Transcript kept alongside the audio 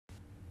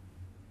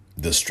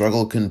The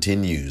struggle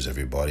continues,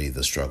 everybody.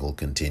 The struggle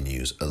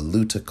continues. A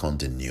luta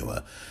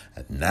continua.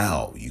 And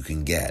now you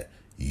can get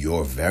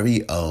your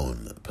very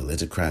own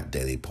Politicrat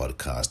Daily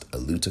Podcast, A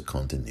Luta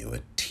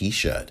Continua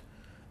t-shirt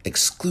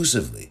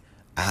exclusively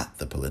at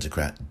the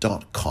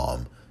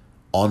politicrat.com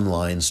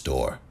online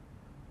store.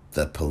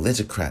 The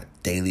Politicrat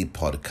Daily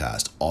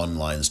Podcast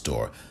online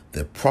store.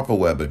 The proper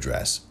web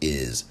address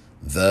is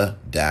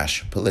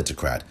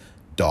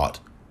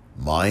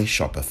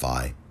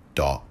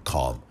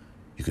the-politicrat.myshopify.com.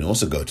 You can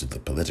also go to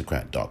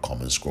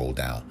thepoliticrat.com and scroll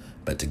down.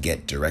 But to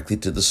get directly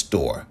to the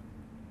store,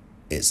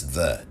 it's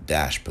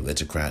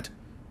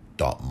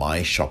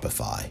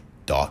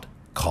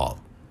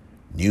the-politicrat.myshopify.com.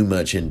 New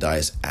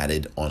merchandise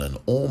added on an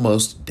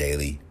almost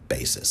daily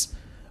basis.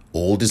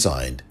 All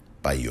designed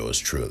by yours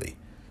truly.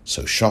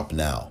 So shop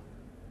now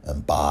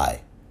and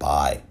buy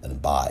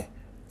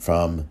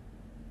from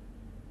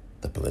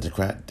the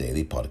Politicrat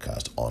Daily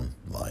Podcast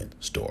online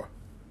store.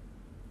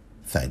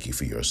 Thank you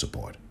for your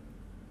support.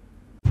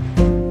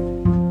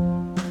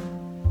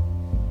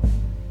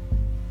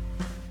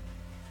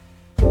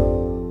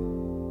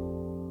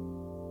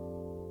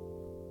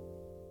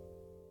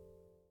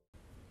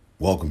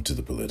 Welcome to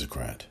the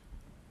Politicrat.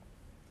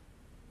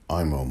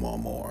 I'm Omar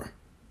Moore.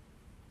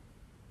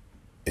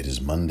 It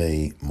is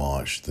Monday,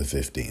 March the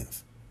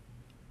 15th,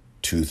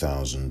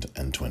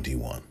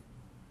 2021.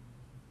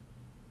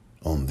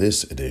 On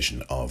this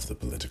edition of the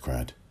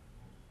Politicrat,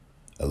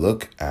 a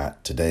look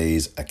at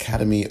today's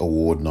Academy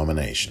Award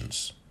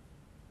nominations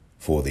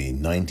for the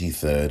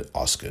 93rd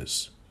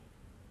Oscars,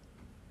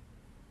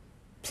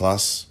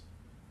 plus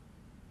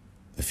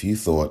a few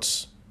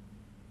thoughts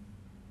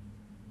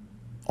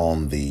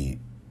on the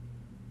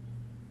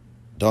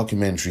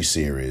documentary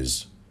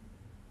series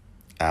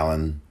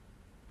Alan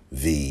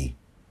v.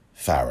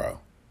 Farrow.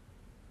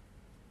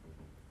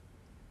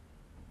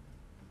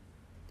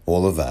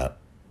 All of that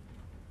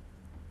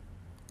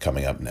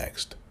coming up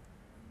next.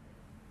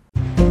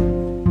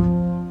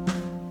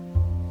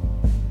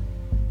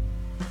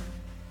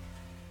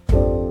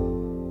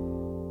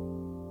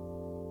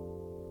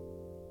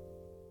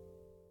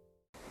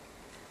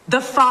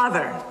 The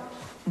Father,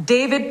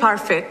 David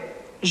Parfit,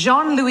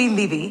 Jean-Louis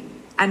Levy,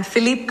 and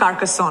Philippe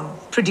Carcassonne,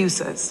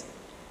 producers.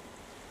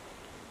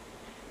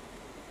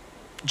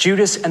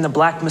 Judas and the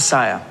Black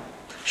Messiah,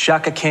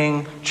 Shaka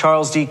King,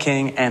 Charles D.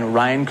 King, and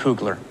Ryan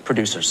Coogler,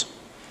 producers.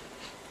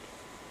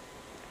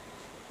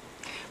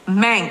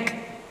 Mank,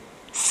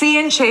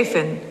 Cian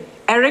Chafin,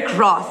 Eric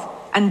Roth,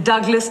 and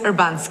Douglas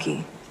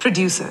Urbanski,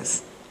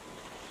 producers.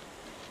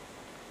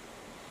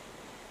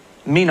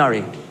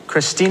 Minari,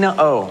 Christina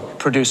O.,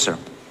 producer.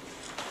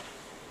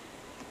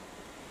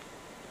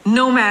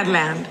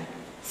 Nomadland,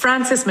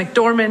 Francis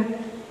McDormand,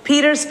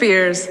 Peter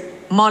Spears,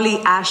 Molly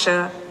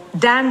Asher,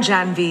 Dan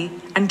Janvi,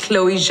 and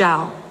Chloe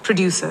Zhao,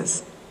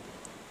 producers.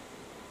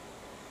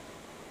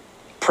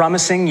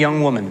 Promising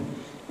Young Woman,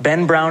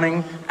 Ben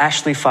Browning,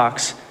 Ashley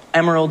Fox,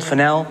 Emerald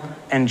Fennell,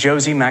 and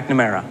Josie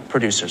McNamara,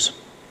 producers.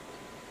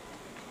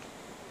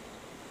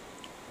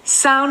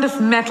 Sound of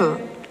Metal,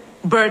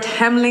 Bert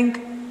Hemling,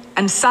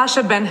 and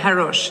Sasha Ben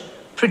Harosh,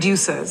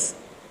 producers.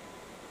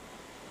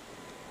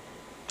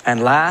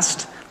 And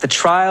last, The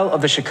Trial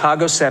of the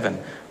Chicago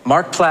Seven,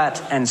 Mark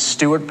Platt and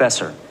Stuart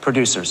Besser,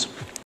 producers.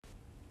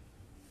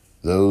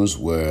 Those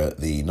were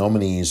the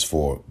nominees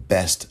for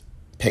Best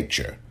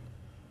Picture,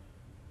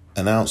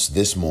 announced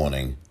this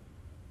morning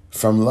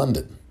from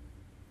London.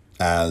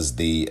 As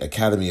the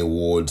Academy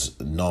Awards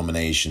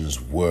nominations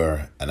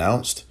were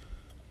announced,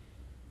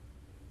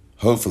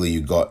 hopefully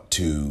you got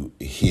to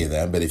hear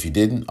them, but if you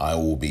didn't, I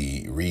will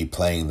be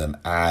replaying them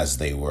as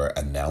they were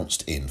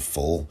announced in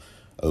full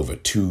over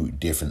two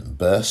different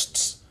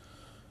bursts.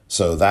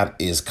 So that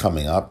is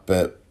coming up,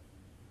 but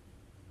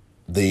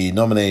the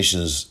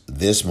nominations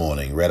this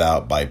morning read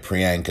out by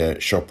Priyanka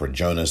Chopra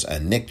Jonas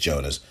and Nick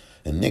Jonas.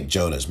 And Nick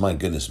Jonas, my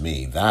goodness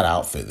me, that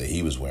outfit that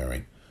he was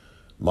wearing,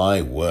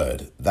 my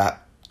word,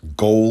 that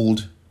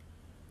gold,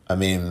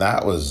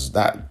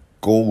 that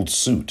gold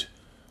suit,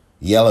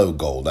 yellow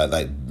gold,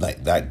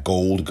 that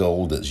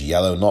gold that's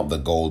yellow, not the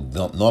gold,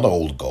 not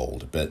old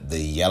gold, but the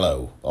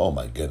yellow. Oh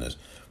my goodness,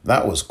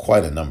 that was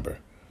quite a number.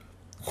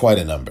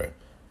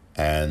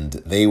 And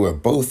they were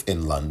both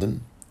in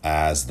London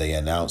as they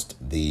announced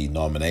the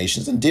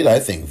nominations and did, I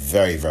think,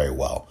 very, very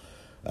well.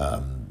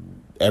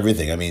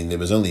 Everything. There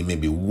was only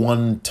maybe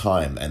one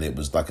time, and it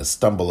was like a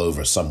stumble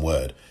over some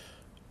word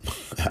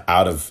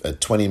out of a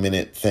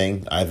 20-minute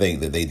thing. I think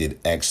that they did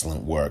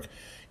excellent work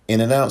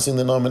in announcing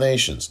the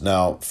nominations.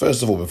 Now,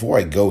 first of all, before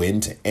I go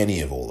into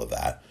any of all of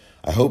that,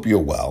 I hope you're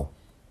well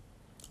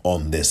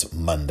on this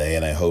Monday,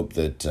 and I hope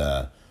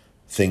that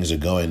things are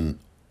going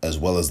as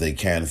well as they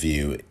can for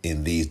you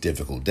in these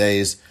difficult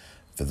days.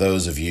 For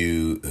those of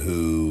you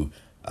who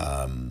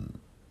are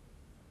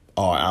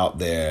out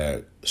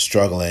there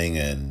struggling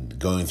and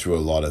going through a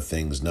lot of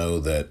things, know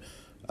that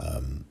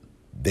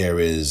there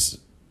is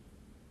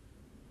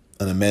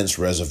an immense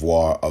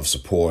reservoir of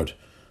support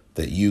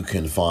that you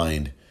can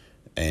find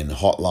in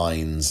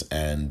hotlines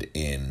and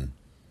in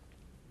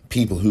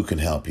people who can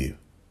help you.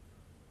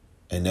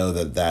 I know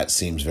that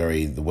seems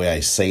the way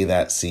I say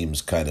that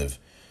seems kind of,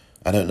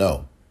 I don't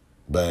know,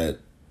 but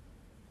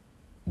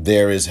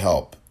there is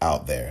help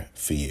out there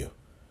for you.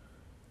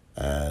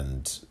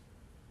 And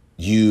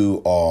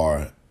you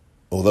are,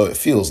 although it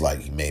feels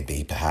like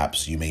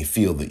perhaps you may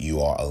feel that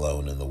you are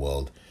alone in the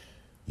world,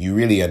 you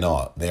really are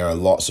not. There are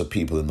lots of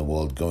people in the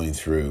world going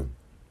through,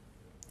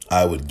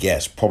 I would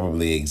guess,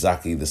 probably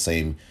exactly the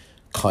same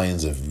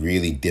kinds of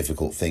really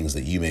difficult things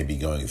that you may be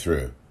going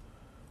through.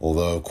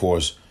 Although, of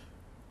course,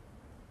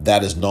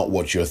 that is not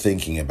what you're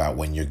thinking about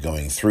when you're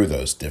going through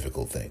those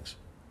difficult things.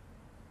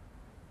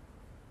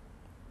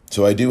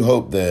 So I do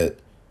hope that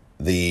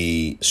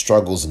the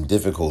struggles and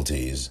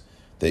difficulties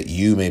that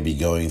you may be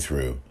going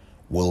through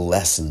will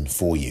lessen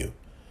for you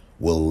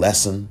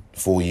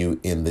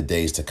in the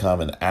days to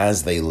come. And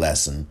as they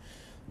lessen,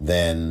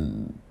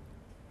 then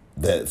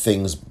that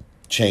things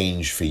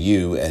change for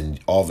you. And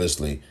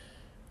obviously,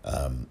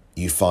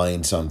 you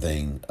find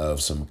something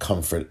of some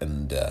comfort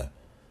and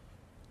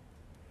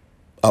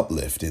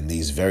uplift in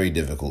these very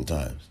difficult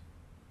times.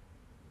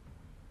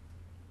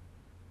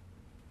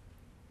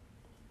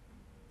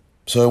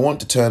 So I want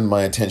to turn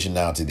my attention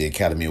now to the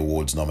Academy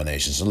Awards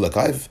nominations. And look,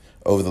 I've,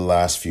 over the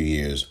last few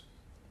years,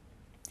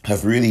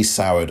 have really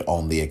soured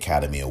on the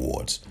Academy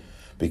Awards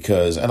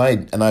because, and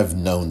I've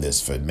known this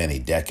for many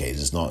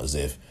decades. It's not as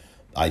if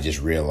I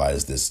just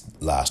realized this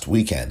last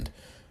weekend,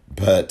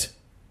 but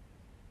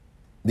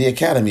the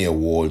Academy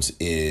Awards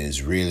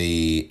is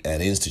really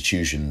an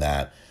institution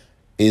that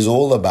is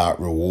all about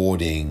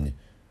rewarding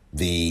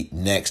the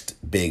next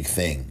big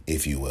thing,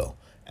 if you will,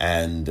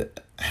 and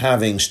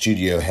having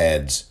studio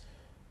heads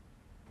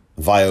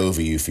vie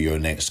over you for your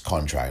next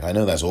contract. I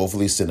know that's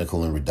awfully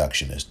cynical and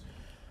reductionist.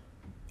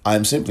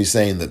 I'm simply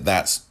saying that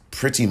that's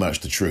pretty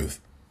much the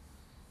truth.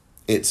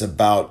 It's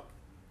about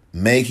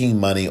making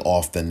money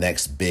off the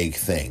next big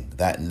thing,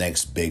 that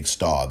next big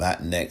star,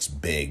 that next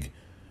big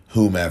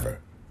whomever.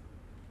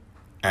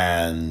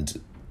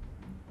 And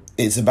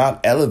it's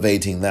about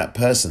elevating that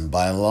person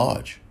by and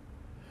large.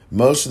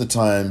 Most of the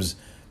times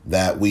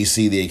that we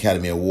see the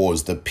Academy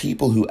Awards, the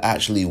people who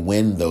actually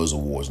win those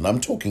awards, and I'm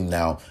talking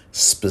now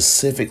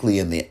specifically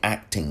in the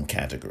acting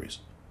categories,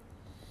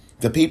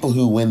 the people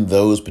who win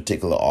those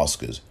particular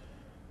Oscars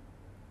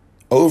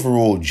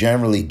overall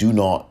generally do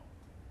not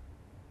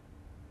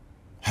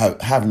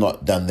have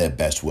not done their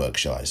best work,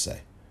 shall I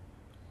say.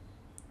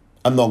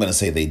 I'm not going to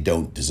say they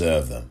don't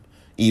deserve them,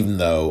 even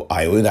though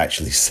I would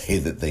actually say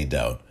that they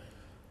don't.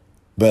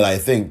 But I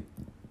think,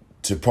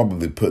 to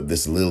probably put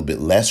this a little bit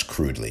less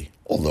crudely,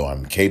 although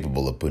I'm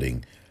capable of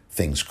putting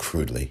things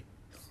crudely,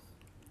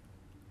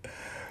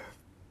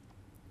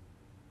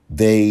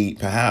 they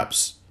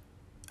perhaps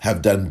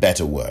have done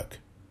better work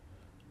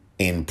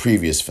in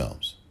previous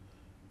films.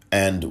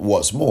 And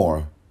what's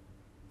more,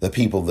 the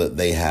people that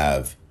they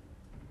have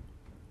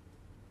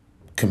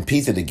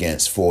competed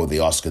against for the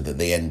Oscar that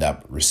they end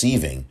up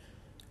receiving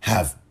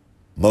have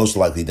most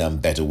likely done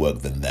better work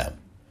than them.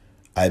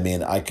 I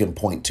mean, I can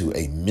point to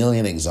a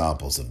million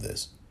examples of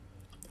this.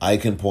 I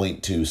can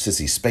point to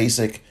Sissy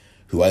Spacek,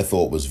 who I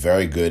thought was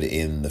very good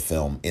in the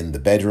film In the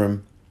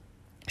Bedroom.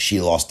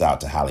 She lost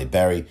out to Halle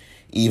Berry,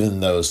 even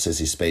though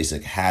Sissy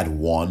Spacek had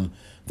won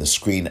the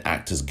Screen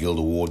Actors Guild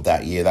Award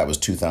that year. That was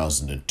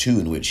 2002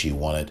 in which she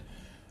won it.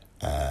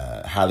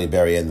 Halle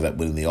Berry ended up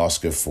winning the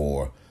Oscar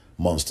for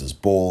Monsters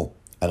Ball.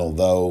 And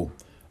although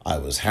I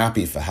was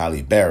happy for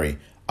Halle Berry,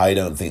 I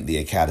don't think the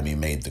Academy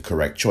made the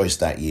correct choice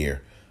that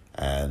year.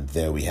 And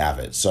there we have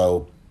it.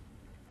 So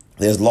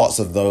there's lots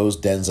of those.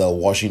 Denzel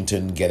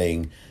Washington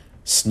getting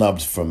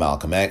snubbed for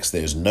Malcolm X.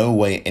 There's no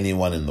way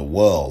anyone in the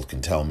world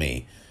can tell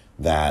me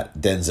that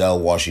Denzel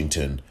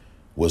Washington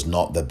was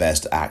not the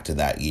best actor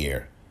that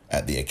year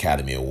at the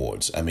Academy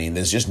Awards. I mean,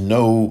 there's just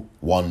no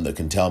one that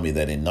can tell me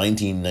that in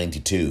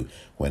 1992,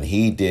 when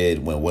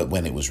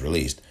it was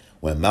released,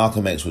 when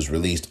Malcolm X was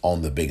released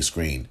on the big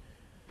screen,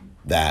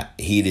 that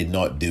he did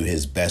not do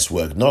his best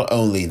work, not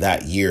only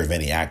that year of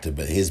any actor,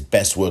 but his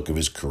best work of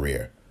his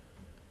career.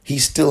 He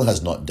still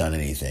has not done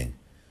anything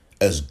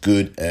as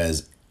good,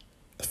 as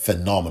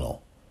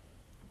phenomenal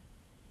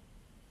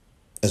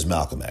as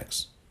Malcolm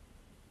X.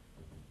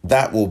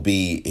 That will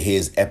be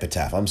his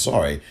epitaph. I'm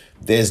sorry.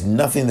 There's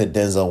nothing that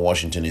Denzel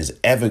Washington is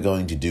ever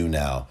going to do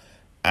now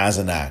as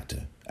an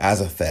actor,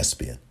 as a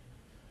thespian,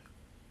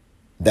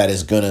 that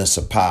is going to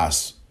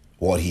surpass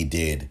what he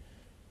did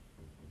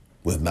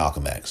with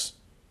Malcolm X.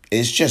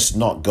 It's just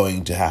not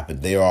going to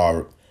happen. There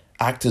are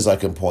actors I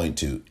can point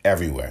to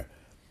everywhere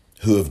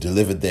who have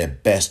delivered their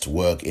best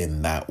work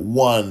in that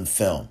one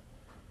film.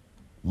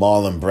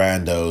 Marlon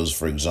Brando's,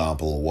 for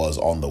example, was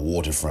On the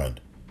Waterfront.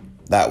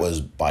 That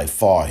was by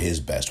far his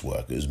best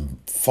work. It was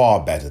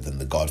far better than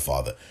The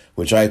Godfather,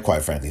 which I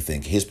quite frankly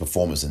think his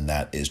performance in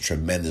that is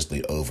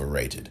tremendously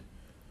overrated.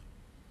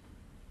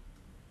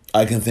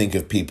 I can think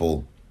of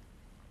people,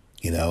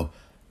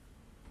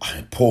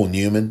 Paul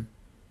Newman.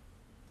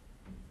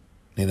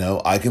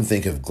 I can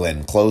think of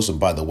Glenn Close. And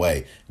by the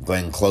way,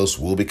 Glenn Close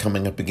will be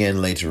coming up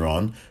again later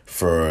on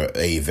for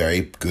a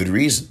very good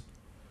reason.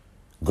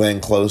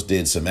 Glenn Close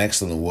did some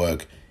excellent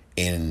work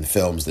in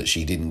films that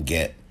she didn't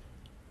get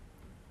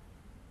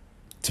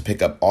to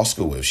pick up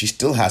Oscar with. She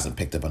still hasn't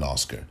picked up an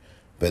Oscar,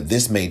 but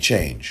this may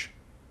change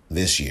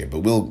this year.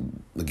 But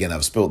again,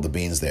 I've spilled the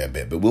beans there a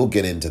bit, but we'll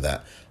get into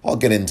that. I'll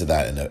get into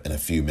that in a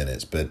few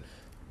minutes. But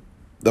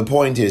the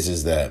point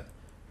is that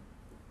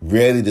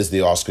rarely does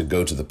the Oscar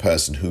go to the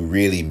person who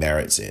really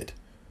merits it.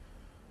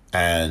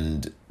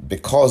 And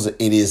because it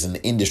is an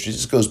industry,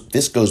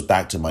 this goes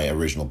back to my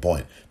original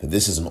point that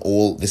this is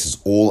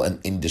all an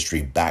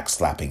industry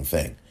backslapping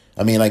thing.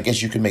 I mean, I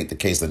guess you could make the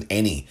case that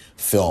any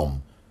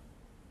film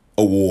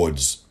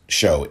awards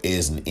show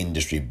is an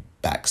industry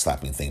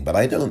backslapping thing, but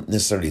I don't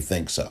necessarily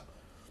think so.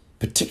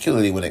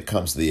 Particularly when it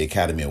comes to the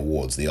Academy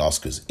Awards, the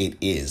Oscars, it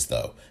is,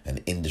 though, an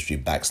industry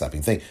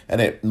backslapping thing.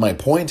 And my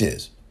point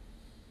is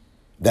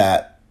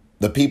that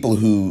the people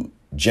who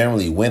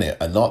generally win it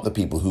are not the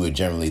people who are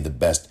generally the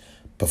best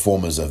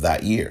performers of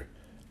that year.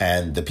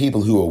 And the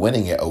people who are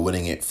winning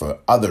it for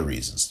other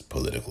reasons,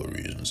 political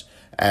reasons.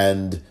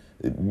 And,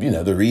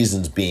 the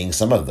reasons being,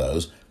 some of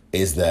those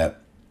is that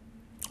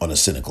on a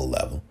cynical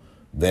level,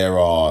 there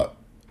are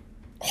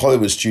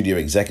Hollywood studio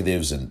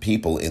executives and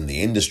people in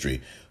the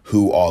industry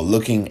who are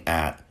looking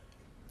at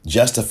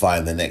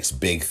justifying the next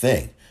big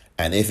thing.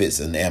 And if it's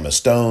an Emma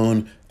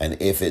Stone,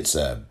 and if it's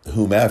a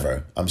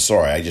whomever, I'm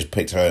sorry, I just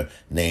picked her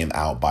name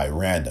out by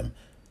random.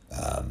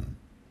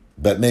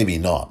 But maybe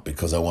not,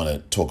 because I want to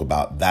talk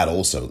about that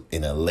also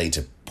in a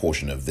later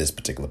portion of this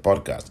particular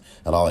podcast.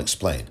 And I'll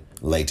explain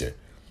later.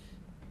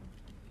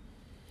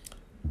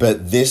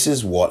 But this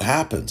is what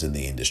happens in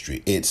the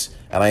industry.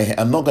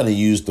 I'm not going to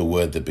use the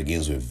word that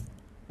begins with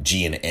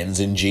G and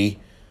ends in G,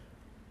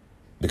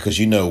 because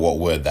you know what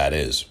word that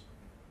is.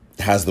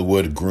 It has the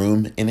word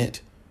groom in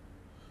it.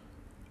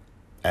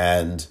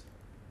 And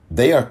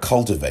they are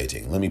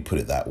cultivating, let me put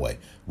it that way.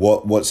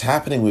 What's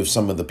happening with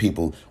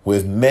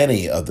with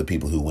many of the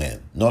people who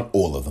win, not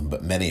all of them,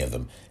 but many of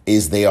them,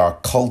 is they are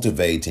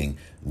cultivating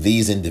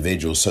these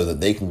individuals so that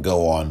they can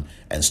go on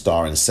and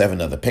star in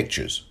 7 other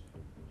pictures.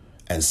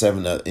 And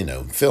 7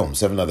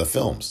 other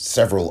films,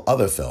 several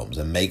other films,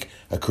 and make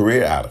a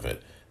career out of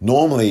it.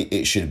 Normally,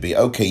 it should be,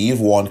 okay, you've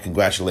won,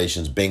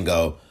 congratulations,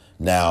 bingo.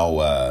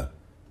 Now,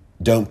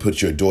 don't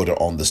put your daughter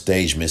on the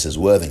stage, Mrs.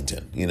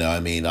 Worthington.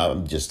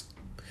 I'm just,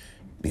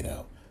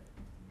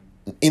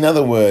 In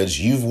other words,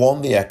 you've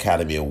won the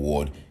Academy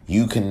Award.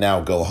 You can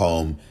now go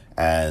home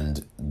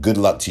and good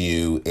luck to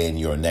you in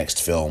your next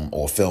film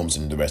or films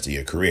in the rest of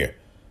your career.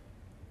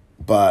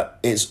 But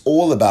it's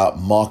all about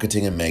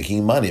marketing and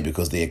making money,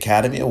 because the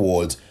Academy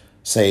Awards,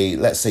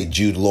 let's say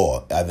Jude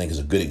Law, I think is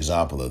a good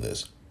example of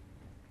this.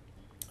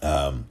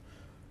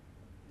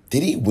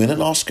 Did he win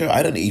an Oscar?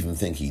 I don't even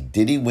think he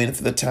did. He win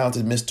for The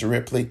Talented Mr.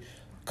 Ripley?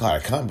 God, I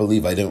can't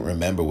believe I don't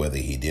remember whether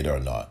he did or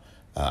not.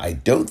 I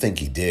don't think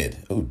he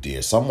did. Oh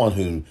dear,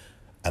 and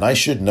I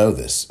should know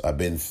this. I've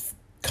been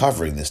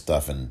covering this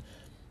stuff and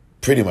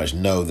pretty much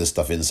know this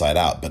stuff inside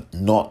out, but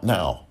not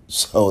now.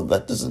 So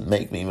that doesn't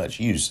make me much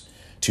use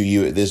to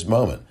you at this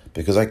moment,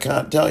 because I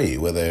can't tell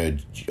you whether,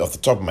 off the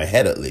top of my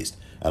head at least,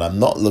 and I'm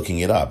not looking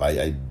it up.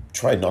 I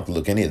try not to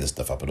look any of this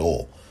stuff up at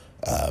all.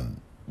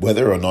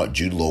 Whether or not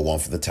Jude Law won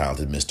for The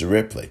Talented Mr.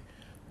 Ripley.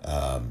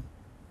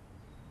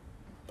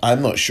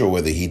 I'm not sure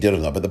whether he did or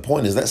not, but the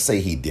point is, let's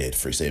say he did,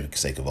 for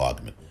sake of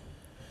argument.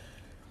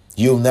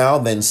 You'll now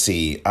then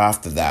see,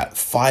 after that,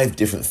 5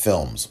 different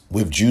films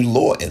with Jude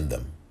Law in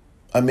them.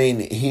 I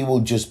mean, he will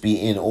just be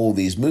in all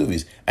these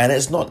movies. And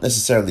it's not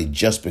necessarily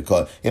just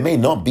because, it may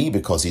not be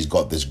because he's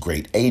got this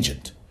great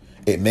agent.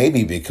 It may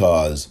be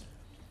because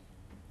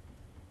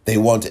they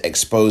want to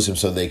expose him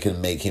so they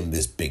can make him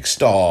this big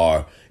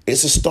star.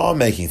 It's a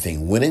star-making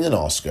thing. Winning an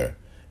Oscar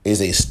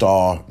is a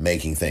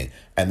star-making thing.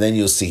 And then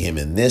you'll see him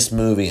in this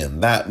movie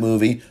and that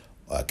movie.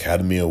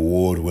 Academy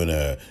Award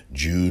winner,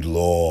 Jude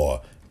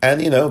Law.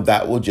 And,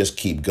 that will just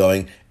keep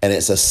going. And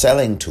it's a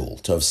selling tool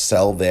to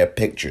sell their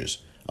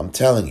pictures. I'm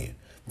telling you.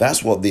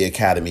 That's what the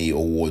Academy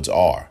Awards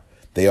are.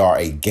 They are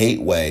a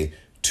gateway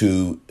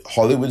to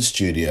Hollywood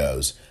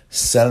studios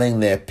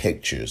selling their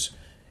pictures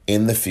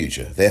in the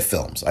future, their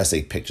films. I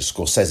say pictures.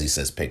 Scorsese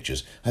says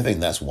pictures. I think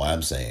that's why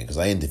I'm saying it, because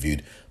I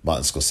interviewed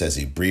Martin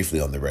Scorsese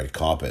briefly on the red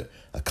carpet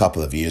a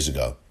couple of years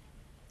ago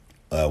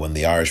when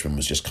The Irishman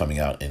was just coming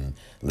out in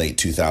late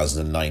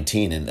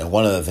 2019. And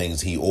one of the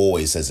things he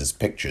always says is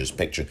picture.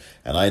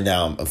 And I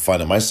now am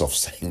finding myself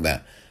saying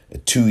that, a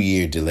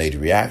 2-year delayed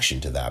reaction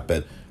to that.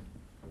 But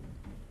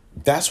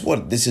that's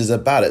what this is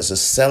about. It's a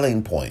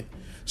selling point.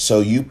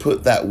 So you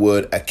put that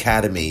word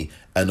Academy,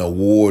 an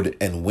award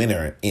and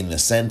winner in a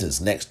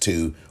sentence next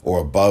to or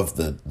above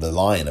the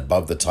line,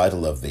 above the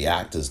title of the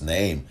actor's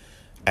name,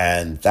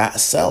 and that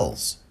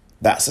sells.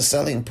 That's a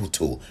selling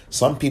tool.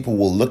 Some people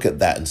will look at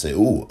that and say,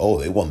 oh,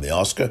 they won the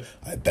Oscar.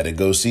 I better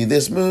go see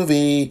this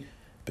movie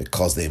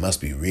because they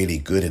must be really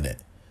good in it.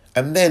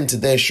 And then to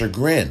their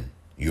chagrin,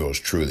 yours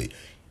truly,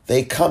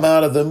 they come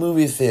out of the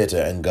movie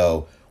theater and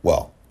go,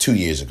 2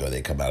 years ago,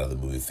 they come out of the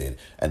movie theater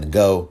and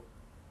go,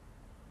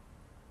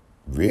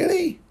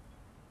 really?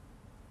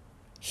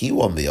 He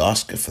won the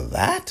Oscar for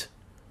that?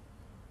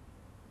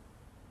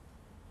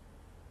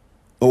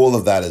 all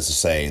of that is to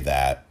say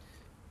that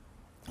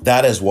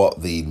that is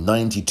what the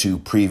 92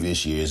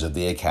 previous years of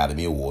the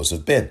Academy Awards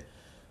have been.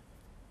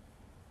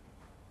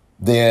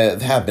 There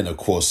have been, of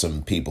course,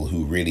 some people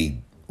who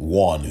really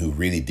won, who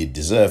really did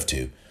deserve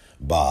to.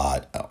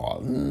 But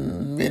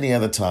many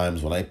other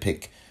times when I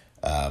pick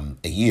a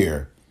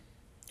year,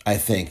 I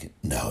think,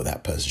 no,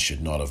 that person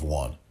should not have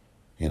won.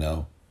 You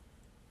know,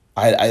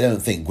 I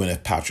don't think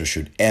Gwyneth Paltrow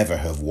should ever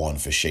have won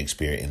for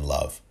Shakespeare in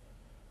Love.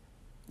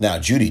 Now,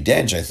 Judi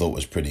Dench I thought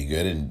was pretty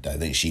good, and I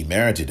think she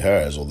merited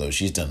hers, although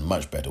she's done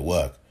much better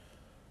work.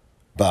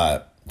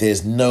 But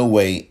there's no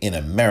way in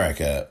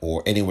America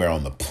or anywhere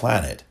on the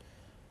planet,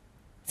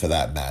 for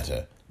that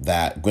matter,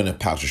 that Gwyneth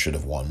Paltrow should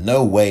have won.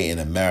 No way in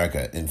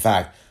America. In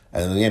fact,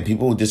 and again,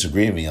 people will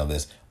disagree with me on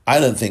this, I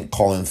don't think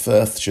Colin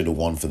Firth should have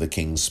won for The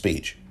King's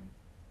Speech.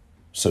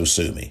 So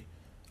sue me.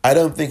 I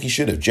don't think he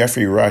should have.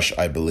 Geoffrey Rush,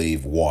 I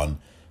believe, won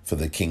for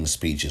The King's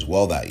Speech as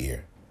well that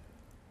year.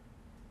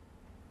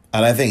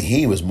 And I think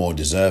he was more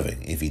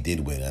deserving if he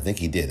did win. I think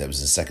he did. That was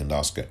his second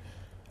Oscar.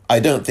 I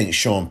don't think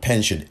Sean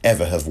Penn should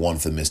ever have won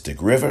for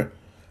Mystic River.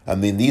 I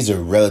mean, these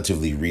are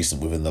relatively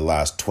recent, within the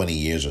last 20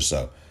 years or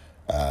so,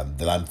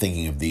 that I'm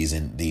thinking of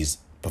these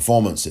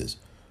performances.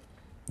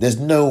 There's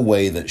no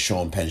way that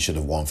Sean Penn should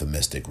have won for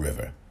Mystic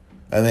River.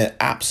 I mean,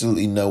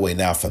 absolutely no way.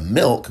 Now, for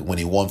Milk, when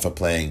he won for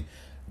playing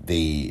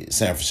the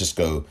San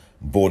Francisco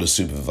Board of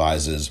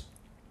Supervisors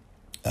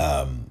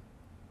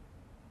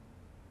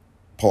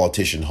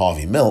politician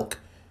Harvey Milk,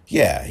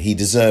 yeah, he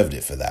deserved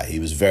it for that. He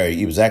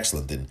was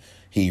excellent, and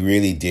he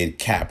really did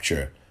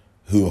capture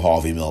who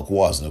Harvey Milk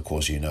was. And of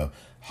course, you know,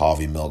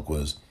 Harvey Milk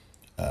was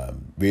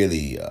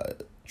really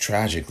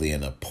tragically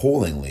and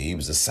appallingly, he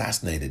was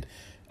assassinated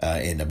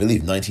in, I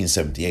believe,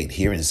 1978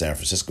 here in San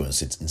Francisco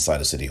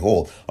inside a city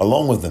hall,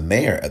 along with the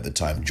mayor at the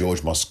time,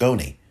 George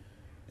Moscone.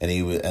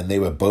 And they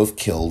were both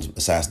killed,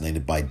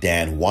 assassinated by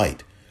Dan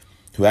White,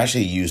 who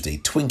actually used a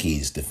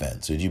Twinkies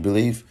defense. Would you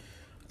believe?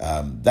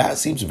 That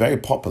seems very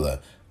popular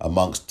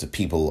amongst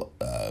people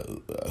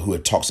who are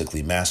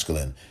toxically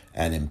masculine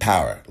and in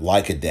power,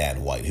 like a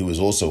Dan White, who was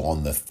also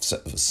on the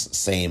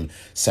same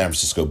San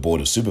Francisco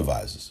Board of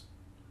Supervisors.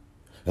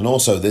 And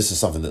also, this is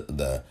something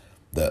that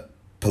the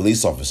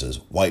police officers,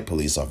 white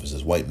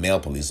male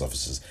police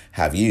officers,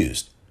 have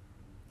used.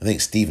 I think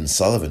Stephen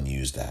Sullivan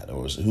used that,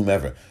 or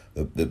whomever,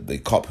 the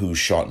cop who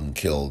shot and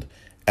killed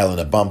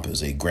Eleanor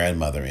Bumpers, a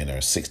grandmother in her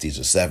 60s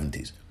or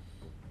 70s,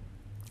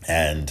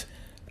 and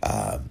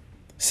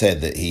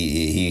said that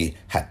he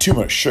had too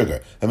much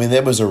sugar. I mean,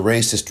 there was a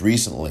racist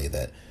recently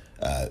that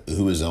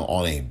who was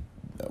on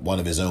one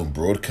of his own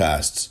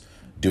broadcasts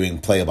doing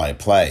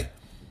play-by-play,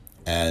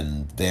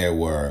 and there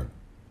were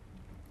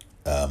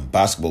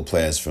basketball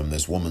players from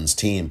this woman's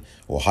team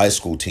or high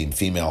school team,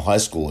 female high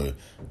schooler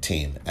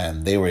team,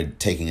 and they were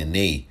taking a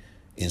knee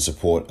in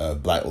support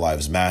of Black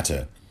Lives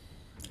Matter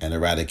and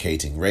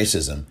eradicating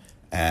racism.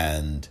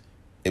 And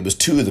it was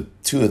two of the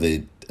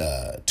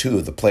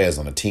players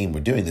on the team were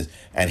doing this,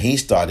 and he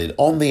started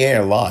on the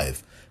air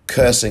live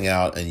cursing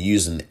out and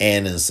using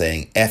N and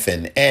saying F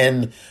and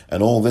N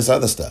and all this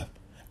other stuff,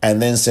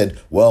 and then said,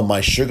 well, my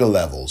sugar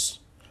levels,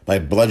 my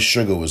blood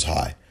sugar was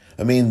high.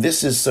 I mean,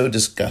 this is so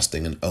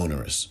disgusting and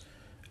onerous,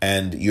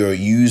 and you're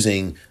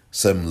using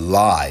some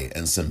lie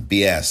and some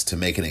BS to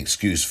make an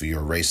excuse for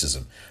your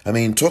racism. I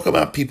mean, talk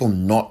about people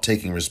not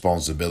taking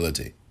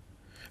responsibility.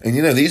 And,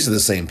 you know, these are the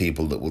same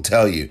people that will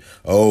tell you,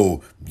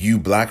 oh, you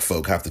black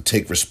folk have to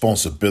take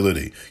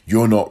responsibility.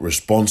 You're not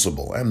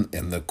responsible.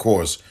 And of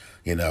course,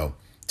 you know,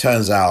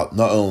 turns out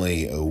not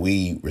only are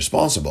we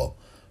responsible,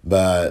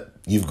 but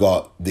you've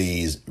got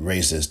these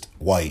racist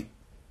white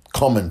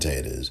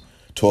commentators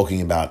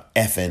talking about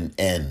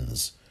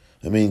FNNs.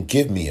 I mean,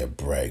 give me a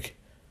break.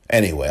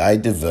 Anyway, I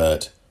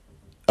divert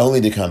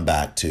only to come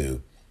back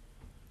to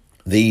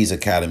these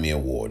Academy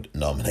Award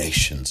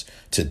nominations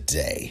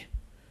today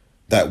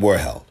that were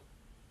held.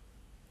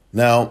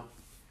 Now,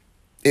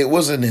 it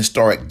was an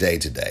historic day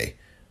today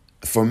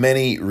for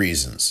many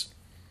reasons.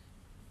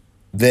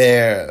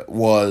 There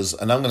was,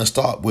 and I'm going to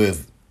start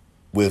with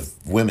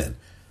women.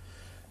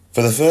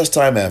 For the first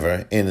time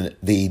ever in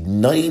the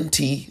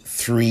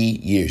 93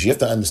 years, you have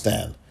to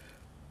understand,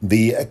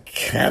 the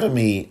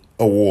Academy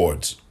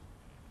Awards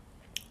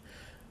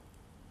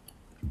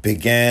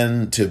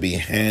began to be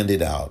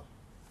handed out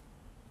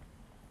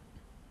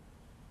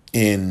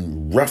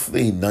in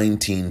roughly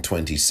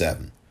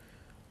 1927.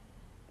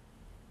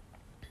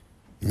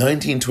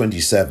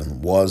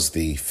 1927 was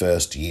the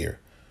first year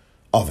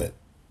of it.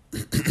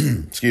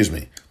 Excuse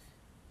me.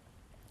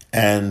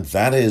 And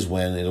that is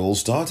when it all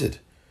started.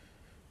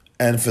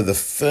 And for the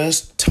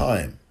first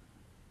time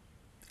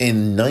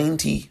in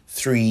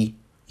 93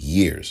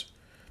 years,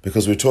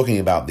 because we're talking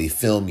about the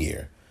film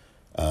year,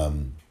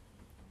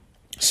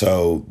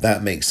 so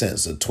that makes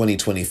sense. The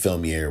 2020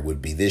 film year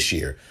would be this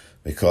year,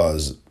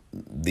 because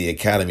the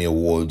Academy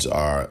Awards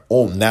are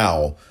all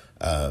now,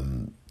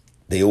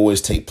 they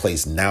always take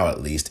place now,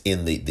 at least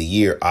in the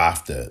year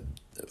after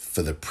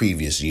for the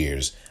previous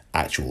year's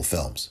actual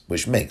films,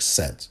 which makes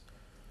sense.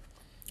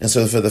 And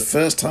so for the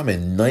first time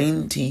in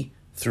 93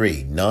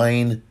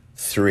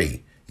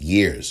 9-3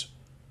 years.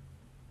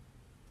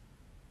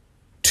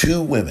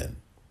 2 women,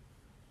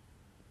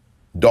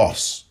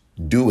 dos,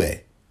 due,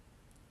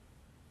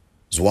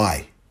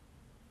 zwei,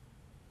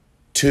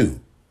 2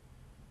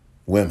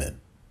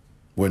 women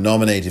were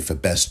nominated for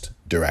Best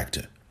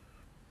Director.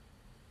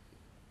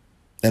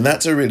 And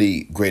that's a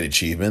really great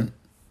achievement.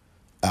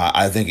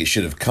 I think it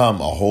should have come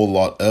a whole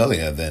lot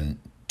earlier than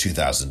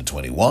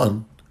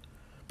 2021,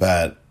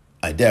 but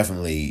I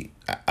definitely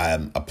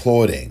am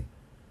applauding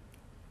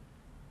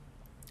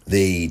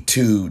the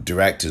 2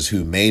 directors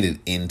who made it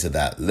into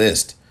that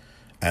list.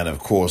 And of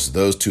course,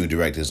 those 2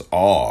 directors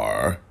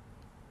are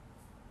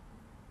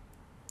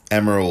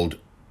Emerald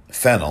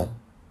Fennell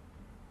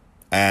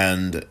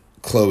and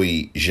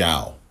Chloe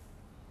Zhao.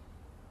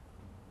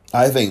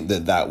 I think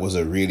that was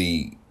a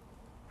really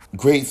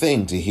great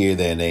thing to hear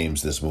their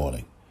names this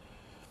morning.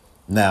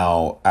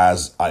 Now,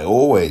 as I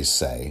always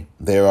say,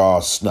 there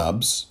are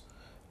snubs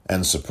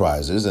and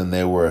surprises, and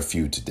there were a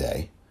few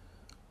today.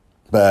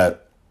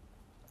 But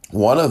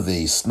one of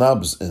the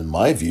snubs, in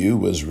my view,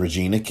 was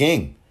Regina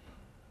King.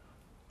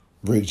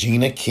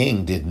 Regina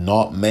King did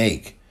not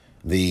make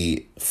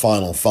the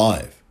final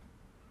 5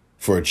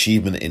 for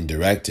achievement in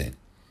directing.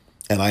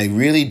 And I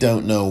really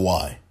don't know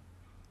why.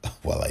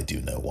 Well, I do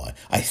know why.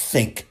 I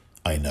think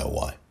I know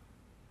why.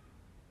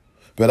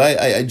 But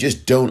I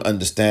just don't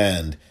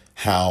understand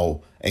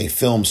how a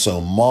film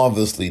so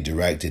marvelously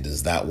directed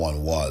as that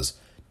one was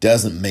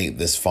doesn't make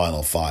this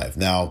final 5.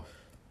 Now,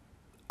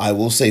 I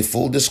will say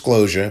full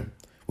disclosure,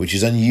 which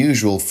is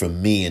unusual for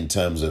me in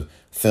terms of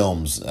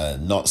films,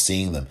 not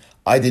seeing them.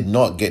 I did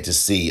not get to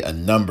see a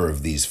number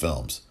of these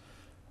films.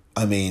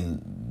 I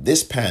mean,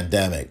 this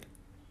pandemic,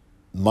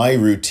 my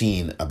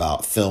routine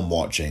about film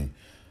watching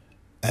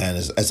and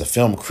as a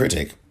film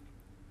critic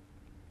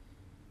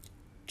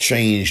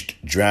changed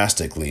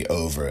drastically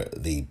over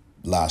the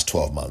last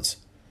 12 months.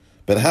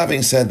 But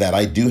having said that,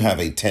 I do have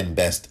a 10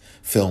 best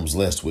films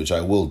list, which I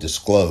will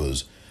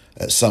disclose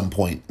at some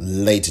point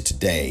later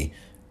today.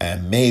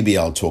 And maybe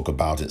I'll talk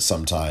about it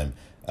sometime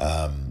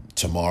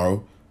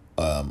tomorrow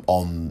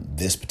on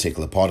this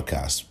particular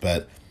podcast.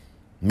 But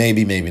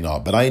maybe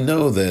not. But I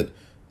know that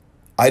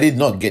I did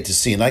not get to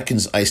see, and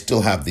I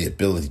still have the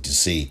ability to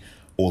see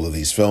all of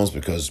these films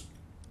because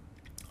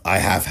I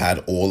have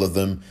had all of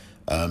them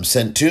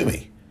sent to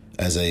me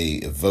as a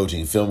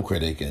voting film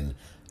critic, and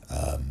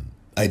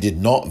I did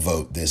not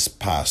vote this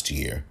past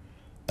year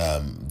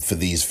for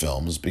these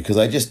films because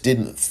I just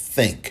didn't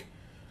think,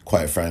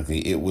 quite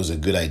frankly, it was a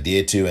good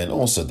idea to, and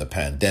also the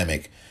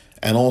pandemic,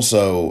 and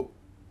also,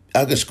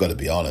 I just got to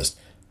be honest,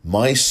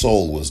 my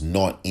soul was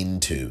not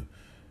into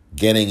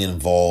getting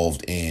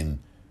involved in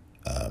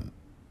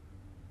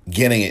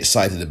getting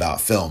excited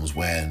about films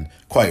when,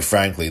 quite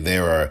frankly,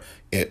 there are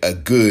a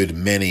good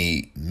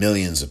many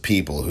millions of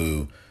people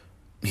who,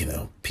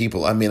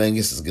 I mean, I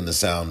guess it's going to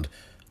sound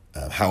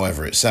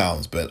however it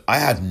sounds, but I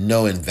had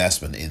no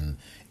investment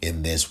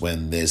in this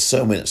when there's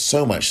so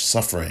much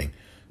suffering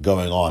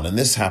going on, and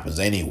this happens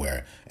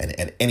anywhere and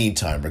at any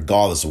time,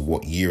 regardless of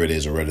what year it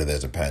is or whether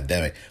there's a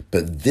pandemic.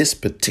 But this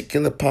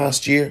particular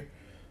past year,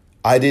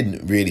 I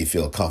didn't really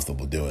feel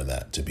comfortable doing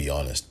that, to be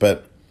honest.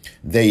 But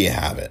there you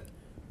have it.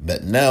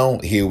 But now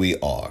here we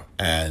are,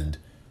 and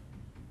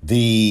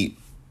the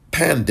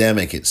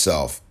pandemic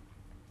itself,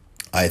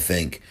 I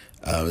think,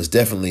 is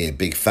definitely a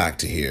big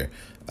factor here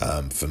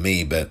for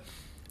me. But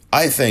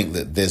I think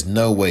that there's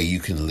no way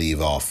you can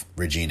leave off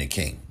Regina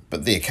King.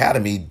 But the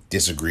Academy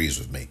disagrees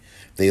with me.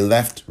 They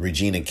left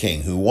Regina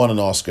King, who won an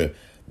Oscar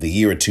the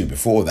year or 2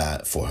 before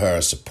that for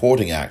her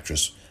supporting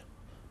actress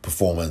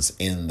performance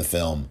in the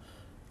film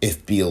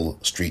If Beale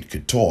Street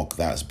Could Talk.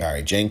 That's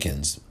Barry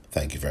Jenkins.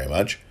 Thank you very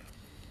much.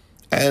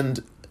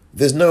 And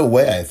there's no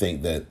way I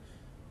think that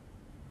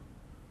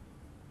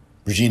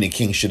Regina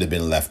King should have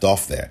been left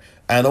off there.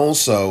 And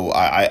also,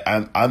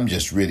 I'm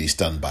just really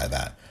stunned by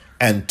that.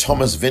 And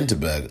Thomas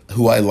Vinterberg,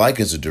 who I like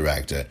as a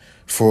director,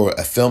 for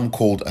a film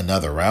called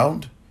Another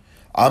Round,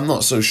 I'm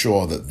not so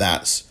sure that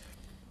that's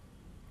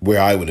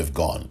where I would have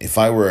gone. If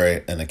I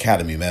were an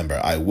Academy member,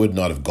 I would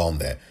not have gone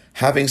there.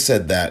 Having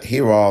said that,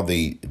 here are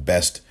the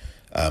best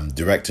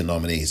director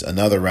nominees.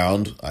 Another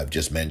Round, I've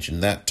just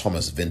mentioned that,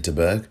 Thomas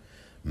Vinterberg.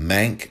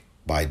 Mank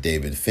by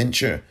David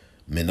Fincher.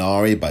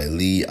 Minari by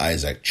Lee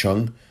Isaac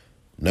Chung.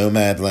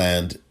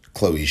 Nomadland,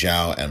 Chloe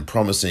Zhao, and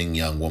Promising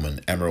Young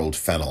Woman, Emerald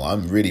Fennell.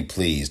 I'm really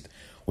pleased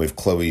with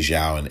Chloe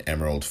Zhao and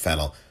Emerald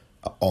Fennell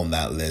on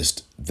that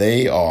list.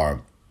 They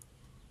are,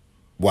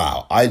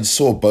 wow, I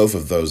saw both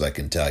of those, I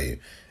can tell you.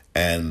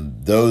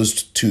 And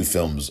those 2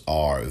 films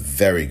are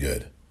very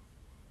good.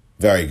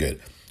 Very good.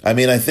 I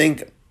mean, I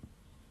think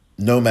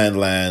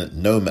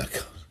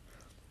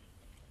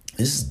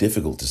this is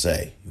difficult to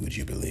say, would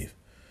you believe?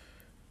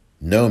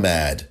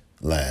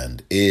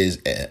 Nomadland is,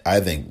 I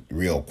think,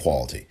 real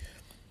quality.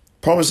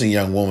 Promising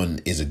Young Woman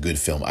is a good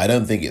film. I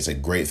don't think it's a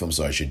great film,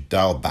 so I should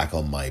dial back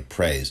on my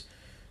praise.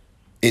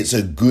 It's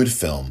a good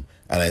film,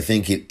 and I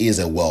think it is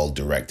a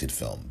well-directed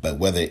film. But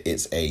whether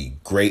it's a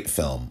great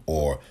film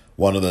or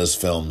one of those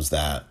films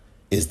that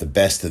is the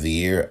best of the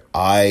year,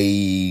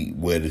 I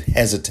would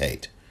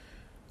hesitate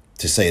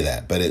to say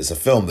that. But it's a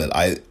film that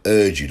I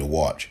urge you to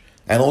watch.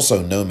 And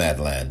also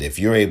Nomadland. If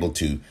you're able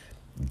to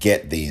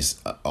get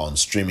these on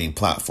streaming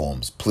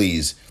platforms,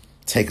 please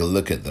take a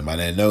look at them.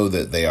 And I know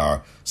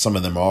that some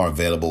of them are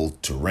available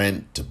to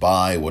rent, to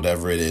buy,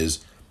 whatever it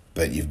is.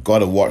 But you've got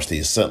to watch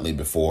these certainly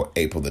before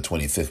April the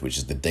 25th, which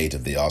is the date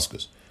of the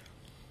Oscars.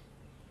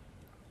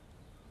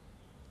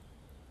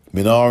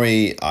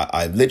 Minari,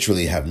 I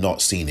literally have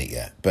not seen it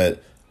yet,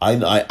 but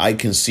I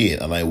can see it,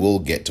 and I will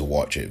get to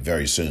watch it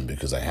very soon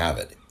because I have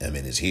it. I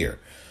mean, it's here.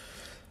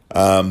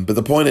 But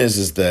the point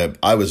is that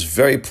I was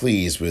very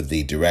pleased with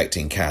the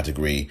directing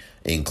category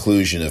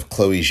inclusion of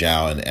Chloe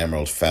Zhao and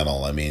Emerald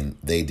Fennell. I mean,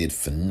 they did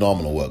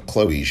phenomenal work.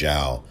 Chloe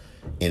Zhao,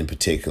 in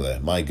particular,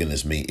 my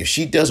goodness me, if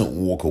she doesn't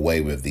walk away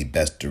with the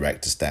Best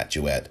Director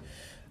statuette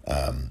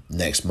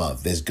next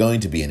month, there's going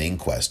to be an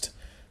inquest.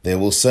 There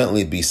will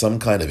certainly be some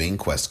kind of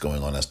inquest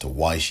going on as to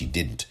why she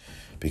didn't,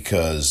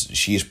 because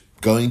she's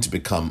going to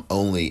become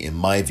only, in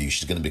my view,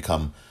 she's going to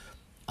become,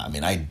 I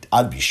mean,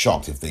 I'd be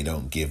shocked if they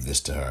don't give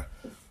this to her.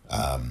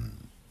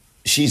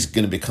 She's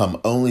going to become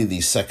only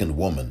the second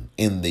woman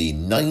in the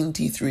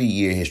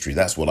 93-year history,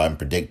 that's what I'm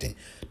predicting,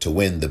 to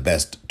win the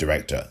Best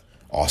Director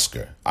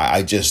Oscar.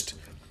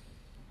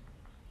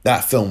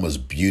 That film was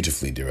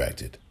beautifully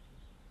directed.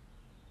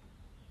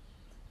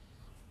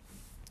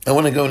 I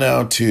want to go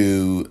now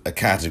to a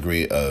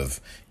category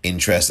of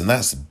interest, and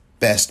that's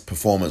best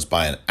performance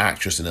by an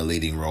actress in a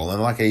leading role.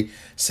 And like I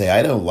say,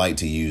 I don't like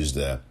to use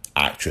the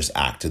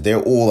actor. They're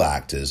all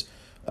actors.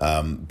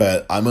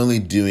 But I'm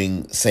only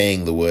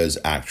saying the words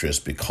actress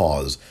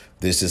because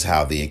this is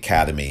how the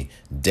Academy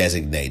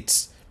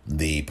designates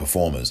the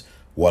performers.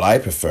 What I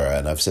prefer,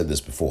 and I've said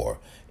this before,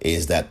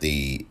 is that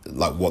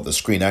what the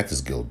Screen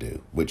Actors Guild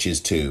do, which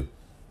is to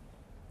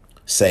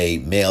say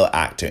male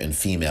actor and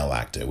female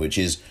actor, which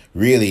is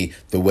really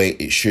the way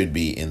it should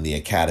be in the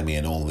Academy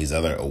and all these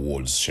other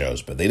awards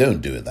shows, but they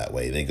don't do it that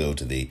way. They go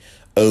to the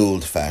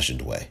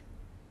old-fashioned way.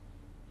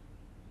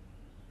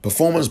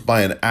 Performance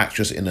by an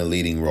actress in a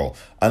leading role.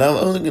 And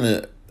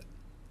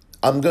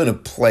I'm going to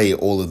play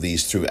all of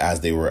these through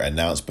as they were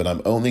announced, but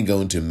I'm only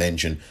going to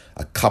mention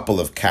a couple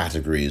of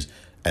categories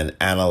and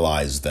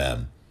analyze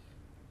them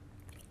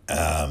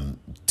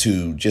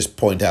to just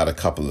point out a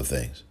couple of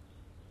things.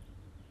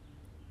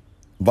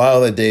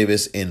 Viola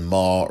Davis in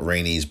Ma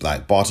Rainey's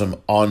Black Bottom,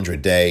 Andra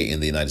Day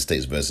in The United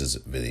States versus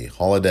Billie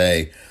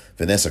Holiday,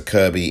 Vanessa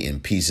Kirby in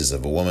Pieces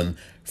of a Woman,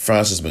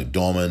 Frances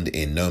McDormand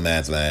in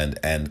Nomadland,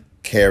 and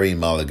Carey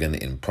Mulligan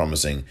in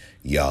Promising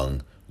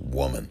Young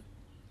Woman.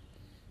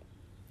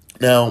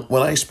 Now,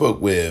 when I spoke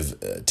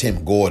with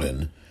Tim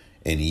Gordon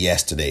in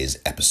yesterday's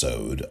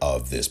episode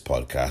of this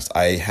podcast,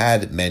 I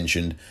had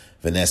mentioned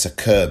Vanessa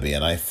Kirby,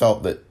 and I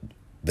felt that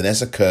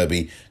Vanessa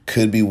Kirby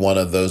could be one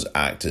of those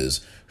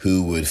actors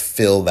who would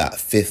fill that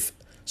fifth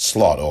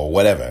slot or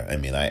whatever. I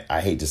mean, I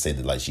hate to say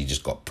that like she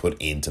just got put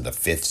into the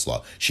fifth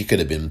slot. She could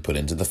have been put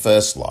into the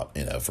first slot,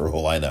 for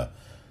all I know.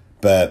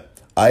 But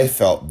I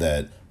felt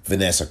that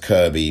Vanessa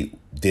Kirby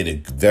did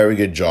a very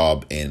good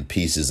job in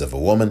Pieces of a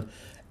Woman,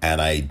 and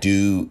I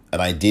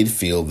did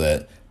feel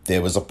that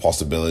there was a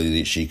possibility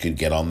that she could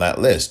get on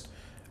that list.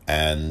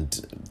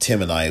 And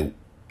Tim and I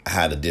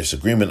had a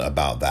disagreement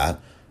about that.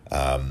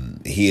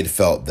 He had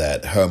felt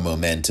that her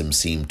momentum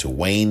seemed to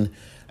wane,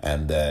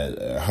 and that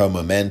her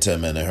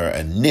momentum and her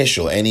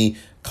any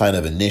kind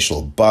of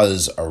initial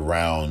buzz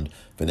around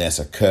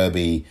Vanessa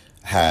Kirby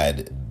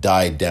had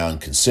died down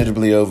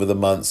considerably over the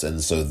months,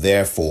 and so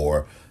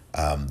therefore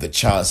the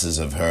chances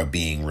of her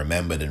being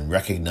remembered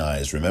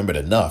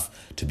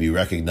enough to be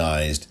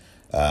recognized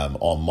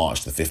on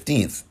March the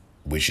 15th,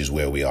 which is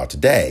where we are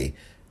today,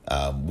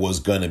 was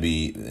going to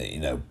be,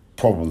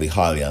 probably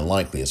highly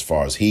unlikely as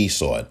far as he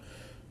saw it.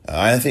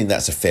 I think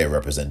that's a fair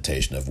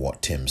representation of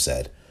what Tim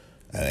said.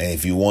 And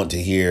if you want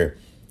to hear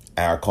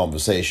our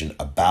conversation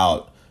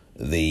about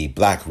the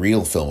Black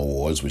Reel Film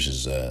Awards, which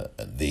is the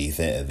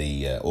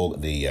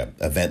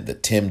event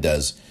that Tim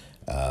does,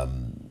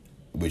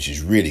 which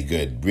is really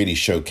good, really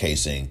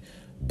showcasing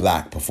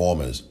black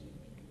performers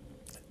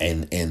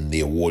in the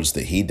awards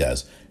that he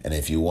does. And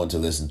if you want to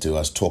listen to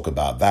us talk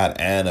about that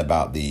and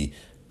about the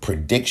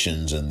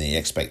predictions and the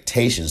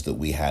expectations that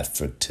we had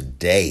for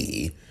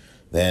today,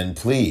 then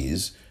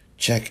please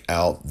check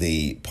out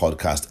the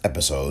podcast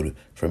episode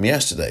from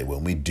yesterday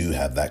when we do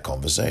have that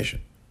conversation.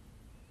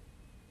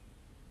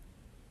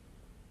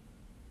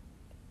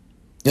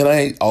 And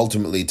I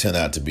ultimately turned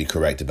out to be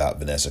correct about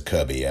Vanessa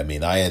Kirby. I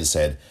mean, I had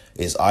said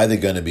it's either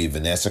going to be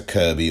Vanessa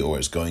Kirby or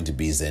it's going to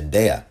be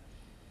Zendaya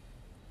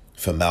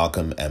for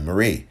Malcolm and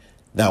Marie.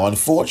 Now,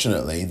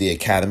 unfortunately, the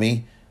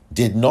Academy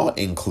did not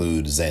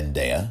include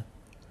Zendaya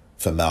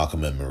for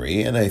Malcolm and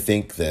Marie, and I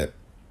think that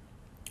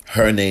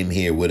her name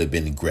here would have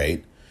been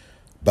great.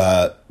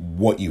 But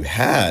what you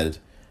had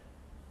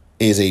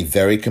is a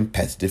very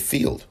competitive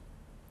field.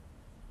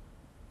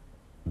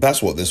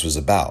 That's what this was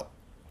about.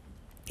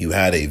 You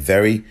had a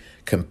very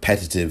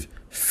competitive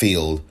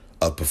field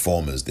of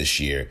performers this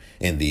year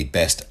in the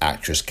Best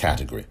Actress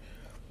category.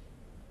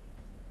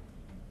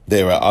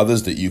 There are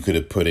others that you could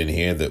have put in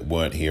here that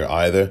weren't here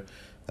either.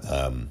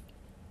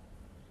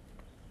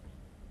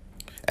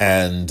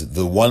 And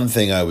the one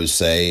thing I would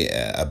say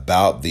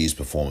about these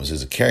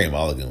performances, is Carey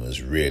Mulligan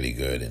was really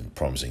good in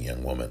Promising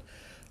Young Woman.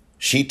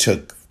 She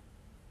took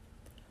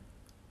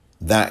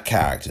that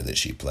character that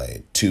she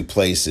played to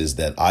places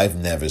that I've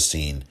never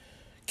seen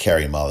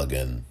Carey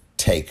Mulligan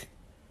take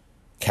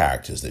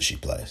characters that she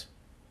plays.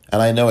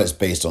 And I know it's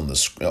based on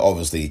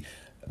obviously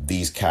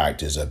these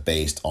characters are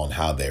based on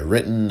how they're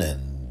written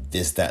and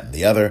this, that, and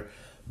the other.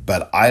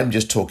 But I'm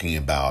just talking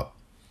about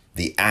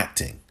the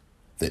acting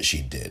that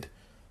she did,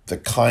 the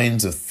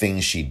kinds of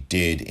things she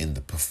did in the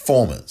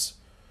performance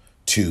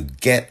to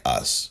get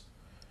us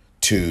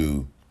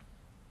to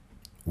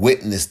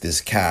witness this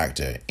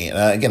character. And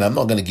again, I'm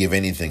not going to give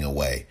anything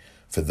away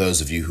for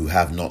those of you who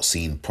have not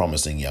seen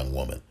Promising Young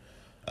Woman.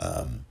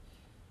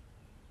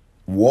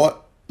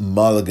 What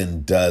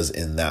Mulligan does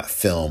in that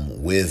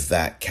film with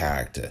that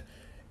character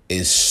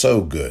is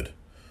so good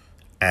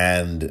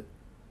and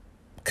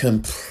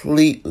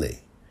completely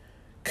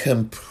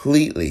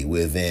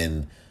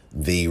within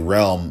the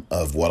realm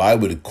of what I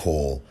would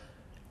call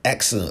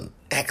excellent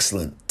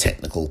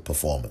technical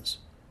performance.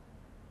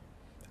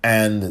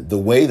 And the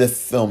way the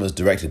film is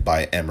directed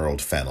by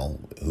Emerald Fennell,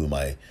 whom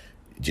I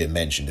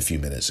mentioned a few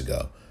minutes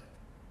ago,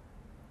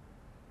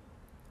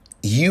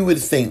 you would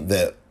think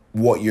that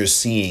what you're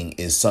seeing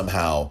is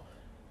somehow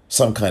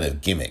some kind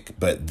of gimmick,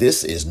 but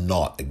this is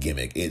not a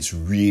gimmick. It's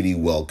really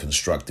well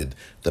constructed.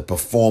 The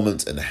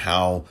performance and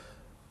how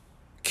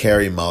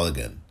Carey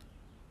Mulligan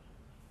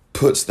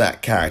puts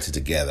that character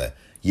together,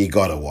 you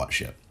gotta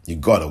watch it. You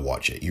gotta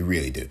watch it. You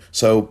really do.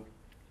 So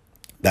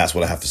that's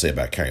what I have to say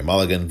about Carey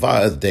Mulligan.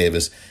 Viola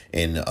Davis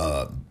in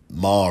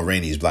Ma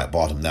Rainey's Black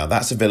Bottom. Now,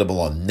 that's available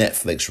on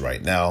Netflix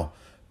right now.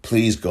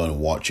 Please go and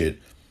watch it.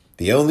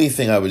 The only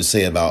thing I would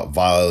say about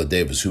Viola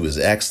Davis, who is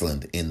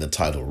excellent in the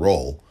title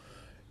role,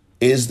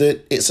 is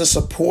that it's a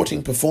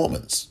supporting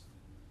performance.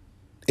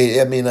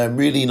 I'm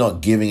really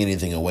not giving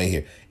anything away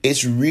here.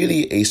 It's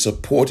really a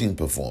supporting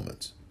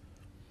performance.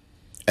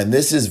 And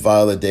this is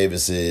Viola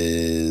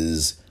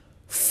Davis's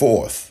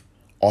 4th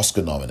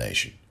Oscar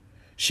nomination.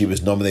 She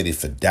was nominated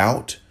for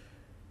Doubt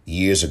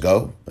years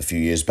ago, a few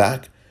years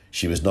back.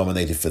 She was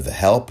nominated for The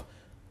Help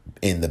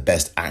in the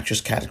Best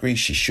Actress category.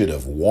 She should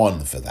have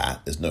won for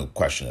that. There's no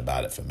question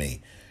about it for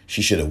me.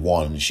 She should have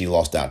won. She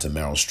lost out to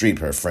Meryl Streep,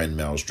 her friend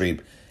Meryl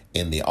Streep,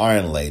 in The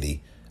Iron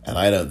Lady. And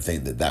I don't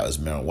think that was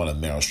one of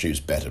Meryl Streep's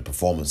better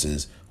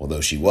performances,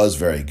 although she was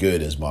very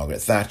good as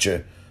Margaret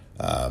Thatcher.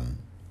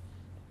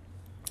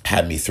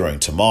 Had me throwing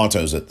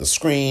tomatoes at the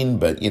screen,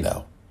 but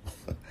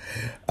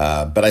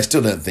but I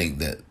still don't think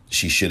that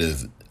she should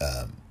have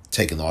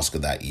taken the Oscar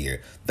that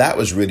year. That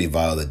was really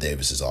Viola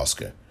Davis's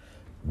Oscar.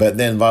 But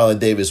then Viola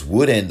Davis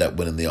would end up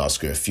winning the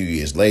Oscar a few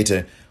years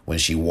later when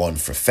she won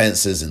for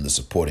Fences in the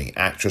supporting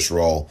actress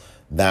role,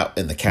 that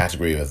in the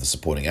category of the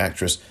supporting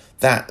actress.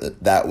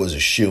 That was a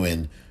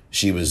shoo-in.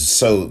 She was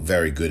so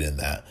very good in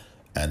that.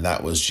 And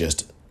that was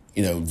just,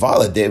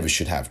 Viola Davis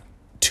should have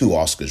 2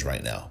 Oscars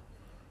right now.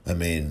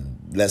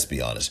 Let's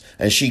be honest.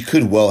 And she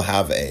could well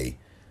have a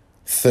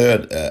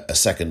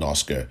second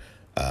Oscar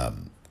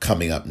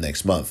coming up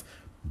next month.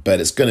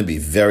 But it's going to be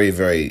very,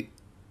 very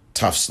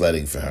tough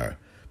sledding for her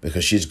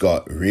because she's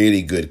got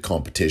really good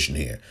competition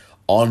here.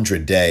 Andra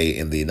Day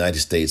in the United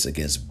States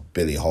against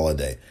Billie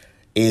Holiday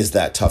is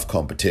that tough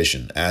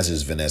competition, as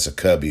is Vanessa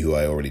Kirby, who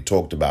I already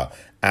talked about,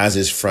 as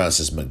is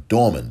Frances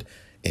McDormand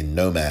in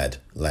Nomad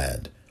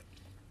Land.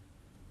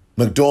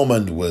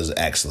 McDormand was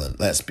excellent,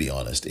 let's be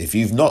honest. If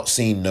you've not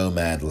seen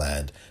Nomad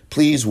Land,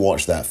 please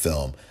watch that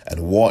film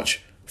and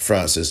watch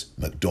Frances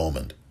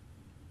McDormand.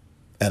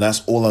 And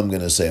that's all I'm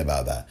going to say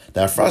about that.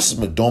 Now, Frances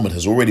McDormand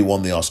has already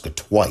won the Oscar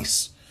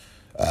twice.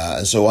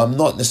 And so I'm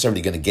not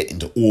necessarily going to get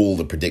into all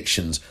the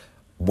predictions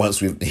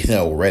once we've,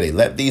 already.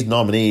 Let these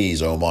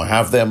nominees, Omar,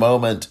 have their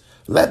moment.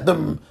 Let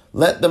them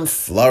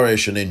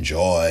flourish and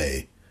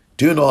enjoy.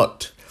 Do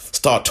not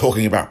start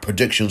talking about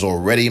predictions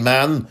already,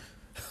 man.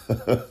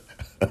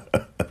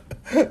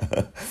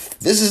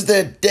 This is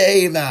their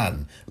day,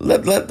 man.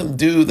 Let them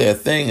do their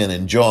thing and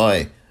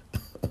enjoy.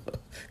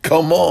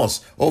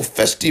 Commence au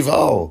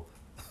festival.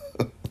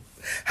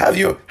 Have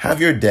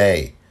your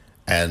day.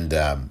 And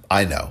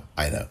I know.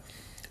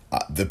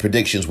 The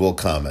predictions will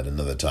come at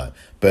another time.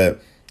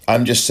 But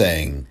I'm just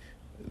saying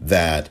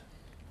that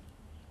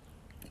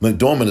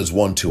McDormand has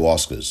won 2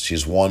 Oscars.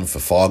 She's won for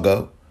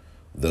Fargo.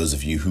 Those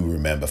of you who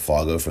remember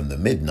Fargo from the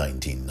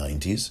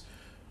mid-1990s,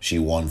 she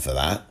won for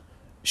that.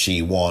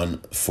 She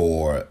won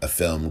for a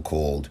film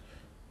called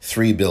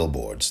 3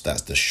 Billboards.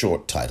 That's the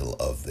short title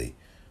of the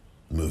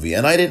movie.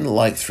 And I didn't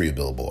like 3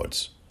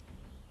 Billboards.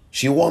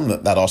 She won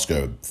that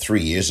Oscar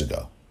 3 years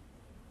ago.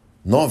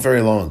 Not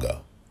very long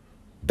ago.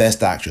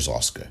 Best Actress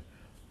Oscar.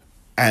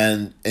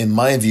 And in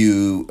my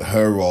view,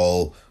 her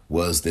role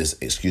was this,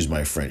 excuse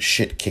my French,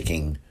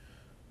 shit-kicking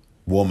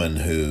woman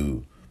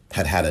who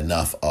had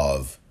enough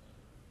of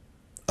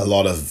a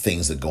lot of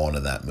things that go on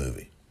in that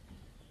movie.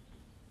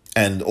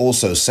 And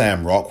also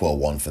Sam Rockwell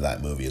won for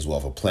that movie as well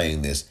for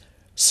playing this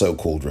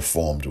so-called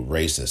reformed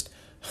racist.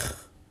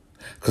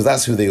 Because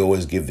that's who they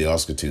always give the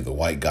Oscar to, the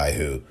white guy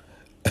who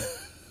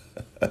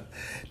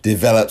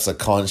develops a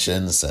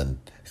conscience, and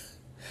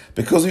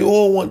because we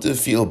all want to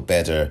feel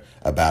better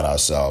about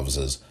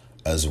ourselves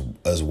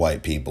as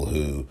white people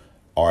who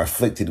are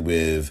afflicted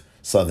with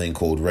something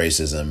called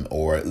racism,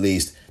 or at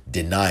least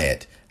deny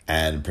it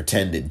and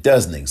pretend it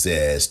doesn't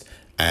exist.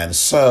 And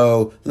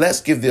so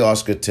let's give the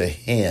Oscar to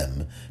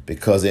him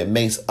because it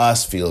makes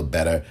us feel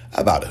better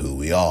about who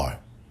we are.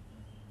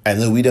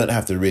 And then we don't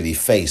have to really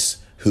face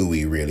who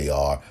we really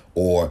are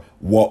or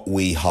what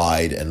we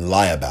hide and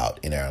lie about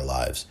in our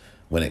lives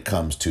when it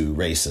comes to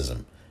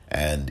racism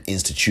and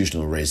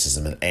institutional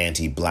racism and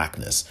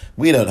anti-blackness.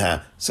 We don't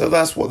have. So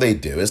that's what they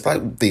do. It's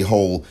like the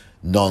whole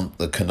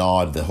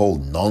the whole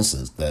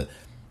nonsense that,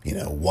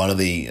 one of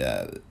the,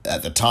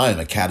 at the time,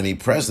 the Academy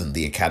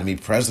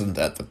president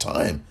at the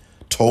time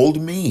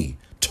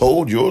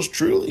told yours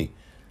truly,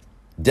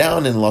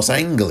 down in Los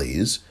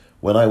Angeles,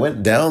 when I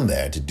went down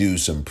there to do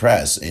some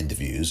press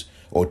interviews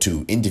or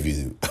to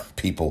interview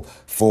people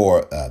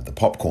for the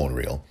Popcorn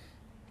Reel,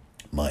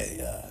 my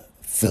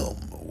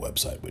film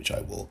website, which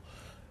I will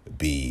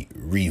be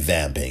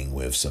revamping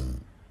with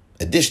some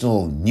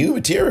additional new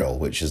material,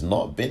 which has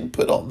not been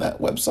put on that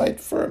website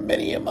for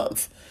many a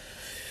month.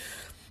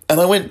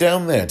 And I went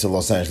down there to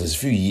Los Angeles a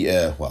few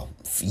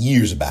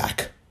years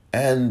back,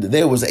 and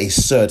there was a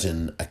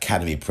certain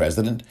Academy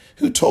president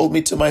who told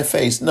me to my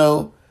face,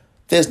 no,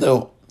 there's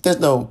no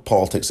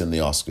politics in the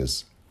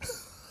Oscars.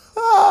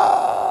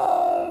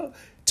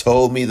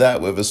 Told me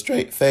that with a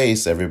straight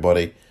face,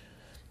 everybody.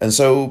 And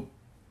so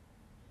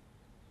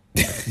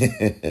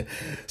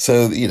this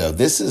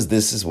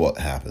is what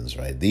happens,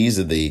 right? These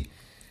are the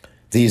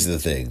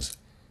things.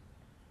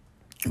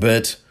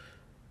 But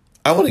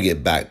I want to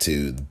get back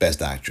to the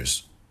Best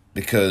Actress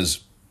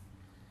because,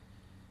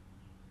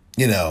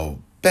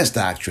 Best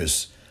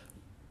Actress,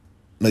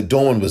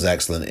 McDormand was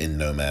excellent in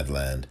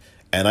Nomadland,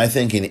 and I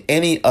think in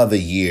any other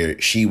year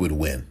she would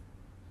win.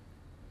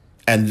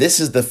 And this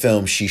is the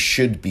film she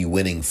should be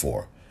winning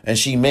for, and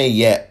she may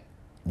yet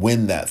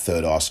win that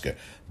third Oscar.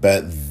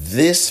 But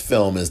this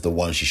film is the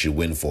one she should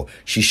win for.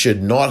 She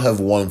should not have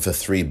won for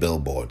 3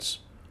 Billboards.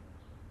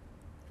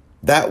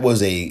 That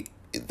was a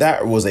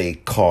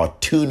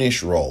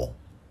cartoonish role.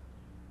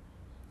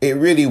 It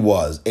really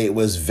was. It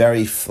was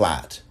very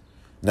flat.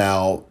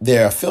 Now,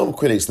 there are film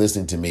critics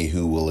listening to me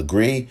who will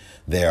agree.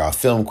 There are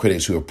film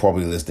critics who are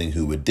probably listening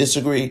who would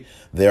disagree.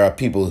 There are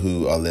people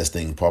who are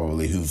listening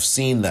probably who've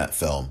seen that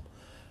film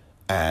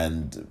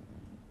and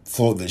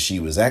thought that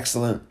she was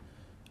excellent.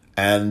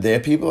 And there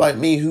are people like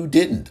me who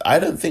didn't. I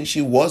don't think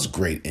she was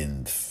great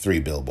in 3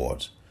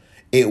 Billboards.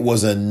 It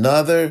was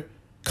another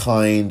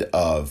kind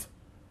of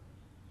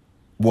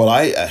what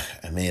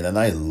and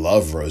I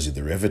love Rosie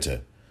the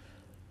Riveter.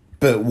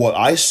 But what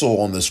I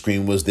saw on the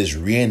screen was this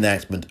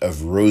reenactment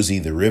of Rosie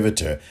the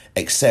Riveter,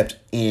 except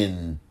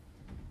in,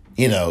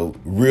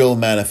 real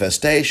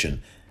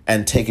manifestation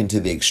and taken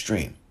to the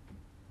extreme.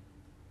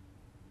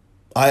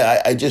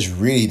 I just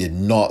really did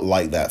not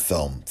like that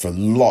film for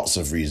lots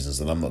of reasons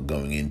that I'm not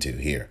going into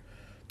here.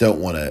 Don't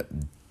want to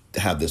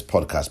have this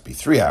podcast be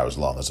 3 hours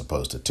long as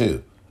opposed to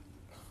 2.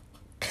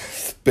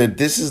 But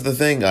this is the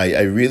thing.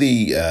 I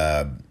really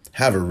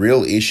have a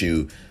real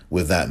issue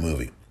with that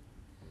movie.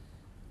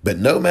 But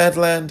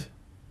Nomadland,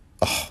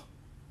 oh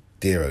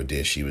dear,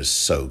 she was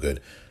so good.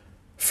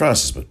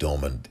 Frances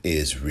McDormand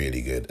is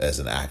really good as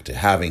an actor.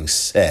 Having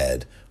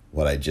said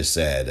what I just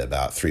said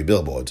about 3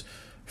 Billboards,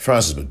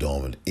 Frances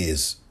McDormand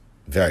is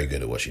very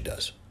good at what she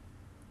does.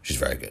 She's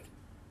very good.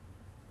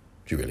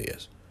 She really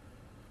is.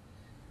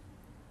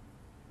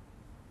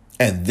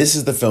 And this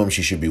is the film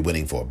she should be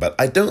winning for. But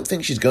I don't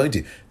think she's going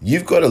to.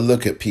 You've got to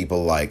look at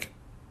people like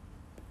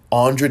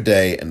Andra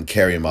Day and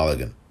Carey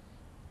Mulligan.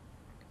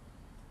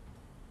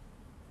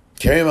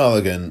 Carey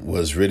Mulligan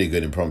was really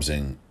good in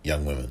Promising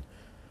Young Women.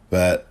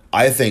 But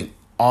I think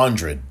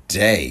Andra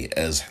Day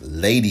as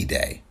Lady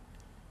Day,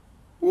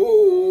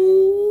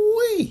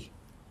 ooh-wee,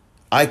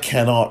 I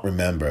cannot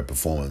remember a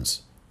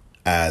performance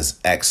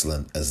as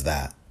excellent as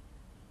that.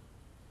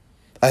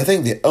 I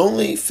think the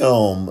only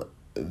film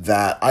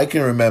that I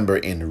can remember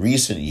in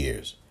recent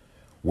years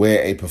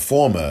where a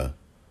performer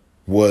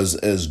was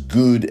as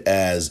good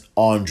as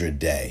Andra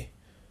Day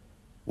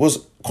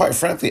was, quite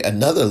frankly,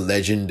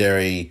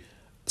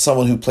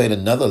 someone who played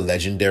another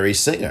legendary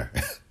singer.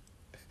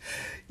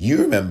 You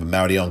remember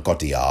Marion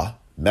Cotillard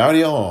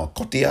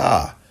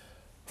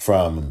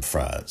from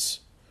France,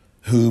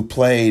 who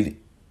played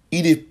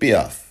Edith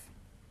Piaf,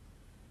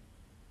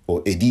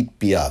 or Edith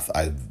Piaf,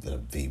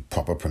 the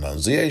proper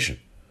pronunciation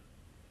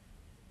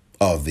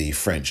of the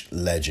French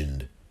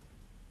legend.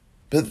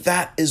 But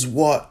that is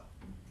what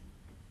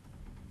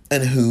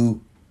and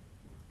who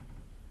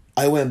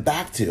I went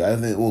back to. I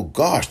think, well,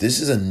 gosh, this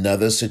is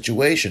another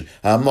situation.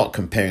 I'm not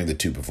comparing the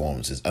two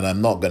performances, and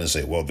I'm not going to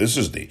say, well, this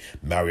is the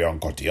Marion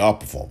Cotillard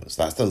performance.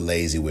 That's the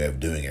lazy way of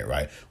doing it,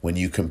 right? When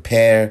you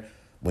compare,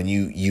 when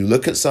you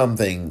look at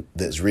something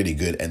that's really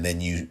good, and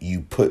then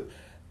you put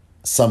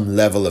some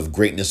level of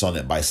greatness on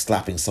it by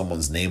slapping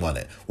someone's name on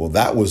it. Well,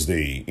 that was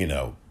the,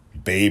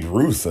 Babe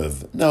Ruth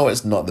of... No,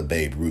 it's not the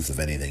Babe Ruth of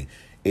anything.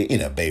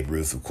 Babe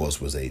Ruth, of course,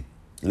 was a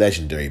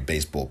legendary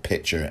baseball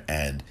pitcher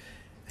and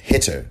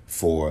hitter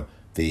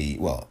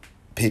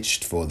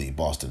pitched for the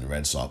Boston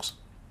Red Sox.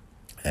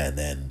 And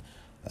then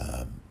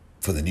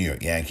for the New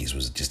York Yankees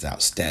was just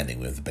outstanding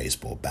with the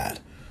baseball bat.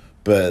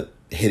 But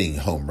hitting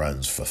home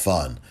runs for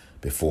fun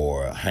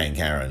before Hank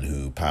Aaron,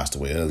 who passed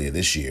away earlier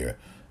this year,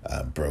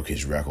 broke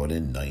his record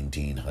in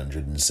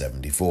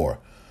 1974.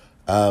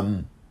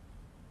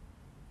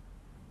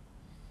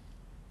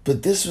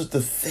 But this was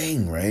the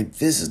thing, right?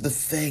 This is the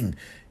thing,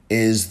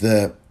 is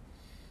that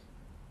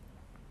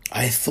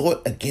I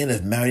thought again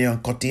of Marion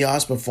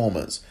Cotillard's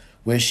performance,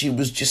 where she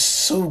was just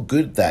so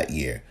good that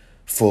year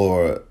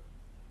for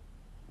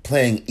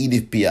playing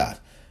Edith Piaf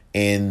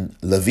in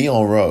La Vie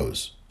en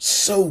Rose.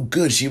 So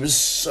good. She was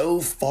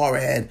so far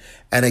ahead.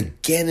 And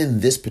again in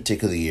this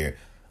particular year,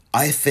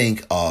 I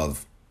think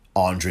of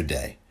Andra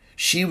Day.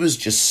 She was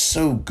just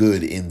so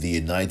good in The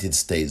United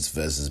States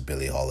versus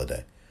Billie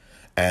Holiday.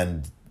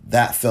 And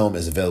that film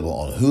is available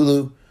on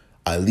Hulu.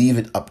 I leave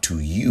it up to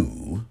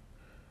you,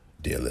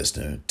 dear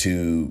listener,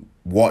 to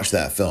watch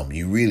that film.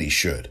 You really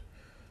should.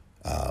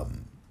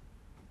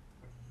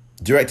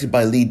 Directed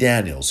by Lee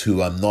Daniels,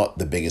 who I'm not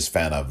the biggest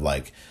fan of,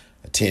 like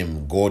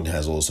Tim Gordon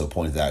has also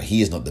pointed out.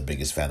 He is not the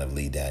biggest fan of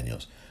Lee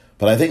Daniels.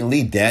 But I think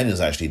Lee Daniels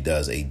actually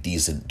does a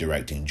decent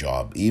directing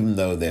job, even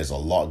though there's a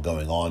lot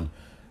going on.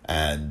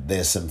 And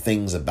there's some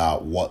things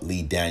about what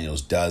Lee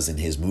Daniels does in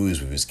his movies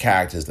with his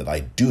characters that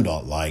I do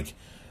not like.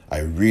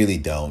 I really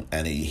don't.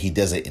 And he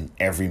does it in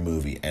every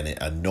movie. And it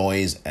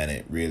annoys and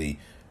it really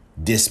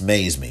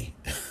dismays me.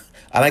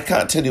 And I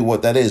can't tell you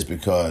what that is,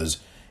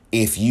 because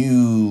if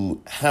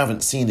you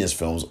haven't seen his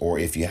films, or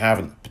if you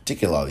haven't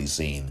particularly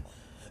seen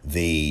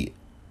The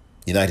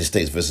United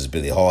States versus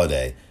Billie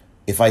Holiday,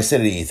 if I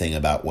said anything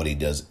about what he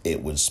does,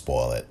 it would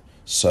spoil it.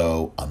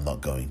 So I'm not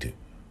going to.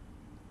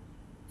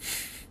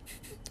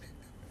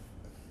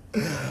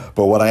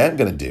 But what I am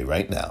going to do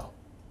right now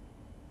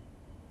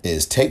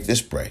is take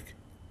this break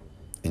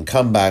and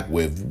come back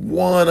with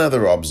one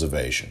other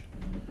observation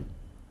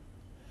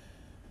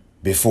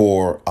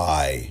before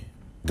I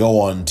go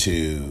on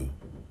to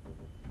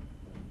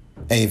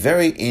a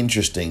very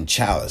interesting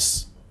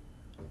chalice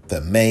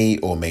that may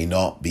or may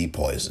not be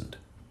poisoned.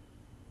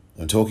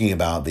 I'm talking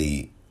about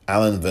the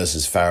Allen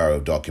versus Farrow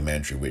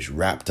documentary, which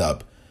wrapped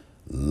up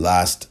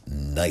last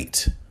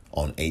night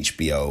on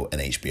HBO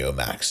and HBO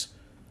Max.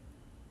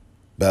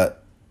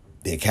 But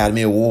the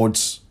Academy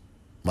Awards,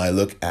 my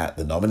look at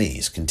the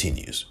nominees,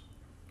 continues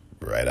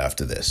right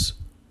after this.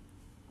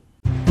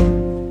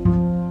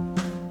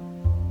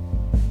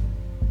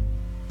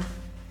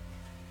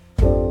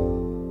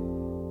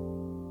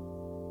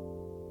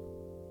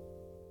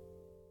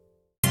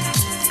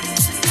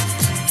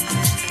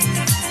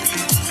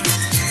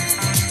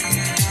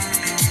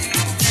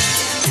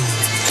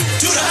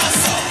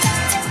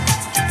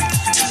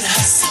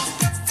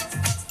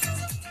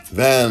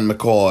 Van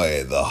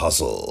McCoy, The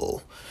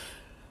Hustle.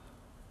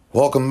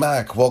 Welcome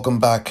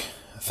back.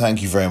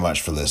 Thank you very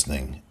much for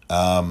listening.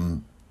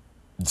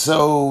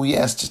 So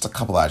yes, just a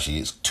couple, actually,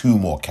 it's two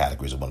more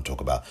categories I want to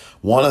talk about.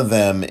 One of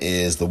them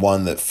is the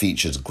one that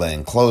features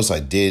Glenn Close.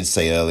 I did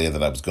say earlier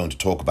that I was going to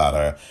talk about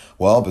her,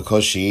 well,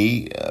 because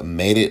she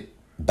made it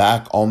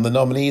back on the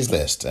nominees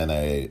list, and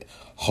a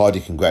hearty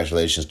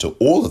congratulations to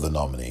all of the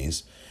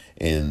nominees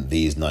in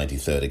these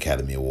 93rd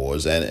Academy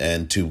Awards,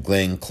 and to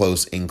Glenn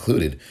Close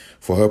included,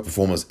 for her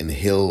performance in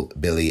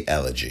Hillbilly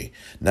Elegy.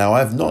 Now,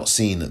 I've not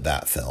seen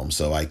that film,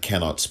 so I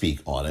cannot speak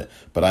on it,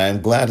 but I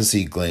am glad to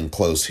see Glenn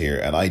Close here,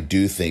 and I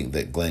do think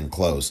that Glenn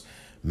Close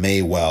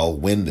may well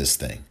win this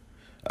thing.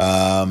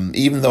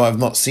 Even though I've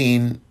not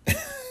seen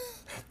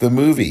the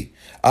movie.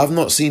 I've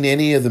not seen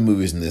any of the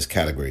movies in this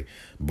category.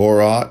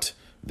 Borat,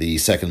 the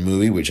second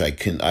movie, which I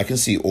can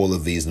see all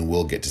of these, and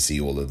will get to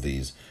see all of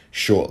these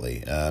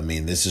shortly. I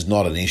mean, this is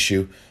not an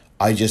issue.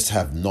 I just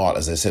have not,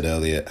 as I said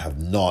earlier, have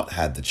not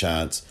had the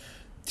chance,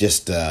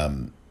 just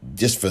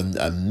for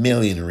a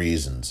million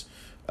reasons,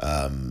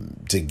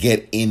 to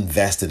get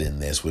invested in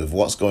this with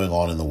what's going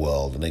on in the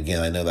world. And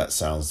again, I know that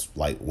sounds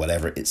like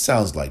whatever it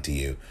sounds like to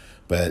you,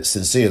 but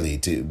sincerely,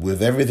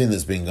 with everything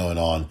that's been going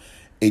on,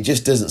 it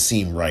just doesn't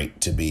seem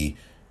right to be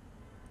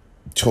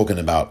talking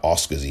about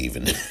Oscars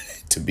even,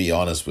 to be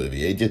honest with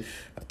you.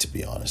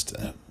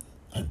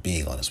 I'm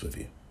being honest with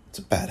you. It's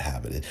a bad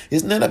habit.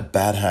 Isn't that a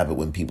bad habit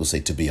when people say,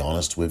 to be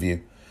honest with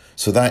you?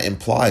 So that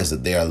implies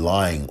that they are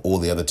lying all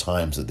the other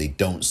times that they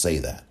don't say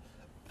that.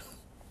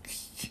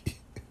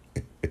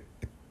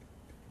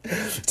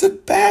 It's a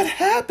bad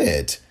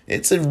habit.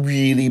 It's a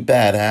really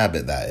bad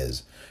habit, that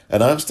is.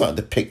 And I'm starting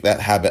to pick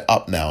that habit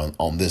up now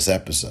on this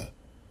episode.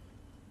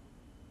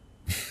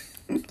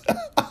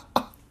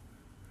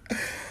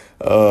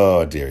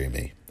 Oh, dearie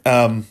me.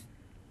 I've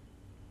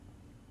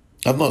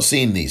not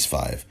seen these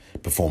five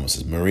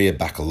performances. Maria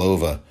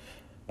Bakalova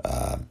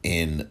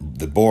in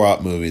the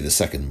Borat movie, the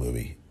second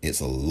movie. It's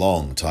a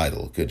long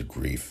title. Good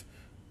grief.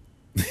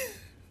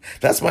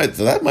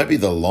 That might be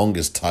the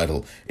longest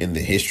title in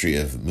the history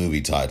of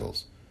movie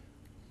titles.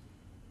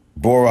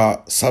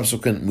 Borat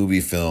subsequent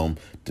movie film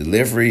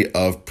delivery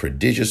of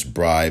prodigious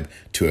bribe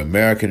to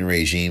American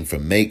regime for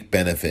make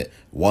benefit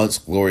once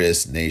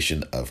glorious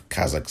nation of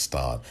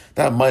Kazakhstan.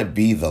 That might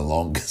be the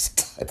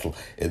longest title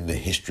in the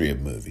history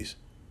of movies.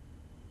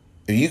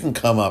 If you can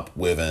come up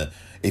with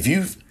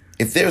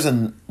if there's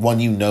one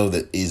you know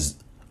that is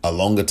a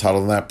longer title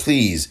than that,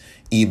 please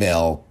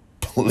email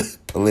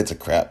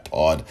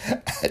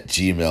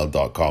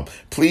politicratpod@gmail.com.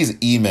 Please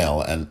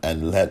email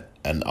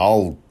and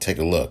I'll take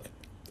a look.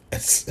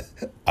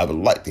 I would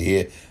like to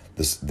hear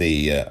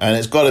and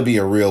it's got to be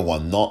a real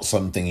one, not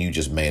something you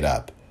just made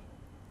up.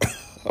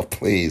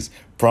 Please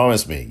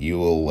promise me you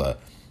will,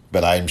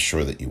 but I'm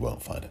sure that you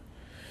won't find it.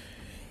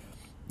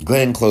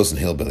 Glenn Close and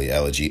Hillbilly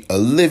Elegy.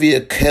 Olivia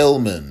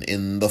Colman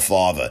in The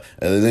Father.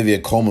 Olivia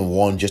Colman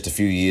won just a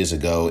few years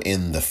ago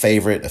in The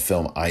Favorite, a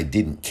film I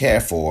didn't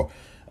care for,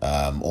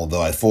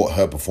 although I thought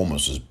her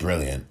performance was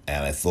brilliant,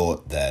 and I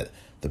thought that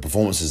the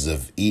performances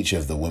of each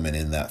of the women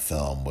in that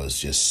film was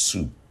just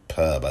superb.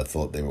 I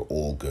thought they were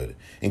all good,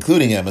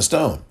 including Emma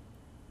Stone.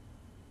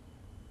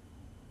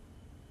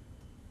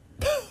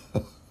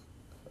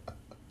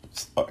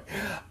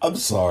 I'm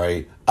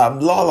sorry. La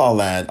La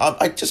Land.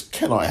 I just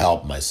cannot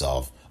help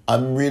myself.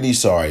 I'm really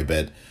sorry,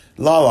 but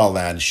La La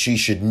Land, she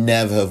should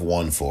never have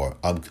won for.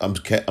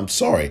 I'm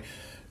sorry.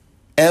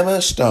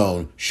 Emma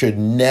Stone should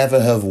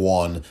never have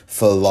won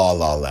for La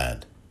La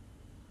Land.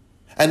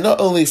 And not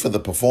only for the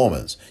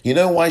performance. You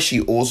know why she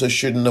also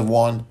shouldn't have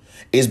won?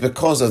 Is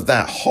because of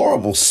that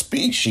horrible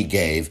speech she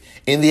gave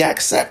in the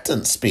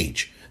acceptance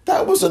speech.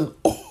 That was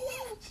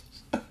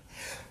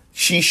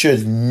She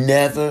should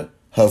never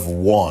have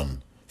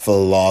won for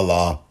La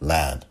La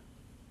Land.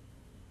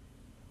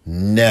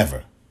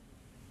 Never.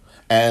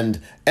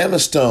 And Emma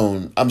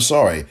Stone, I'm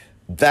sorry,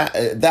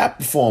 that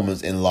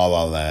performance in La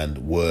La Land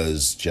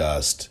was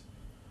just...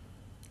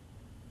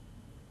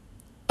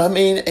 I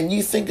mean, and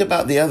you think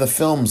about the other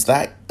films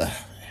that...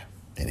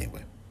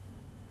 anyway.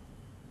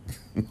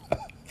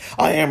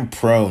 I am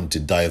prone to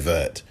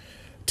divert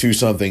to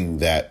something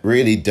that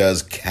really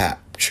does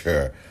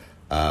capture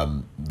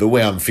the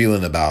way I'm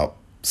feeling about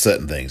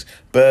certain things.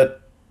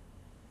 But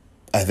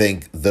I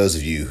think those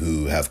of you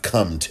who have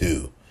come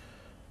to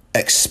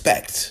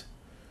expect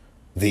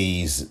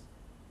these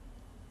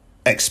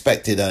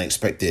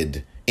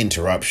unexpected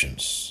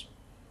interruptions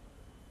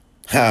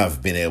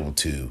have been able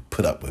to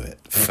put up with it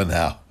for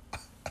now.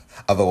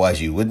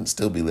 Otherwise, you wouldn't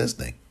still be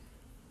listening.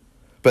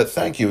 But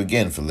thank you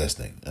again for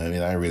listening. I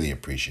mean, I really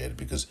appreciate it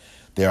because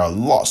there are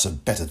lots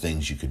of better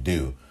things you could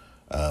do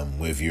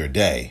with your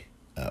day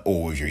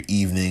or with your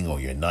evening or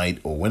your night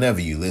or whenever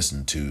you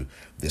listen to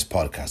this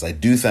podcast. I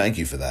do thank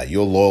you for that.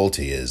 Your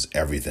loyalty is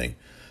everything.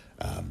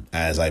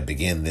 As I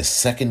begin this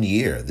second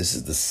year, this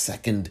is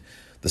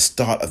the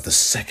start of the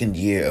second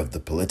year of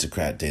the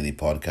Politicrat Daily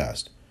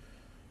Podcast.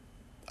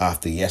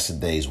 After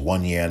yesterday's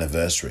 1 year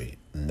anniversary,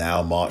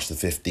 now March the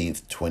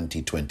 15th,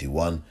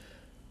 2021,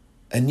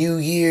 a new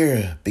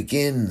year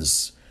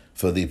begins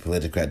for the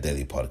Politicrat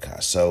Daily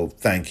Podcast. So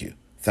thank you,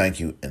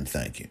 and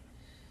thank you.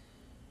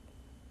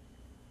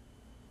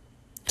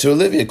 So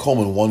Olivia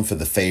Colman won for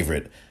The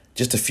Favorite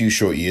just a few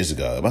short years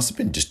ago. It must have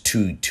been just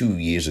two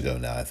years ago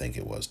now, I think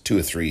it was. 2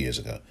 or 3 years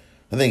ago.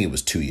 I think it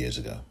was 2 years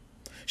ago.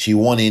 She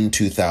won in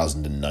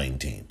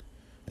 2019,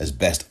 as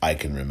best I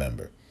can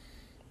remember.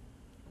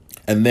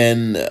 And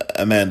then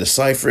Amanda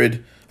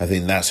Seyfried, I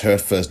think that's her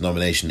first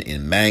nomination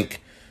in Mank.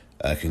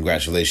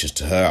 Congratulations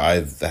to her.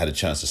 I've had a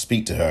chance to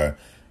speak to her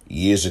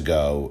years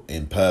ago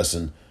in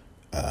person.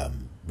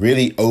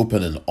 Really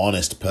open and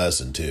honest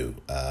person too.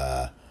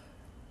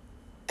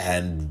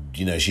 And,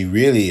 you know, she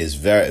really is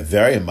very,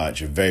 very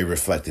much a very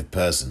reflective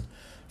person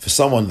for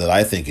someone that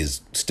I think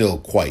is still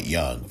quite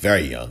young,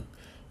 very young.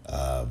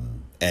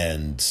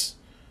 And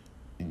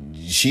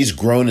she's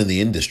grown in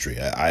the industry.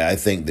 I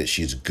think that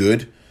she's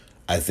good.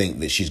 I think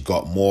that she's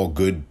got more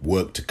good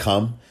work to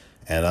come.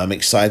 And I'm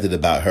excited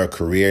about her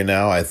career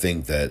now. I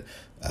think that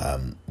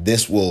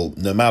this will,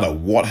 no matter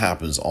what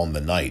happens on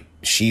the night,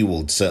 she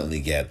will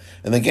certainly get.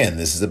 And again,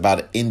 this is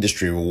about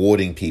industry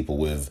rewarding people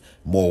with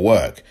more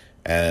work.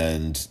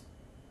 And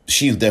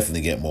she'll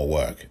definitely get more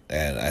work.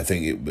 And I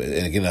think,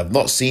 and again, I've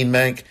not seen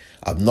Mank.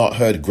 I've not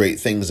heard great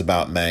things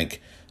about Mank,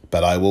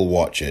 but I will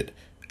watch it.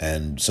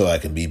 And so I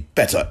can be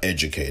better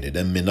educated.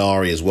 And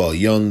Minari as well,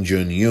 Young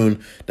Jun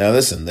Yoon. Now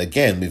listen,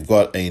 again, we've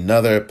got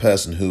another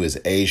person who is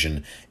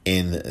Asian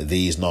in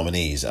these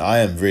nominees. I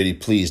am really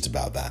pleased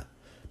about that.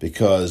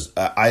 Because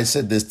I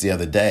said this the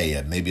other day,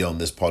 maybe on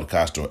this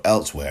podcast or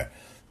elsewhere,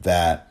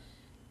 that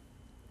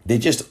there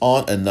just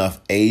aren't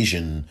enough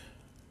Asian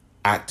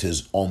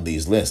actors on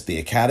these lists. The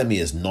Academy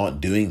is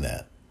not doing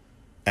that.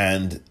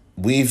 And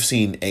we've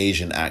seen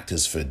Asian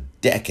actors for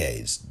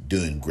decades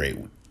doing great.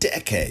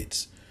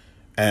 Decades.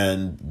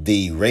 And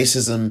the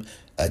racism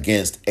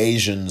against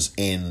Asians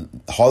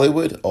in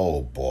Hollywood,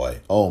 oh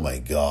boy, oh my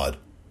God,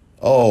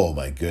 oh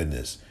my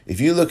goodness.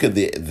 If you look at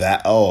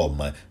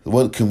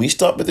well, can we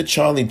start with the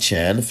Charlie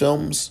Chan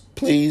films,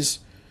 please?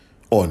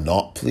 or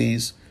not,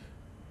 please?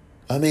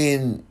 I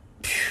mean,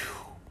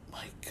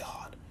 my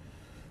God.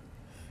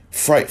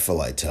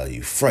 Frightful, I tell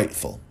you,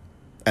 frightful.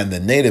 And the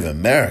Native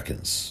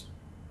Americans,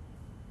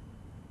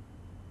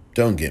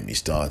 don't get me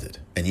started.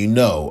 And you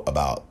know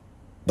about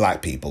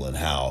black people and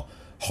how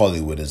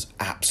Hollywood has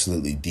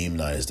absolutely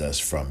demonized us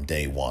from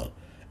day one.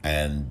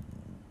 And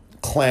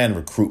Klan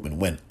recruitment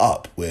went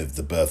up with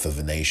The Birth of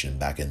a Nation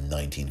back in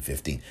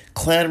 1915.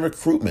 Klan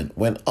recruitment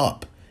went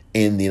up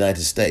in the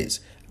United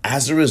States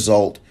as a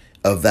result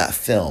of that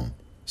film.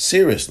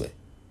 Seriously.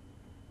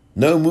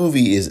 No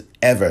movie is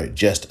ever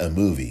just a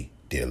movie,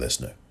 dear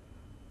listener.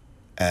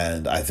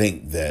 And I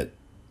think that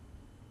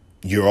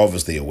you're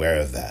obviously aware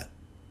of that.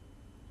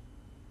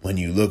 When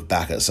you look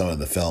back at some of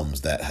the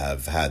films that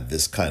have had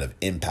this kind of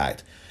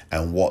impact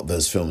and what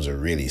those films are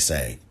really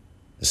saying,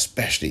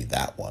 especially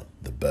that one,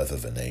 The Birth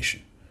of a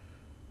Nation.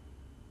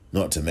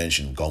 Not to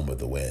mention Gone with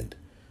the Wind.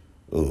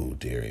 Oh,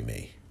 dearie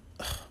me.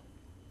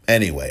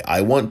 Anyway,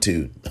 I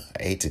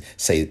hate to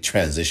say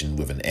transition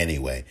with an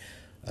anyway,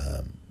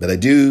 but I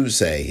do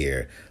say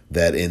here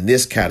that in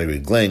this category,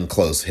 Glenn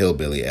Close,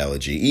 Hillbilly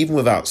Elegy, even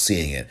without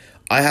seeing it,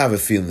 I have a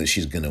feeling that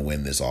she's going to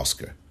win this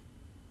Oscar.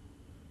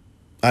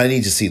 I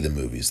need to see the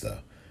movies, though,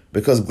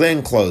 because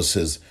Glenn Close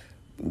has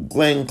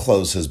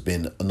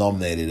been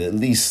nominated at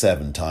least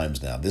 7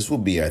 times now. This will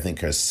be, I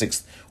think, her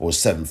 6th or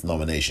 7th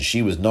nomination.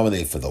 She was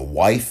nominated for The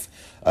Wife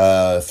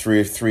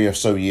 3 or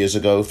so years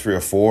ago, 3 or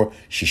 4.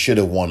 She should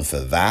have won for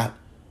that.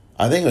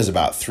 I think it was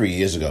about 3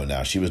 years ago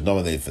now. She was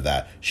nominated for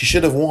that. She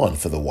should have won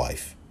for The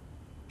Wife.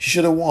 She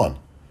should have won.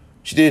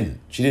 She didn't.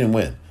 She didn't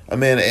win. I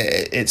mean,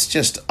 it's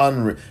just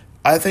unreal.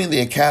 I think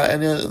the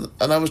Academy,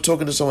 and I was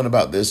talking to someone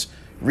about this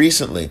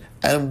recently,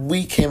 and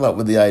we came up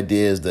with the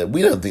ideas that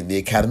we don't think the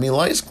Academy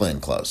likes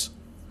Glenn Close.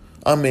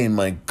 I mean,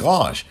 my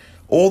gosh,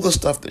 all the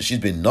stuff that she's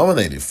been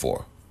nominated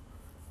for,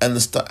 and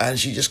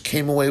she just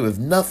came away with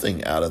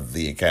nothing out of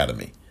the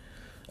Academy.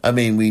 I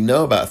mean, we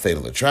know about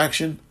Fatal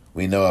Attraction,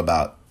 we know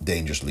about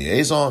Dangerous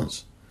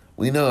Liaisons,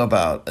 we know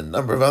about a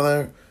number of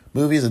other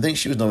movies. I think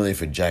she was nominated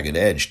for Jagged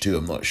Edge too,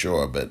 I'm not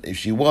sure, but if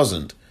she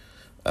wasn't,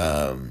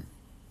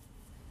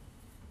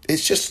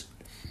 it's just,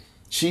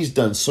 she's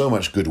done so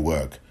much good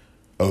work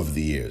over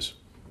the years.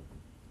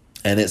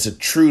 And it's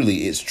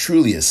truly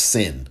a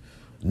sin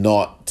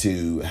not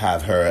to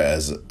have her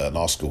as an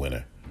Oscar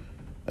winner.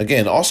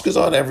 Again,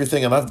 Oscars aren't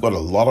everything, and I've got a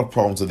lot of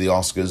problems with the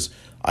Oscars.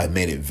 I've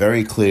made it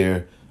very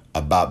clear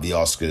about the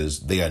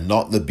Oscars. They are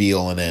not the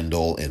be-all and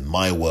end-all in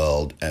my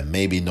world, and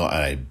maybe not,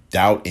 and I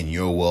doubt in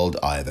your world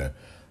either.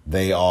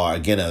 They are,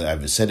 again,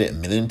 I've said it a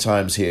million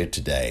times here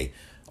today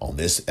on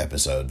this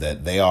episode,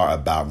 that they are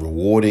about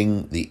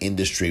rewarding the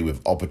industry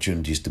with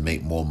opportunities to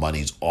make more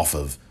monies off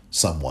of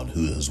someone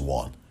who has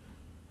won.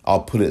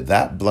 I'll put it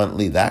that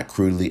bluntly, that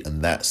crudely,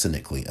 and that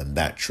cynically, and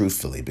that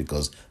truthfully,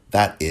 because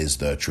that is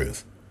the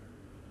truth.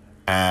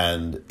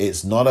 And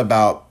it's not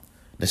about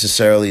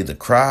necessarily the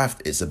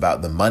craft, it's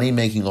about the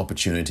money-making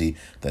opportunity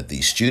that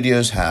these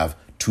studios have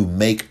to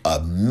make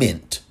a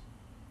mint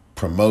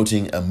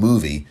promoting a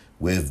movie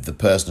with the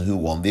person who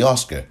won the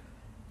Oscar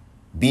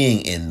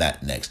being in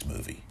that next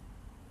movie.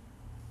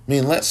 I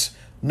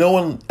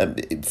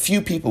mean,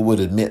 few people would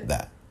admit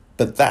that.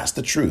 But that's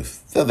the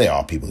truth. There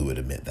are people who would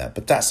admit that,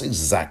 but that's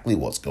exactly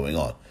what's going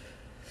on.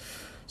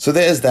 So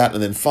there's that.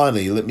 And then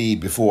finally,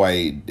 before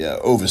I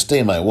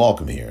overstay my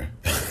welcome here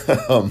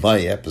on my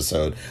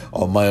episode,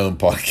 on my own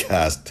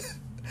podcast,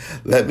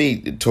 let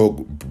me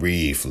talk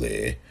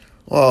briefly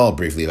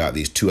about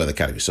these 2 other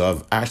categories. So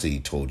I've actually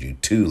told you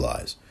 2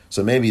 lies.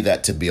 So maybe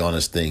that, to be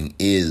honest, thing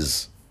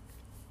is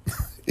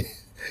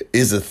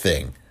a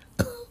thing,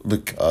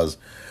 because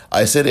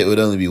I said it would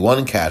only be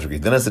 1 category,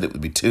 then I said it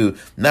would be 2,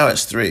 now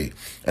it's 3.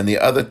 And the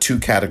other 2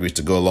 categories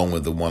to go along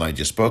with the one I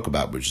just spoke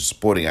about, which is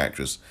supporting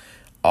actress,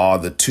 are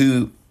the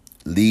 2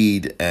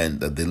 lead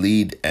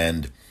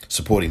and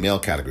supporting male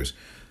categories.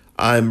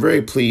 I'm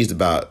very pleased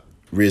about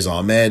Riz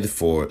Ahmed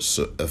for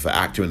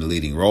actor in the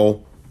leading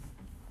role.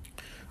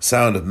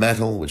 Sound of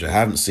Metal, which I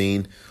haven't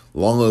seen,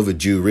 long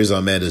overdue. Riz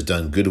Ahmed has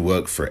done good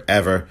work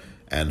forever,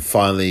 and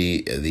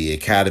finally the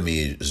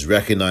Academy has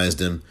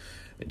recognized him.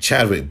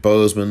 Chadwick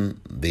Boseman,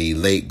 the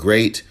late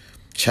great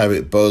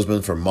Chadwick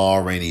Boseman from Ma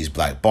Rainey's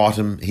Black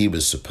Bottom, he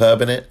was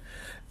superb in it.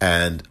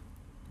 And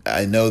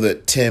I know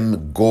that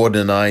Tim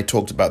Gordon and I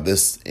talked about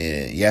this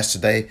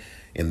yesterday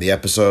in the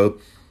episode.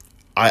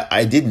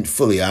 I didn't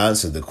fully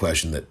answer the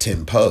question that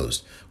Tim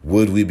posed.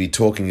 Would we be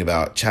talking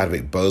about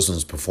Chadwick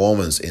Boseman's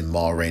performance in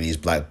Ma Rainey's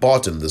Black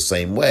Bottom the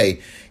same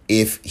way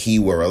if he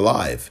were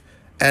alive?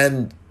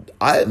 And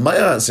my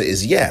answer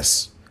is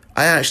yes.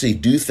 I actually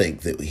do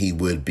think that he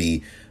would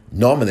be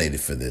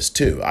nominated for this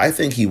too. I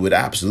think he would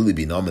absolutely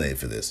be nominated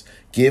for this,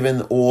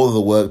 given all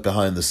the work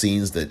behind the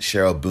scenes that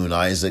Cheryl Boone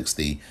Isaacs,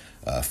 the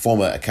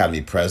former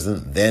Academy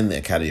president, then the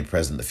Academy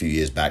president a few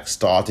years back,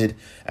 started,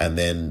 and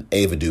then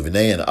Ava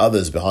DuVernay and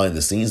others behind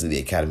the scenes of the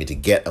Academy to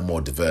get a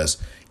more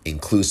diverse,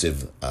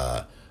 inclusive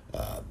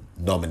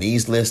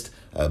nominees list,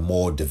 a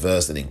more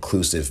diverse and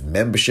inclusive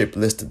membership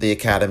list of the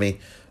Academy.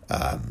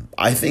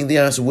 I think the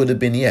answer would have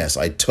been yes.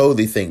 I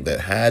totally think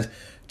that had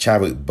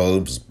Chadwick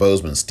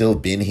Boseman still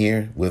been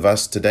here with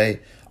us today,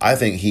 I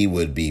think he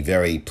would be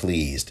very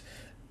pleased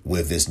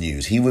with this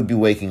news. He would be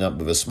waking up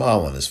with a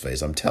smile on his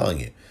face, I'm telling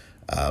you.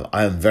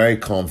 I am very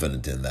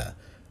confident in that.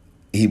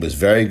 He was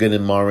very good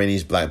in Ma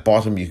Rainey's Black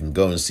Bottom. You can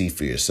go and see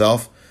for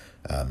yourself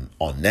on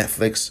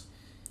Netflix.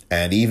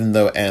 And even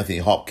though Anthony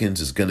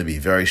Hopkins is going to be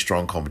very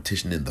strong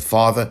competition in The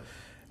Father,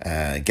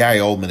 Gary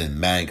Oldman in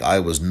Mank, I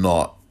was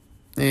not,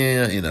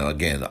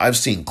 again, I've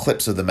seen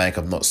clips of the Mank.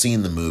 I've not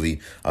seen the movie.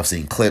 I've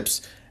seen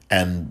clips.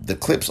 And the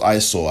clips I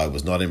saw, I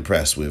was not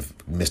impressed with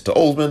Mr.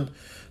 Oldman,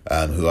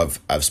 who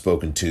I've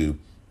spoken to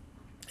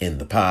in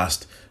the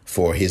past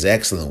for his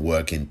excellent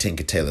work in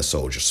Tinker Tailor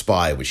Soldier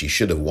Spy, which he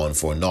should have won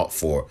for, not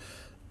for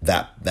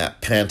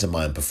that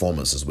pantomime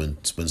performance as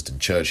Winston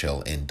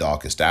Churchill in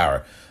Darkest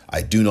Hour.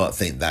 I do not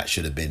think that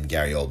should have been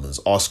Gary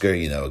Oldman's Oscar.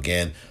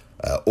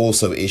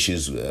 Also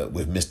issues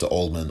with Mr.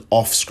 Oldman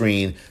off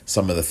screen,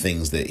 some of the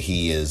things that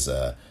he has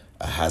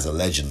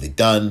allegedly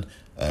done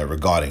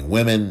regarding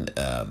women,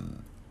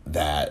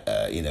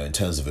 in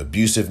terms of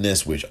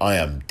abusiveness, which I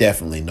am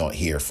definitely not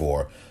here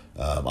for.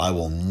 I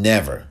will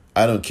never,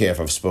 I don't care if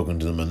I've spoken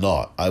to them or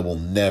not, I will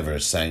never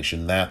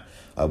sanction that.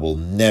 I will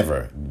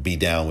never be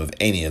down with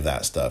any of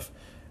that stuff.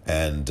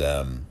 And,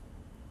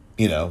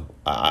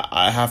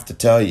 I have to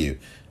tell you,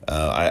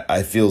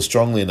 I feel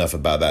strongly enough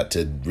about that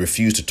to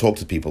refuse to talk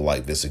to people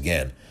like this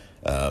again.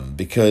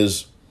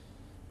 Because,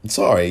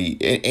 sorry,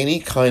 any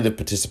kind of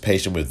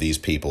participation with these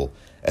people,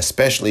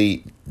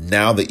 especially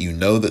now that you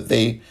know that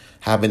they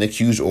have been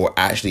accused or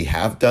actually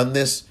have done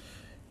this,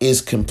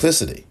 is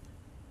complicity.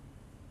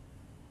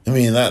 I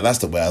mean, that's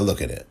the way I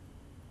look at it.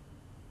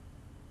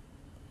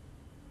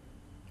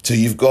 So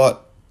you've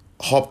got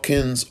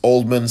Hopkins,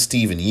 Oldman,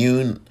 Stephen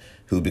Yeun,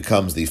 who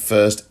becomes the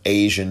first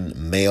Asian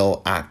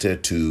male actor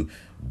to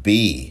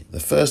be the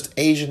first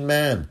Asian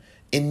man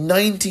in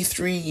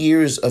 93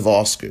 years of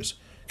Oscars.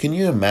 Can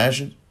you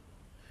imagine?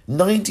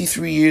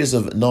 93 years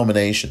of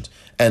nominations.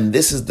 And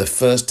this is the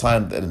first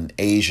time that an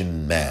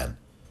Asian man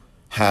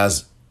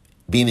has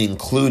been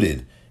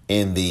included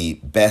in the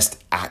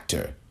Best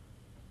Actor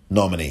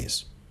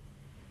nominees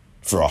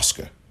for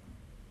Oscar.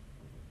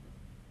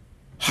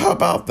 How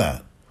about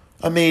that?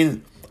 I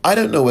mean, I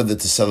don't know whether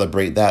to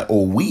celebrate that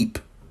or weep,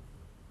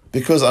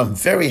 because I'm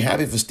very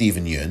happy for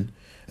Stephen Yeun,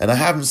 and I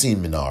haven't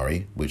seen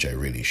Minari, which I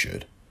really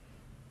should,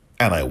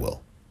 and I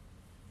will.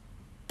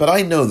 But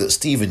I know that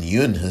Stephen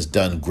Yeun has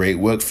done great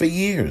work for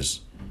years.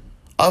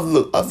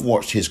 I've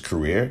watched his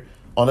career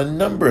on a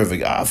number of,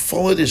 I've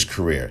followed his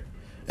career,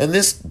 and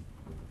this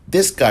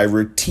guy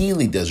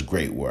routinely does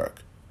great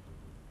work.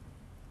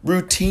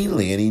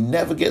 Routinely, and he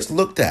never gets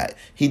looked at.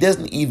 He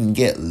doesn't even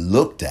get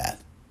looked at.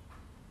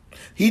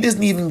 He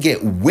doesn't even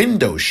get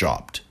window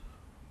shopped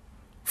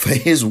for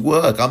his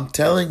work, I'm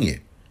telling you.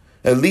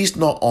 At least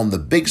not on the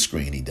big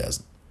screen, he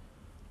doesn't.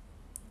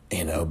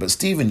 But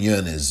Stephen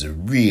Yeun is a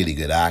really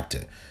good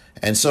actor.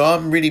 And so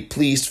I'm really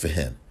pleased for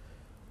him.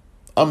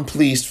 I'm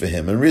pleased for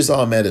him. And Riz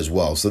Ahmed as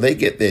well. So they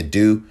get their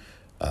due.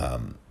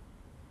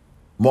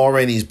 Ma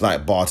Rainey's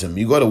Black Bottom.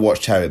 You got to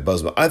watch Chadwick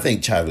Boseman. I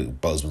think Chadwick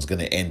Boseman's going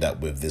to end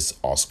up with this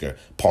Oscar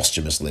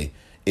posthumously.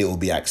 It will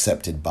be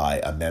accepted by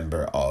a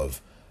member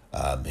of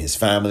his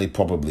family,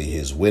 probably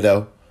his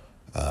widow.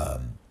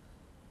 And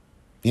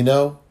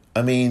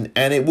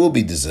it will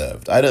be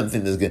deserved. I don't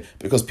think there's going to,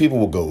 because people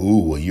will go,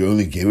 ooh, well, you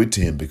only gave it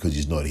to him because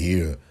he's not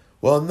here.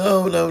 Well,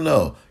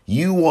 no.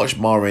 You watch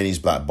Ma Rainey's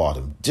Black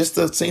Bottom. Just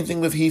the same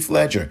thing with Heath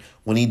Ledger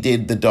when he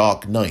did The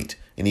Dark Knight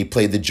and he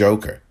played the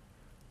Joker.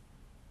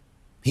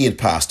 He had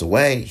passed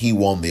away. He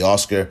won the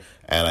Oscar.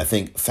 And I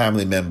think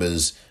family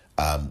members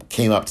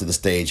came up to the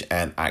stage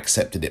and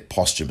accepted it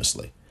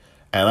posthumously.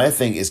 And I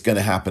think it's going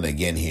to happen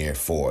again here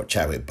for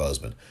Chadwick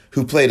Boseman,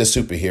 who played a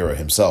superhero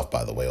himself,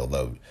 by the way,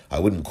 although I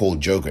wouldn't call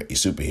Joker a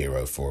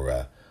superhero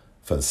for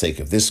the sake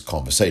of this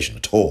conversation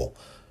at all.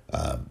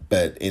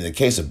 But in the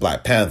case of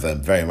Black Panther,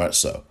 very much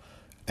so.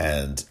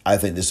 And I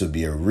think this would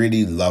be a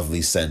really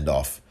lovely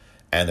send-off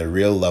and a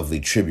real lovely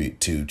tribute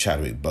to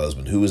Chadwick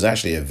Boseman, who was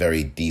actually a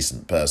very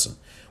decent person,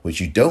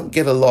 which you don't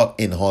get a lot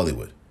in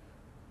Hollywood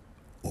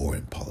or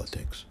in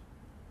politics.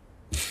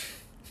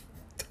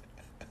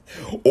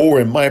 Or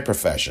in my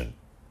profession.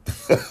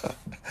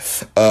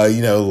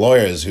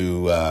 Lawyers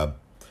who,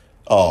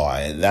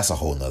 that's a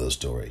whole nother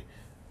story.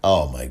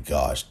 Oh my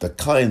gosh, the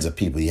kinds of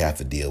people you have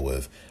to deal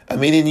with. I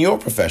mean, in your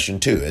profession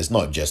too, it's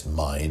not just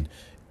mine,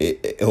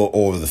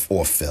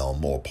 or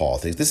film or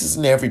politics. This is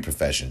in every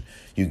profession.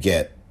 You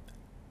get,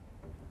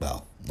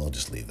 well, I'll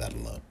just leave that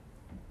alone.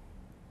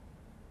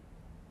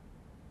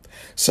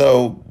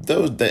 So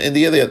in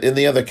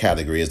the other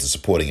category is the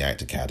supporting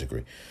actor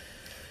category.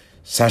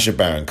 Sacha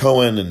Baron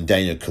Cohen and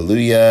Daniel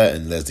Kaluuya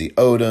and Leslie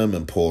Odom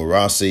and Paul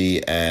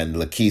Rossi and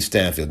Lakeith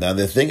Stanfield. Now,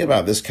 the thing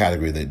about this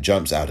category that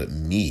jumps out at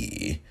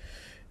me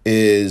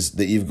is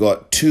that you've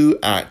got two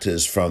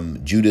actors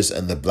from Judas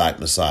and the Black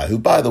Messiah, who,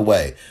 by the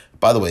way,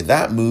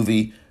 that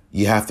movie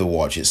you have to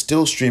watch. It's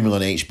still streaming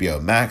on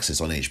HBO Max. It's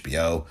on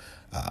HBO.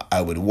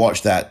 I would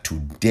watch that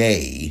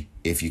today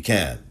if you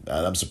can.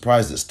 And I'm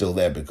surprised it's still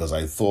there because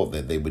I thought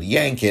that they would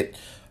yank it,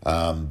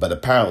 but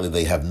apparently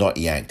they have not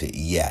yanked it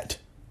yet.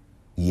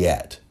 You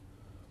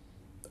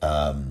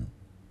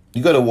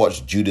got to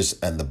watch Judas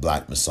and the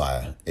Black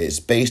Messiah. It's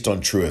based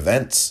on true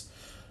events,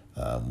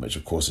 which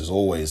of course is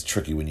always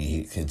tricky when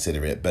you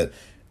consider it. But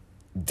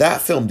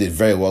that film did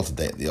very well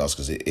today at the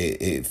Oscars.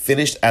 It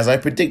finished as I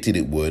predicted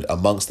it would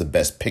amongst the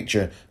Best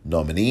Picture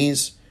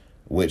nominees,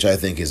 which I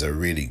think is a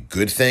really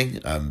good thing.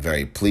 I'm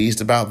very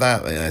pleased about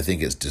that, and I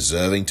think it's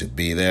deserving to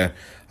be there.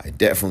 I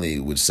definitely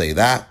would say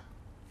that.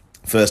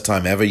 First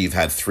time ever you've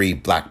had 3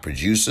 black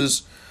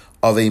producers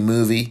of a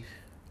movie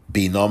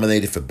be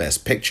nominated for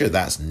Best Picture.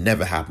 That's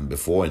never happened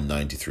before in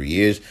 93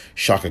 years.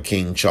 Shaka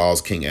King,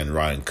 Charles King, and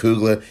Ryan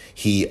Coogler.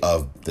 He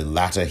of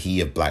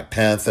Black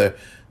Panther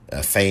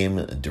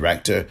fame,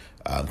 director.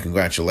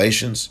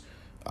 Congratulations.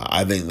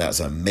 I think that's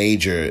a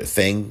major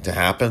thing to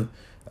happen.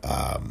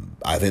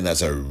 I think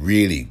that's a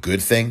really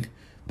good thing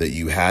that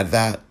you had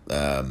that.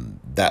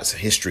 That's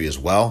history as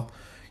well.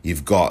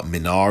 You've got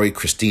Minari,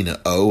 Christina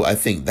Oh. I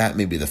think that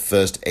may be the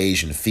first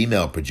Asian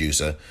female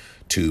producer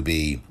to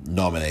be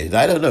nominated.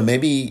 I don't know.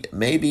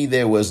 Maybe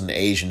there was an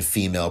Asian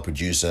female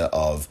producer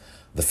of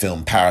the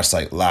film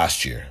Parasite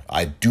last year.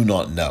 I do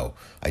not know.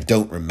 I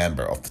don't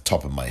remember off the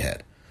top of my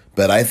head.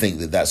 But I think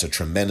that that's a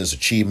tremendous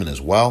achievement as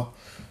well.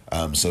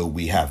 So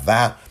we have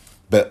that.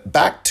 But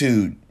back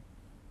to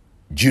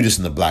Judas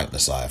and the Black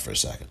Messiah for a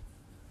second.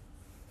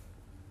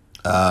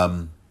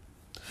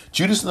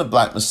 Judas and the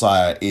Black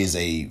Messiah is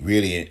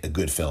really a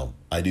good film.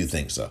 I do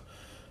think so.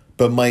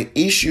 But my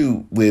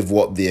issue with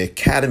what the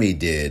Academy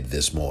did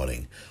this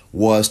morning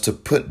was to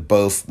put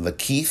both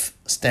Lakeith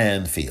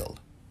Stanfield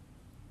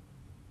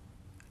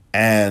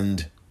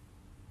and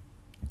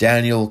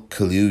Daniel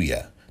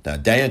Kaluuya. Now,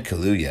 Daniel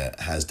Kaluuya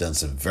has done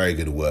some very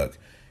good work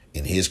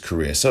in his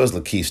career. So has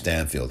Lakeith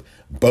Stanfield.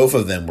 Both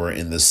of them were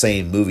in the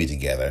same movie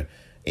together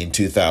in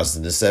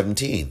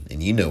 2017.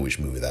 And you know which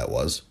movie that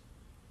was.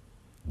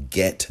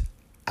 Get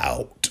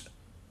Out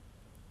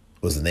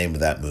was the name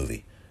of that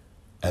movie.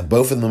 And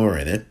both of them were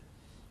in it.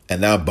 And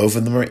now both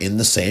of them are in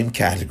the same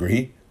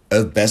category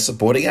of Best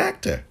Supporting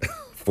Actor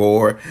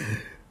for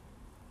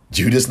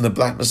Judas and the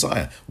Black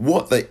Messiah.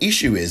 What the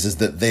issue is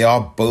that they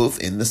are both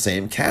in the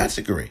same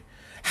category.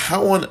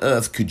 How on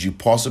earth could you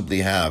possibly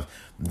have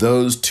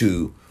those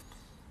two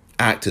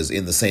actors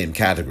in the same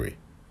category?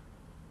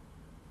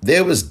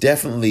 There was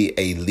definitely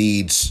a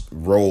lead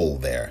role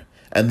there.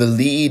 And the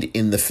lead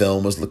in the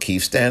film was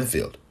Lakeith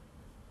Stanfield.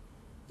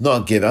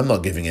 I'm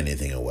not giving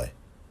anything away.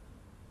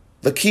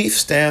 Lakeith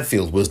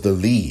Stanfield was the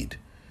lead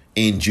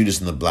in Judas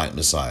and the Black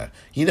Messiah.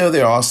 You know,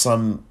 there are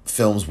some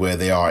films where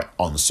they are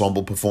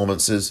ensemble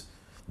performances.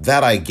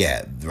 That I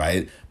get,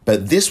 right?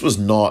 But this was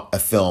not a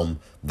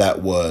film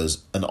that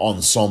was an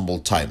ensemble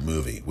type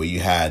movie where you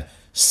had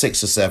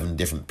 6 or 7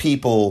 different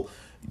people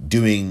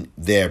doing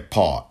their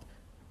part.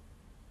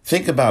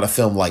 Think about a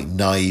film like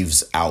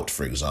Knives Out,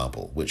 for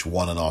example, which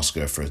won an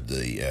Oscar for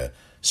the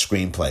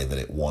screenplay that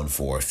it won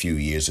for a few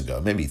years ago,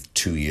 maybe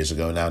 2 years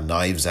ago now.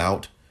 Knives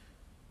Out.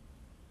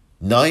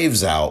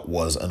 Knives Out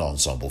was an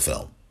ensemble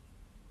film.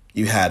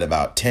 You had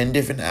about 10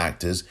 different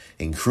actors,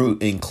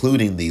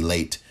 including the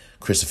late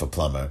Christopher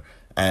Plummer,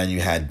 and you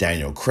had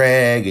Daniel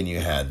Craig, and you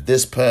had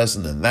this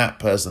person and that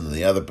person and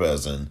the other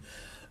person,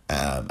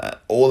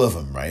 all of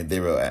them, right? They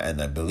were,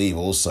 and I believe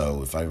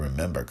also, if I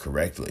remember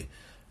correctly,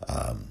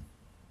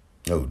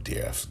 oh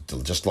dear,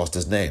 I've just lost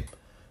his name.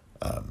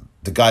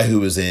 The guy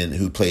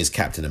who plays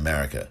Captain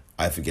America,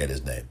 I forget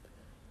his name.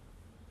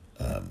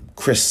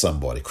 Chris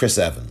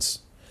Evans.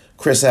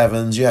 Chris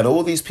Evans, you had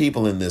all these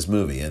people in this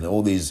movie and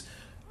all these,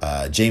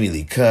 Jamie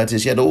Lee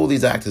Curtis, you had all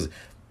these actors.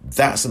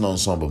 That's an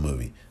ensemble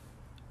movie.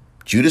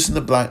 Judas and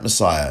the Black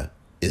Messiah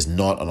is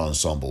not an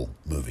ensemble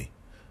movie.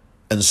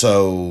 And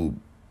so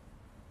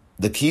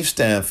Lakeith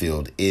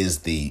Stanfield is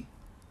the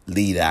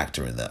lead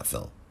actor in that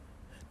film.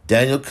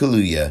 Daniel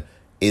Kaluuya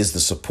is the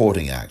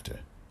supporting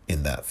actor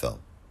in that film.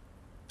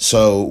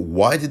 So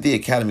why did the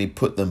Academy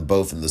put them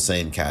both in the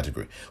same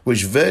category?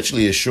 Which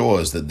virtually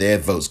assures that their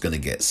vote's going to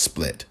get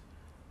split.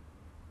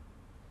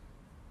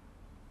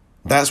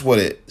 That's what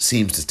it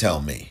seems to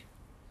tell me.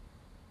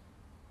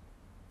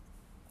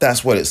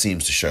 That's what it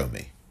seems to show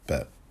me.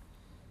 But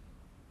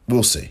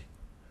we'll see.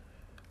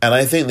 And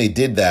I think they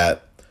did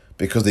that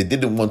because they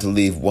didn't want to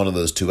leave one of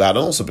those two out.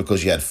 And also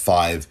because you had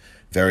 5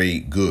 very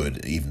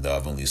good, even though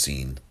I've only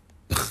seen...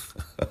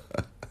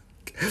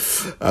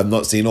 I've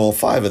not seen all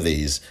 5 of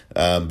these.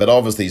 But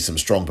obviously some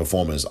strong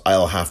performers.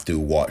 I'll have to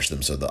watch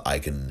them so that I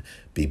can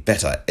be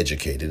better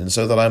educated and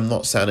so that I'm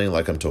not sounding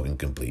like I'm talking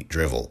complete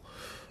drivel.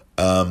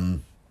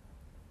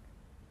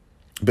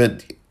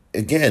 But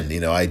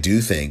again, I do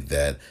think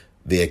that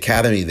the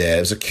Academy there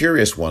is a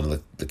curious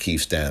one, Lakeith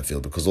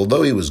Stanfield, because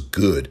although he was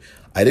good,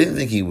 I didn't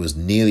think he was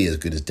nearly as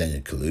good as Daniel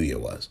Kaluuya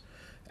was.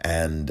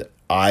 And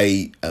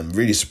I am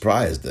really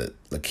surprised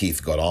that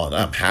Lakeith got on.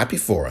 I'm happy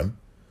for him.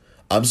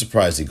 I'm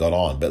surprised he got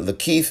on. But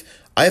Lakeith,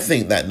 I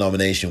think that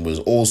nomination was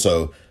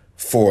also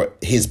for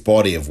his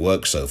body of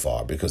work so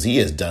far, because he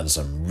has done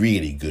some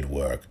really good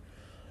work.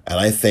 And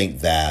I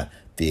think that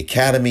the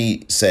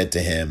Academy said to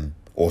him,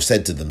 or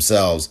said to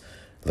themselves,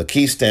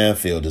 Lakeith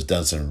Stanfield has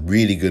done some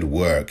really good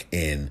work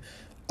in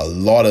a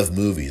lot of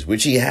movies,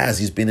 which he has.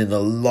 He's been in a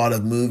lot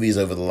of movies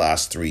over the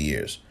last 3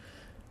 years.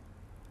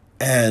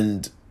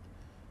 And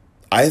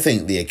I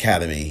think the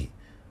Academy,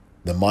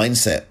 the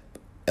mindset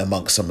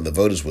amongst some of the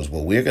voters was,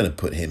 well, we're going to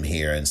put him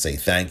here and say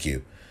thank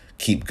you,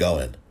 keep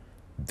going.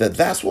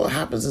 That's what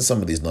happens in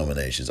some of these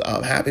nominations.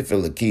 I'm happy for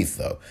Lakeith,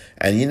 though.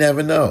 And you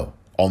never know.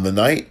 On the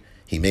night,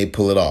 he may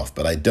pull it off,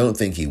 but I don't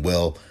think he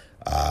will.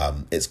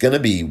 It's going to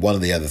be one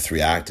of the other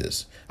three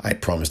actors. I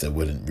promised I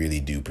wouldn't really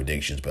do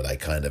predictions, but I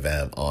kind of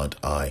am, aren't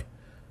I?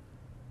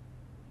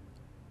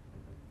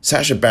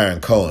 Sacha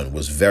Baron Cohen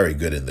was very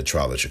good in The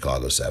Trial of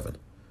Chicago 7.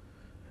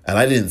 And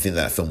I didn't think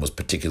that film was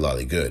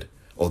particularly good,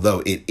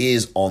 although it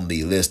is on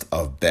the list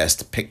of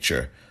Best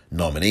Picture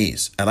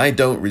nominees. And I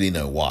don't really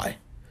know why,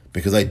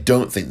 because I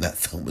don't think that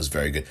film was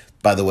very good.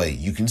 By the way,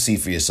 you can see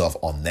for yourself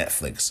on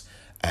Netflix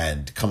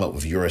and come up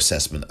with your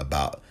assessment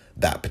about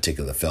that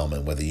particular film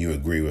and whether you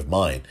agree with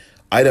mine.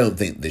 I don't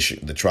think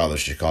the Trial of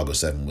Chicago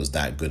 7 was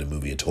that good a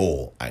movie at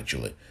all,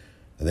 actually.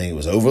 I think it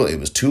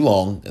was too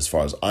long as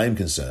far as I'm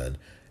concerned,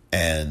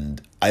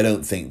 and I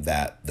don't think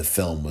that the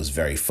film was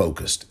very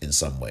focused in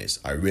some ways.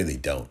 I really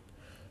don't.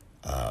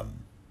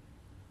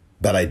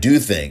 But I do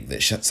think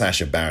that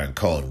Sacha Baron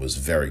Cohen was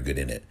very good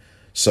in it.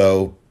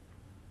 So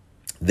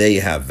there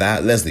you have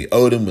that. Leslie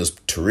Odom was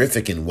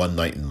terrific in One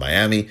Night in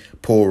Miami.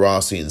 Paul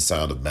Rossi in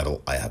Sound of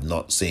Metal, I have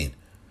not seen.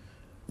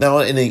 Now,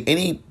 in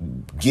any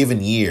given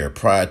year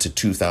prior to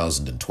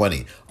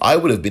 2020, I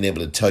would have been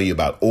able to tell you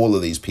about all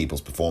of these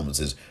people's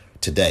performances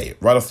today,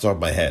 right off the top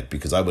of my head,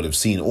 because I would have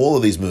seen all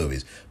of these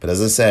movies. But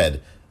as I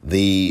said,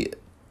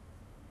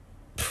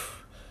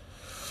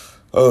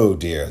 oh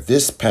dear,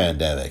 this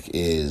pandemic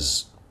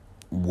is,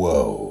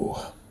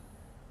 whoa.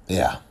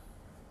 Yeah,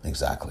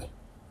 exactly.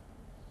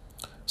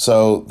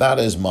 So that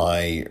is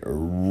my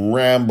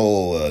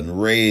ramble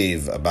and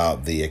rave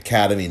about the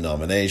Academy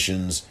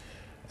nominations.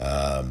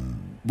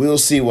 We'll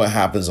see what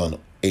happens on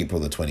April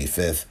the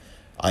 25th.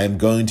 I am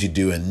going to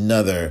do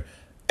another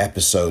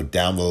episode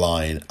down the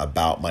line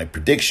about my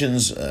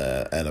predictions.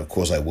 And of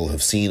course, I will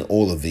have seen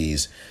all of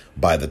these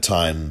by the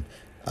time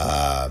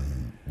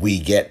we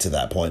get to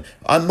that point.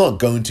 I'm not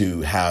going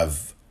to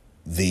have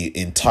the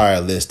entire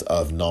list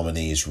of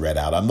nominees read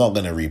out. I'm not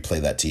going to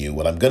replay that to you.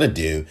 What I'm going to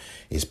do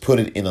is put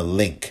it in a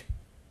link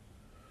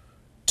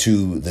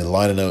to the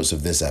liner notes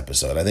of this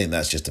episode. I think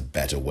that's just a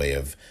better way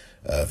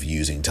of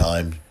using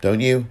time, don't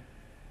you?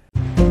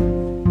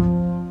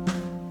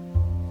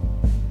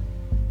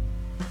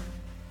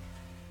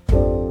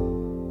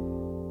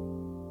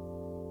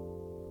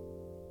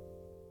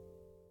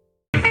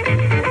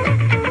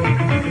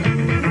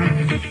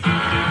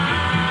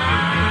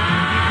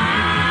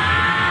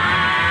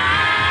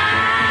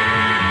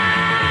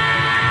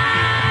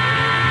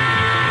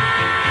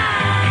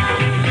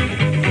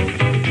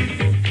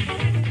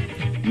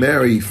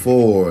 Mary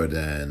Ford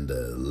and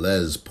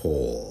Les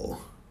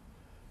Paul.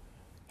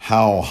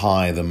 How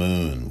High the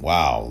Moon.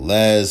 Wow.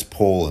 Les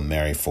Paul and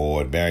Mary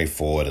Ford. Mary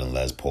Ford and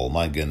Les Paul.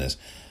 My goodness.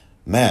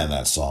 Man,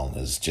 that song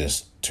is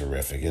just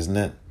terrific, isn't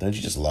it? Don't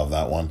you just love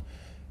that one?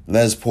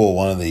 Les Paul,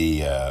 one of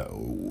the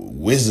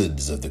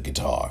wizards of the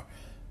guitar.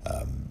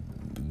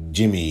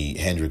 Jimi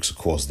Hendrix, of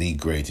course, the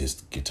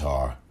greatest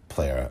guitar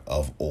player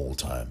of all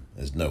time.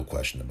 There's no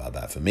question about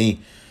that for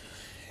me.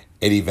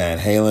 Eddie Van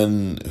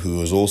Halen,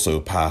 who has also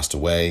passed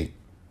away,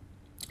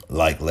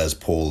 like Les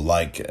Paul,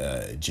 like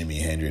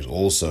Jimi Hendrix,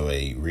 also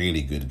a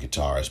really good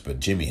guitarist, but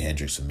Jimi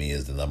Hendrix for me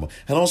is the number.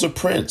 And also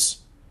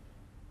Prince,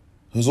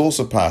 who's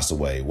also passed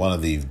away, one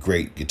of the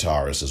great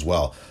guitarists as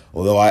well.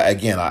 Although, I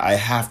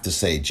have to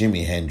say,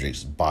 Jimi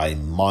Hendrix, by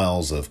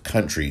miles of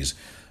countries,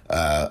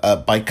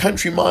 by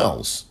country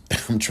miles,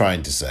 I'm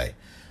trying to say,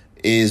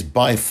 is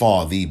by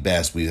far the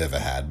best we've ever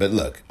had. But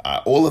look,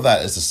 all of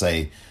that is to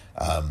say,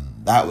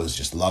 that was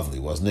just lovely,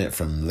 wasn't it?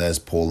 From Les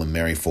Paul and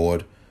Mary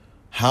Ford.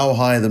 How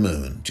High the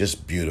Moon.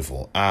 Just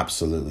beautiful.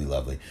 Absolutely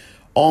lovely.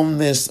 On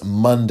this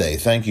Monday,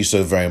 thank you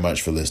so very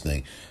much for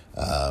listening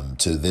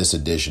to this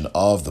edition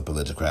of The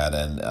Politicrat.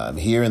 And I'm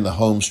here in the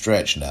home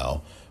stretch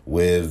now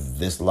with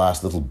this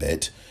last little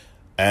bit.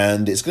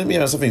 And it's going to be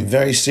about something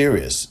very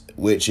serious,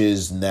 which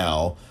is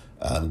now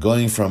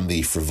going from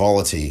the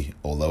frivolity,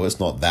 although it's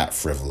not that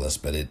frivolous,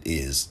 but it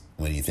is,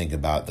 when you think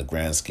about the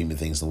grand scheme of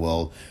things in the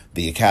world,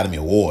 the Academy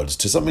Awards,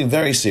 to something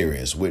very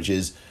serious, which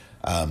is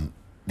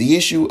the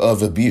issue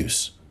of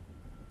abuse.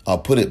 I'll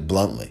put it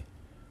bluntly.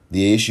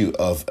 The issue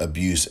of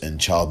abuse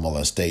and child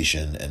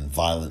molestation and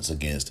violence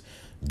against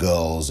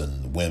girls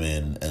and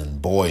women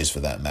and boys, for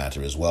that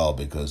matter, as well,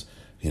 because,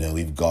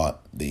 we've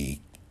got the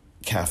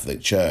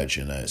Catholic Church,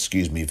 and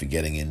excuse me for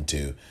getting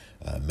into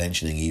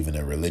mentioning even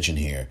a religion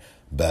here,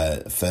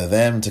 but for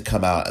them to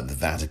come out at the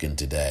Vatican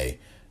today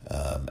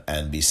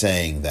and be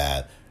saying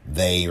that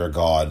they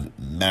regard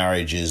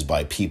marriages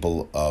by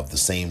people of the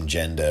same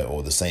gender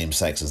or the same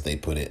sex, as they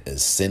put it,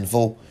 as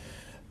sinful,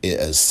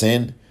 as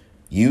sin,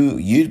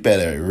 you'd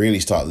better really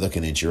start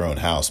looking at your own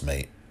house,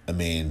 mate. I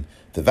mean,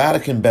 the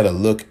Vatican better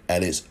look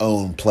at its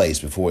own place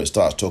before it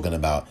starts talking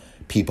about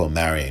people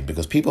marrying,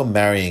 because people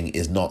marrying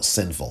is not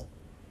sinful.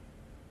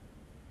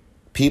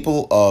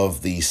 People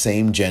of the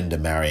same gender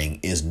marrying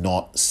is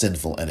not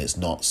sinful, and it's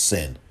not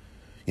sin.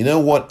 You know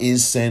what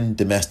is sin?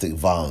 Domestic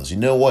violence. You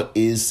know what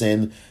is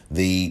sin?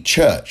 The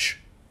church,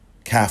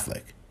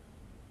 Catholic,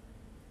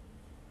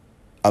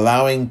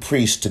 allowing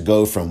priests to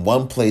go from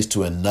one place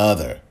to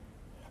another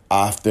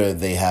after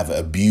they have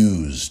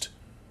abused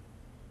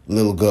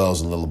little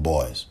girls and little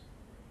boys.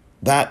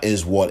 That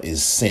is what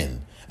is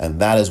sin,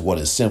 and that is what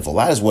is sinful.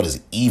 That is what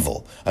is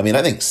evil. I mean,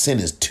 I think sin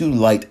is too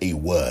light a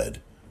word.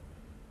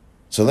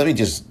 So let me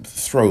just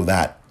throw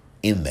that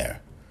in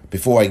there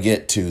before I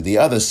get to the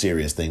other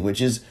serious thing, which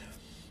is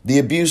the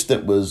abuse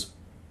that was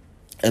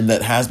and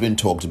that has been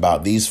talked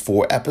about these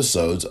 4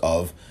 episodes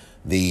of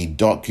the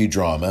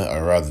docudrama,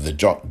 or rather the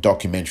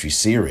documentary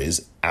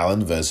series,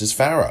 Alan versus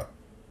Farrow.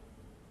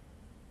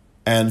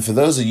 And for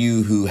those of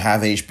you who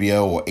have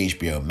HBO or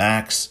HBO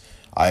Max,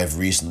 I have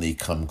recently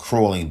come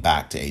crawling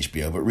back to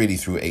HBO, but really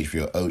through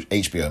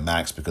HBO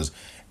Max, because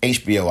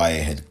HBO I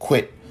had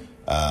quit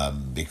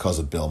because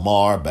of Bill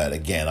Maher. But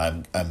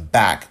again, I'm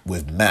back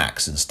with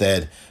Max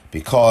instead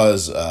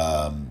because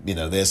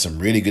there's some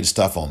really good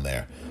stuff on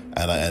there,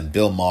 and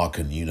Bill Maher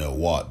can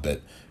what.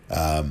 But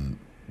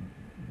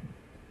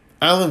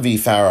Alan v.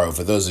 Farrow,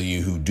 for those of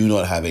you who do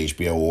not have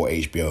HBO or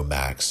HBO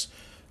Max,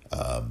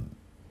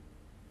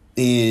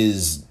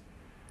 is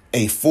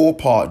a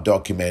 4-part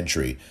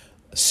documentary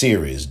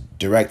series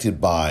directed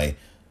by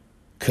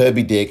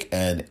Kirby Dick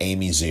and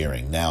Amy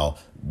Ziering. Now,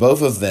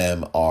 both of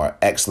them are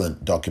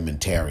excellent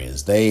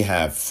documentarians. They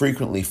have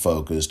frequently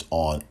focused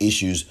on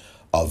issues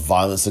of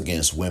violence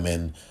against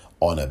women,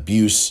 on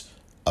abuse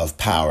of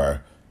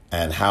power,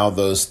 and how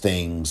those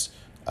things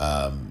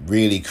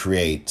really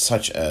create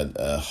such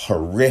a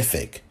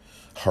horrific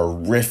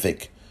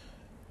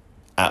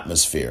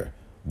atmosphere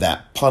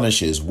that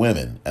punishes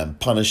women and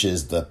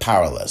punishes the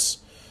powerless.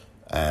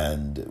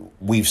 And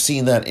we've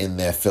seen that in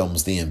their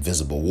films The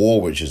Invisible War,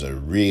 which is a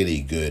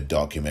really good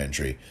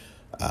documentary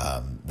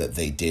that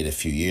they did a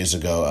few years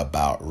ago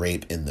about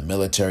rape in the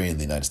military, in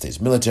the United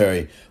States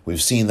military.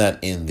 We've seen that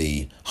in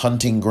The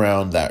Hunting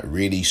Ground, that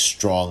really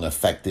strong,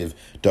 effective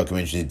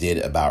documentary they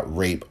did about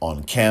rape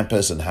on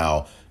campus and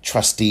how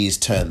trustees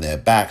turn their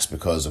backs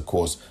because, of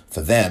course, for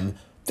them,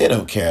 they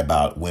don't care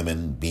about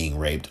women being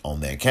raped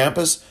on their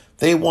campus.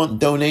 They want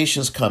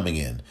donations coming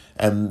in,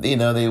 and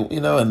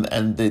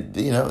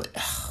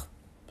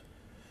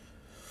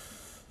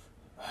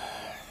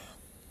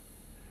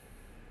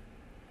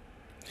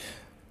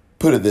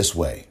put it this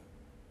way.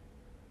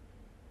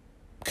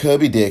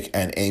 Kirby Dick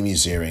and Amy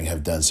Ziering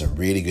have done some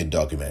really good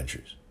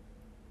documentaries.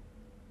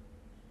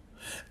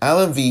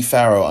 Alan v.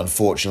 Farrow,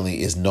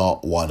 unfortunately, is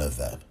not one of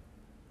them.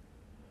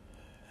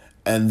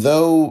 And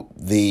though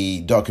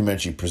the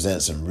documentary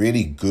presents some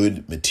really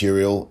good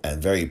material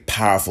and very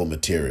powerful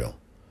material,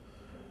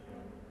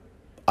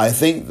 I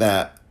think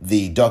that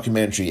the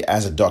documentary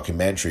as a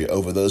documentary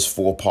over those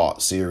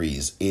 4-part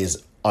series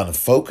is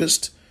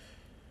unfocused,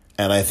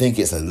 and I think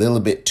it's a little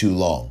bit too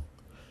long.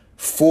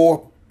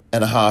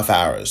 4.5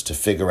 hours to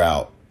figure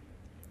out,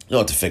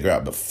 not to figure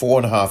out, but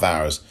 4.5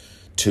 hours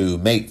to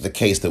make the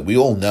case that we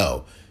all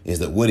know is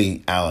that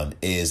Woody Allen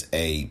is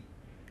a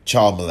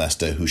child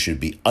molester who should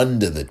be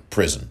under the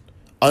prison,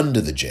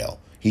 under the jail.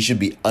 He should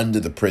be under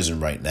the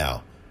prison right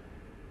now.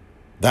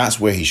 That's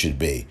where he should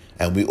be.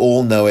 And we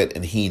all know it,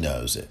 and he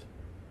knows it.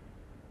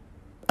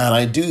 And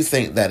I do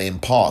think that in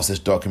parts this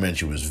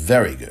documentary was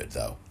very good,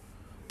 though.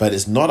 But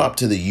it's not up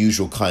to the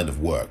usual kind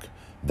of work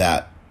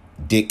that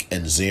Dick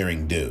and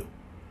Ziering do.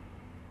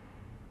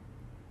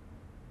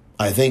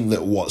 I think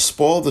that what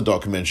spoiled the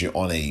documentary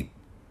on a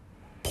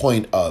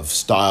point of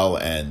style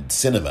and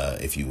cinema,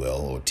 if you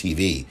will, or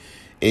TV,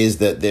 is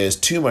that there's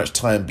too much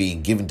time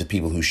being given to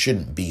people who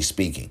shouldn't be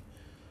speaking.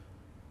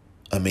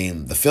 I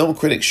mean, the film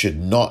critics should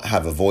not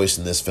have a voice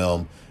in this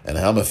film, and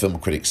I'm a film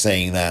critic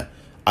saying that.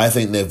 I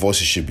think their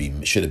voices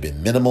should have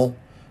been minimal.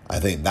 I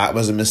think that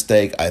was a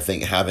mistake. I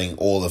think having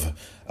all of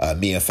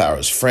Mia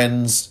Farrow's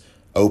friends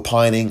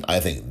opining,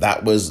 I think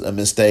that was a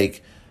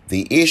mistake.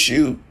 The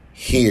issue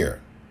here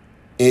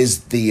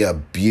is the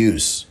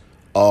abuse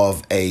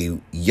of a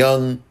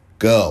young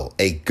girl,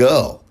 a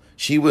girl.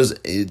 She was,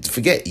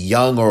 forget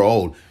young or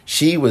old,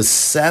 she was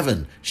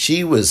 7,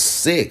 she was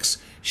 6,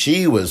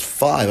 she was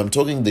 5. I'm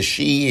talking the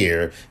she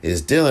here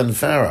is Dylan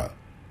Farrow.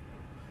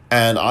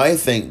 And I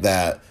think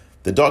that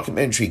the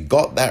documentary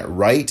got that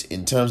right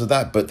in terms of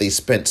that, but they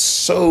spent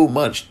so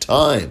much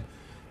time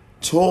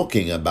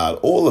talking about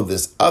all of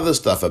this other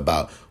stuff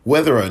about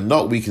whether or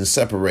not we can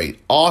separate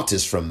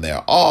artists from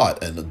their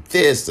art and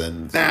this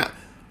and that,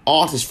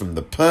 artist from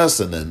the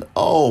person, and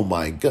oh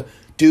my God,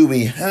 do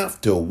we have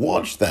to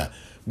watch that?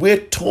 We're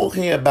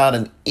talking about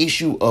an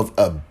issue of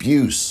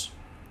abuse.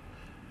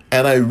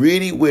 And I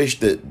really wish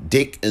that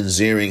Dick and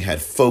Ziering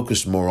had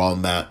focused more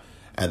on that,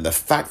 and the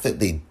fact that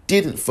they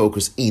didn't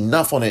focus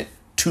enough on it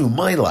to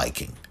my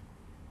liking.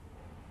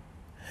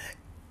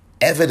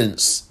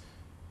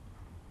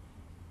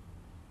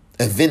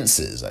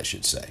 evinces, I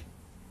should say,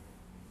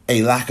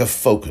 a lack of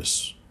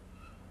focus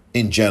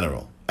in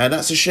general. And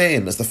that's a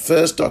shame. It's the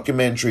first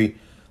documentary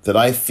that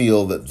I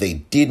feel that they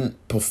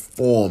didn't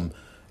perform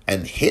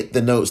and hit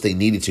the notes they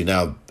needed to.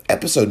 Now,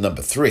 episode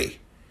number 3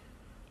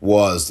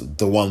 was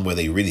the one where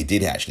they really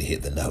did actually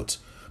hit the notes.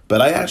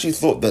 But I actually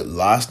thought that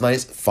last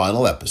night's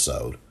final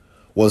episode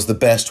was the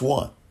best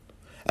one.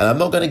 And I'm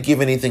not going to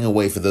give anything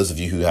away for those of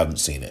you who haven't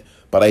seen it.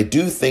 But I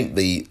do think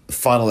the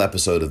final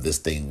episode of this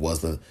thing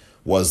was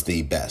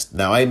the best.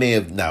 Now,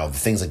 the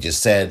things I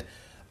just said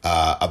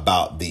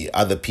about the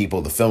other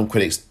people, the film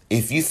critics,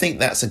 if you think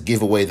that's a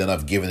giveaway, then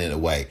I've given it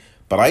away.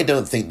 But I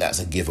don't think that's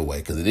a giveaway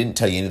because I didn't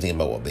tell you anything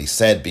about what they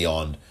said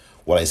beyond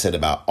what I said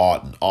about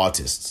art and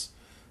artists.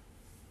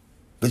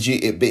 But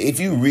if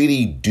you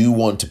really do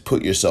want to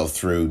put yourself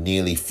through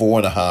nearly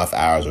 4.5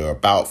 hours or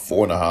about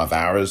 4.5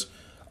 hours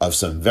of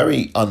some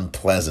very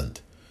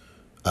unpleasant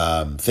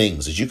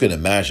things, as you can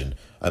imagine,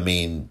 I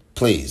mean,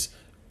 please,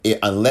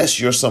 unless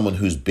you're someone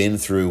who's been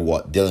through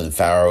what Dylan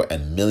Farrow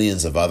and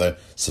millions of other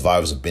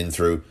survivors have been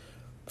through,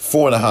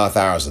 4.5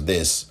 hours of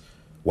this,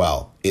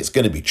 well, it's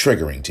going to be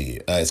triggering to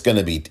you. It's going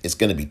to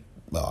be,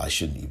 well, I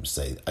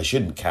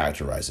shouldn't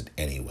characterize it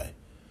anyway.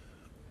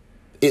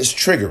 It's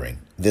triggering,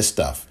 this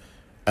stuff.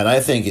 And I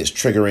think it's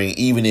triggering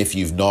even if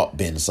you've not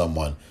been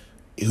someone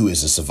who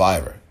is a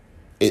survivor.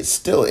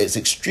 It's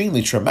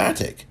extremely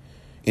traumatic.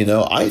 You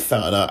know,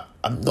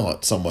 I'm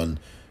not someone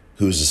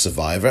who's a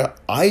survivor.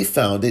 I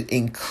found it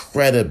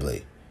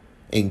incredibly,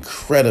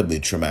 incredibly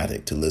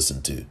traumatic to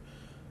listen to.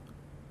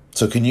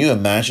 So can you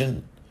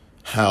imagine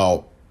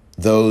how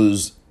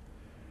those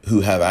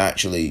who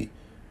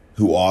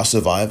are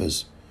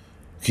survivors,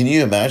 can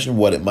you imagine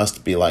what it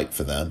must be like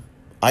for them?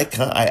 I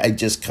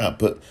just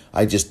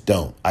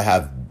don't.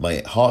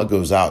 My heart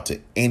goes out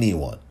to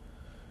anyone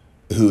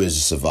who is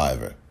a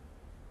survivor.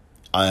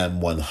 I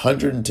am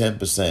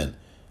 110%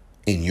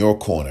 in your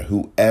corner,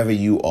 whoever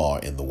you are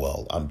in the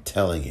world. I'm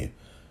telling you,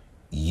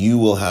 you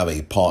will have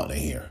a partner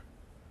here.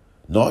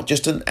 Not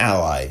just an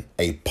ally,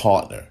 a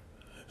partner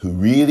who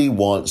really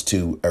wants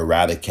to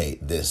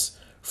eradicate this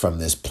from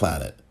this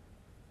planet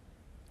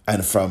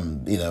and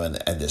from,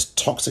 and this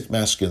toxic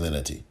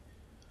masculinity.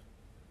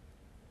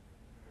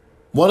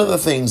 One of the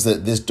things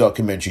that this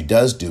documentary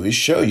does do is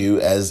show you,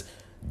 as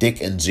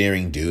Dick and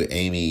Ziering do,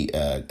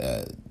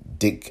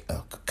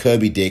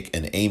 Kirby Dick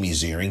and Amy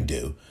Ziering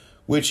do,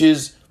 which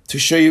is to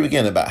show you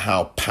again about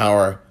how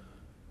power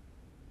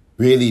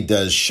really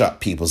does shut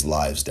people's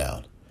lives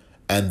down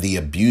and the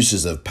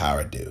abuses of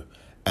power do,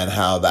 and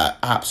how that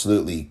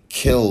absolutely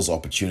kills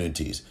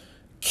opportunities,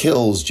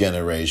 kills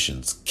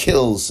generations,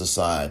 kills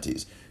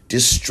societies,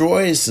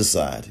 destroys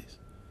societies.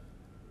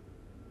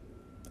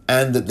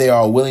 And that they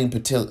are willing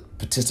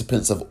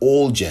participants of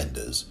all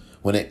genders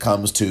when it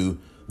comes to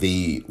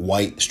the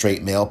white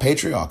straight male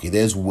patriarchy.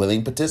 There's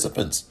willing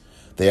participants.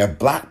 There are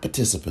black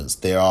participants.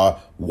 There are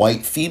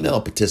white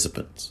female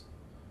participants.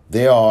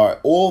 There are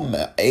all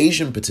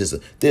Asian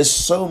participants. There's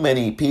so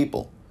many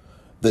people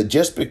that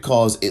just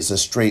because it's a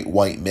straight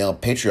white male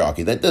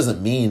patriarchy, that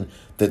doesn't mean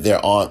that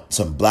there aren't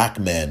some black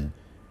men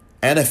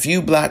and a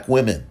few black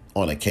women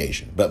on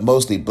occasion, but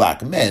mostly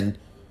black men,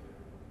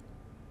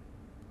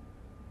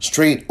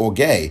 straight or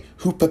gay,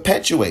 who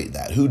perpetuate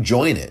that, who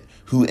join it,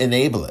 who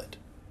enable it.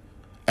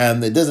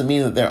 And it doesn't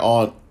mean that there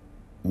aren't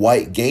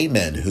white gay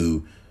men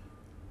who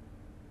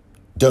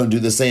don't do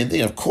the same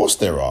thing. Of course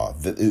there are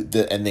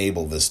that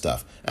enable this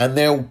stuff. And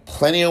there are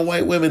plenty of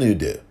white women who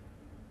do.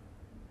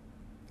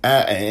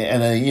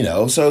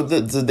 So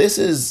this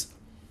is...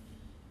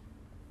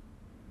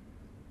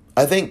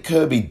 I think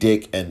Kirby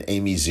Dick and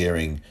Amy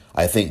Ziering,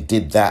 I think,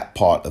 did that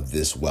part of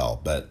this well.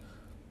 But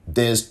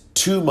there's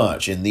too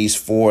much in these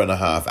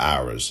 4.5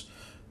 hours,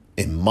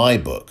 in my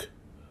book,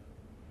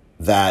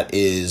 that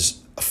is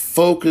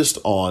focused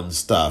on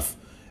stuff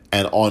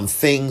and on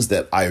things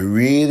that I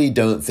really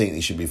don't think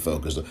they should be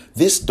focused on.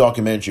 This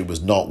documentary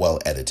was not well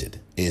edited,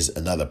 is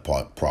another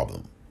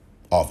problem,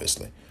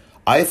 obviously.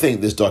 I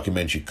think this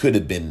documentary could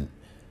have been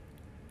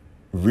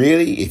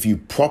really, if you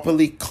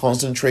properly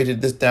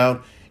concentrated this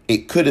down,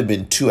 it could have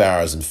been 2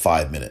 hours and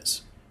 5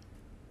 minutes.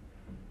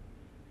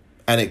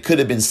 And it could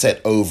have been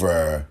set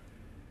over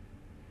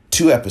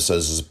 2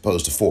 episodes as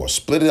opposed to 4.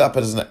 Split it up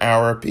as an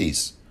hour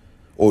apiece.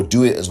 Or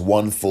do it as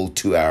one full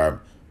 2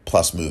 hour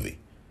plus movie.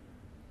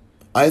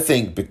 I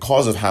think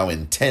because of how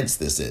intense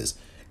this is,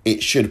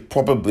 it should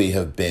probably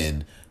have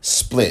been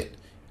split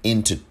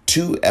into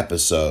 2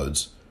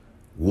 episodes,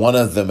 one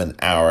of them an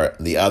hour,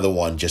 the other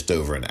one just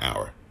over an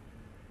hour.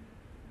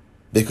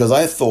 Because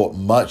I thought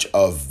much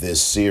of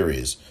this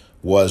series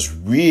was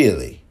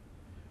really,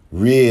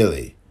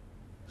 really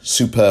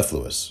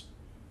superfluous.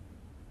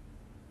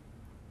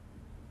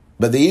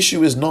 But the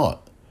issue is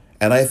not.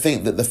 And I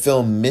think that the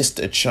film missed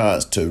a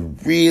chance to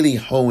really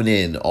hone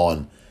in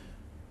on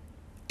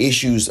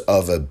issues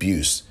of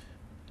abuse,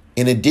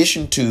 in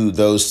addition to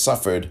those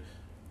suffered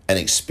and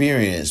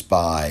experienced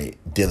by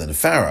Dylan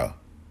Farrow.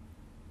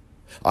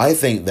 I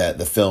think that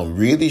the film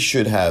really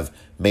should have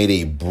made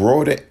a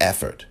broader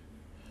effort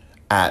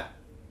at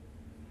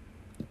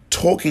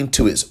talking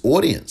to its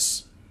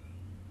audience.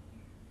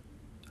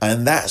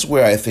 And that's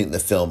where I think the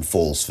film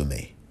falls for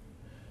me.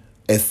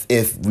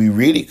 If we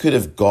really could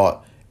have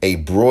got a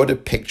broader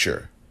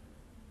picture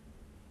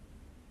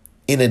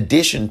in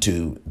addition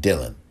to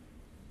Dylan,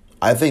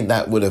 I think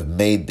that would have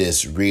made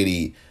this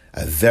really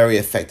a very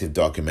effective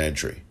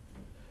documentary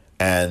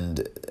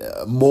and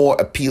more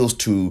appeals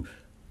to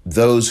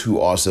those who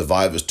are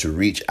survivors to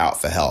reach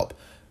out for help.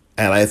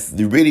 And I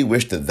really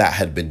wish that that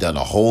had been done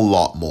a whole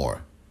lot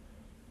more.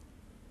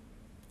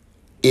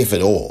 If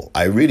at all.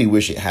 I really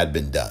wish it had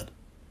been done.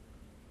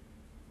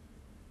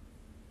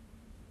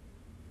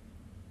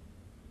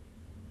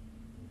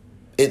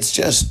 It's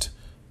just,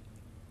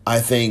 I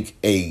think,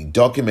 a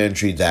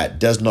documentary that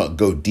does not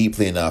go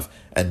deeply enough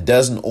and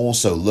doesn't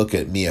also look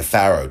at Mia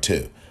Farrow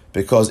too.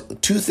 Because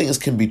two things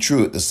can be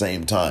true at the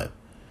same time.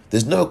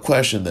 There's no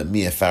question that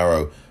Mia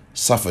Farrow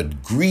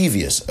suffered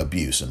grievous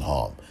abuse and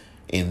harm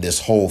in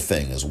this whole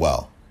thing as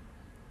well.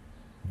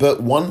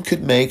 But one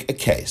could make a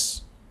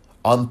case,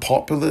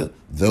 unpopular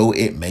though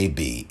it may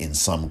be in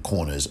some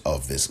corners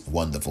of this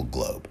wonderful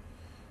globe,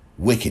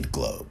 wicked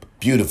globe,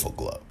 beautiful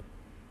globe,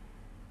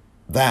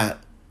 that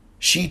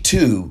she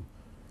too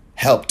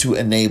helped to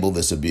enable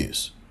this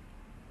abuse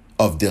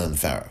of Dylan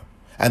Farrow.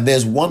 And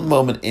there's one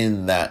moment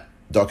in that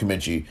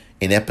documentary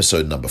in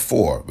episode number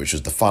 4, which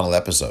was the final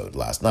episode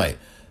last night,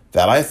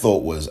 that I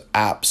thought was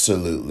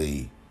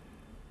absolutely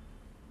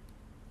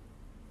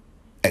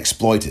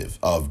exploitive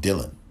of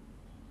Dylan.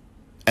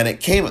 And it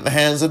came at the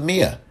hands of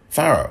Mia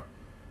Farrow.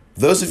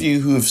 Those of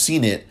you who have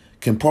seen it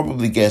can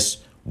probably guess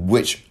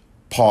which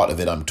part of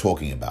it I'm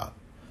talking about.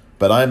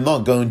 But I'm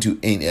not going to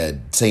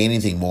say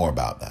anything more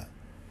about that.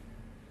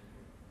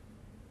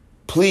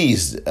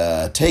 Please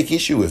take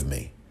issue with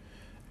me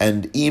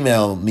and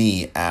email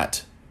me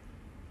at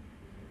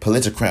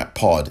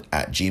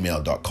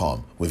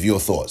politicratpod@gmail.com with your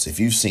thoughts if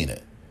you've seen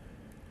it.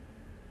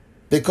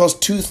 Because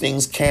two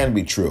things can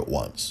be true at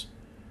once.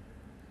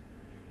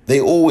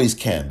 They always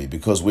can be,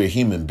 because we're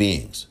human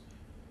beings.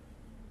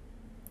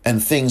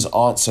 And things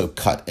aren't so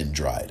cut and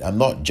dried. I'm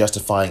not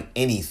justifying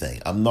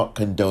anything. I'm not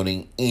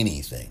condoning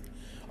anything.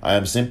 I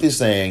am simply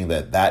saying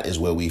that that is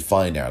where we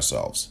find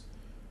ourselves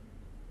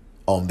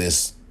on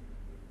this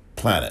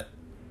planet.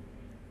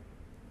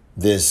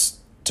 This,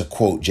 to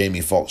quote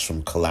Jamie Foxx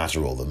from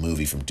Collateral, the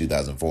movie from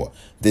 2004,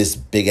 this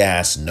big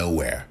ass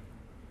nowhere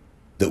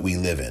that we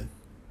live in,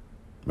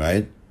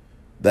 right?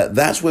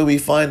 That's where we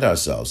find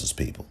ourselves as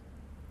people.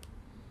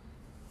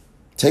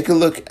 Take a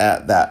look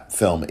at that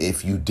film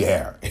if you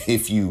dare.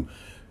 If you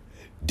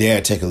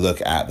dare take a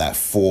look at that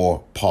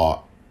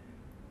 4-part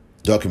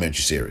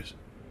documentary series.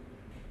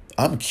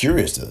 I'm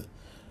curious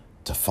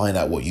to find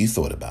out what you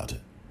thought about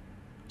it.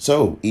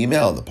 So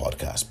email the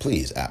podcast,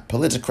 please, at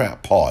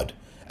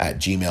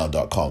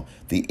politicratpod@gmail.com.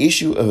 The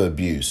issue of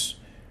abuse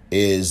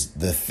is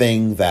the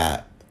thing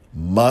that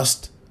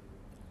must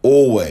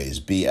always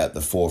be at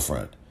the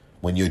forefront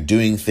when you're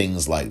doing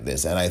things like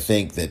this. And I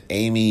think that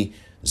Amy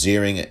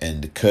Ziering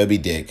and Kirby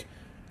Dick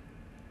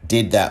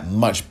did that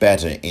much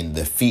better in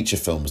the feature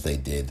films they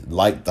did,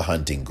 like The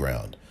Hunting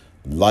Ground,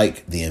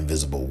 like The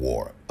Invisible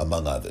War,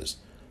 among others,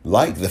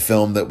 like the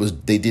film that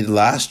they did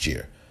last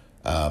year.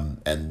 And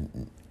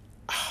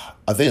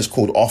I think it's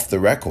called Off the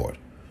Record,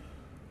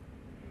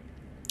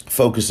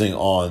 focusing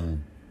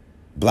on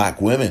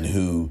black women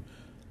who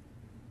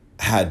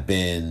had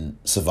been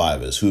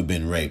survivors, who've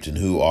been raped, and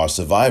who are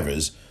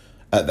survivors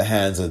at the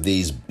hands of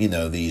these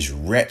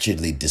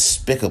wretchedly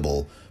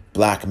despicable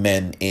black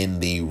men in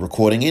the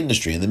recording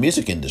industry, in the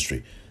music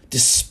industry.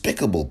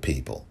 Despicable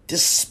people,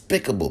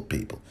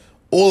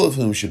 all of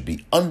whom should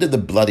be under the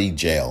bloody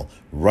jail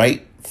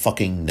right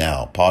fucking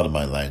now. Pardon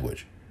my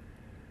language.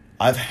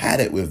 I've had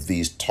it with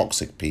these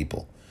toxic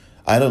people.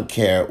 I don't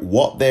care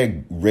what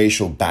their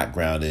racial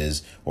background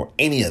is or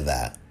any of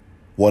that.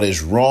 What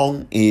is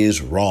wrong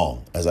is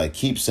wrong. As I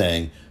keep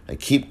saying, I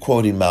keep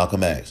quoting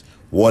Malcolm X.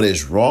 What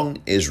is wrong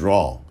is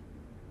wrong.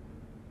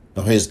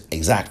 Now, his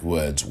exact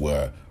words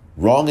were,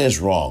 wrong is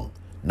wrong,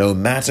 no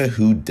matter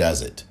who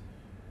does it.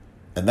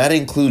 And that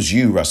includes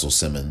you, Russell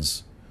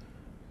Simmons,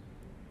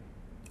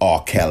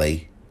 R.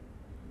 Kelly,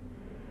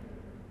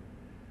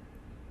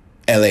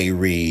 L.A.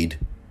 Reid,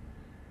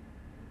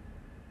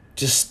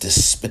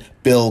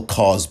 Bill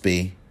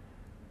Cosby.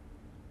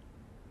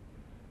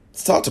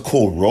 Start to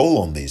call roll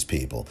on these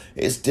people.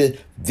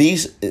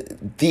 These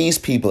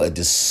people are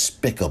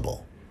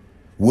despicable.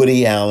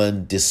 Woody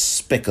Allen,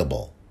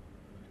 despicable.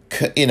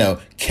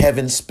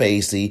 Kevin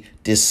Spacey,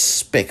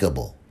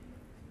 despicable.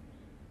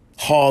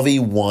 Harvey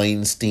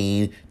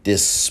Weinstein,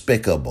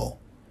 despicable.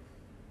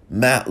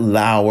 Matt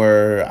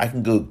Lauer, I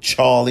can go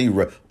Charlie,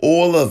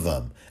 all of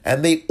them.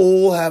 And they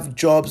all have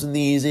jobs in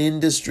these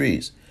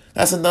industries.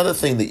 That's another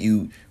thing that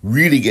you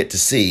really get to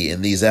see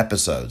in these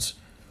episodes,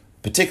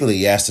 particularly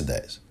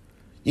yesterday's.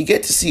 You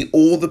get to see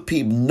all the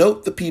people,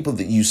 note the people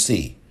that you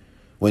see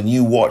when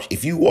you watch,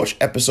 if you watch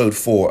episode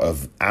 4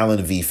 of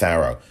Alan v.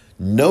 Farrow,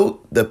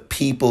 note the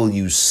people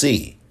you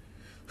see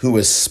who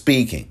are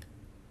speaking.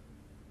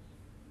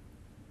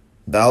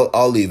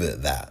 I'll leave it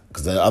at that,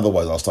 because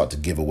otherwise I'll start to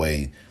give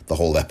away the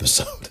whole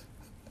episode.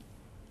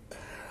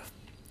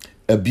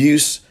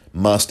 Abuse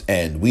must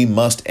end. We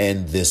must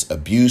end this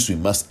abuse. We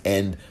must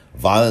end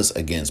violence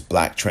against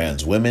black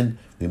trans women.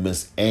 We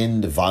must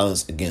end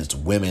violence against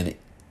women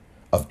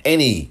of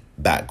any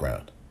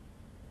background.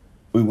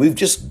 We've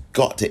just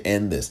got to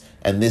end this.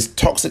 And this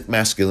toxic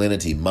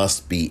masculinity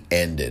must be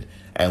ended.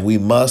 And we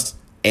must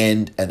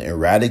end and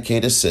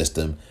eradicate a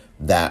system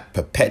that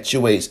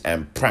perpetuates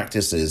and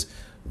practices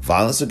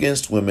violence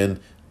against women,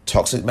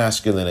 toxic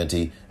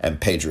masculinity, and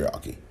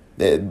patriarchy.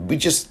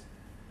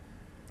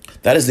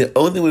 That is the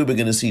only way we're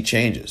going to see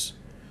changes.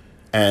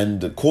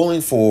 And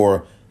calling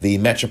for the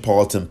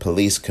Metropolitan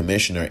Police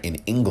Commissioner in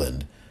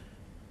England,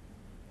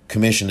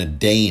 Commissioner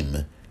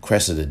Dame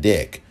Cressida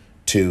Dick,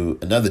 to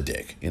another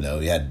Dick. You know,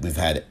 we've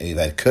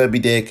had Kirby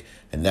Dick,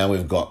 and now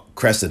we've got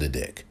Cressida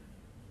Dick.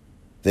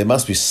 There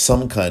must be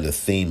some kind of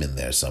theme in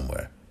there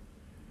somewhere.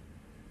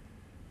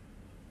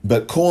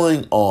 But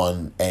calling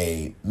on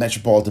a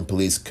Metropolitan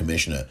Police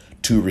Commissioner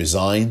to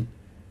resign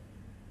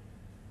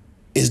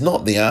is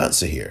not the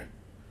answer here.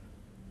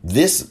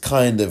 This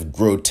kind of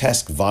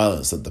grotesque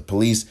violence that the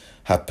police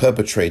have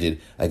perpetrated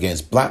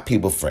against black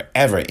people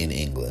forever in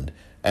England,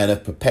 and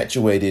have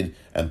perpetuated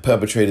and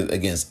perpetrated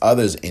against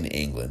others in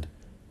England,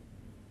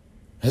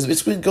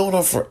 it's been going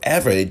on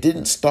forever. It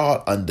didn't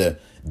start under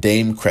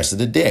Dame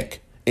Cressida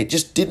Dick. It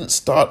just didn't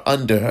start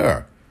under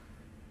her.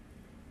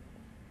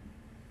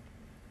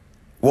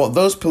 What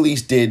those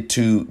police did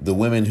to the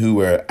women who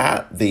were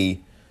at the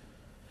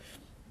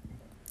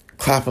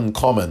Clapham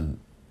Common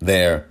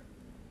there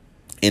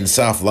in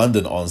South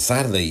London on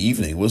Saturday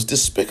evening was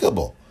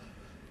despicable.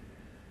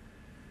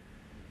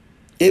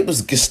 It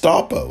was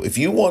Gestapo. If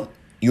you want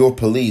your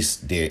police,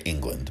 dear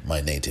England, my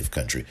native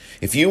country,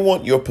 if you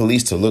want your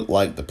police to look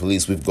like the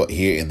police we've got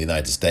here in the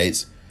United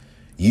States,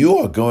 you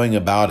are going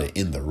about it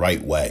in the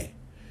right way.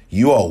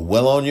 You are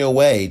well on your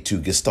way to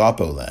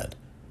Gestapo land,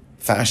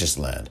 fascist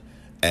land.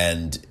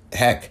 And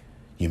heck,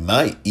 you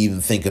might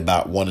even think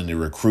about wanting to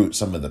recruit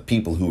some of the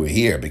people who are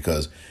here,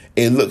 because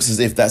it looks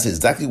as if that's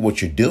exactly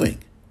what you're doing.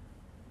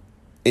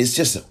 It's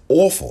just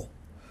awful.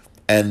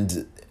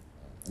 And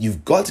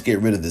you've got to get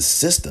rid of this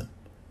system.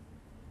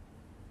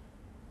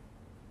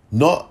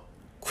 Not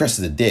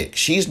Cressida Dick.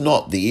 She's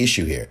not the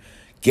issue here.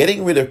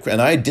 Getting rid of,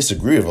 and I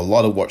disagree with a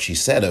lot of what she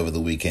said over the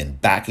weekend,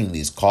 backing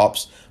these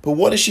cops, but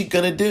what is she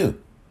going to do?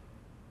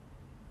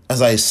 As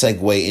I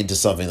segue into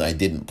something that I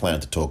didn't plan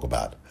to talk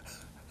about.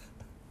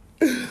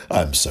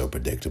 I'm so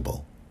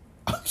predictable.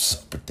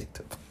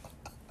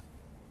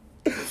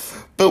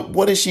 But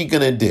what is she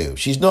going to do?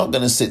 She's not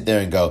going to sit there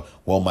and go,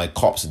 well, my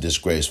cops are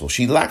disgraceful.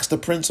 She lacks the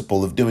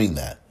principle of doing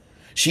that.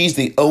 She's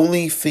the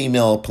only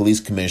female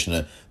police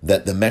commissioner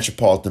that the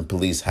Metropolitan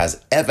Police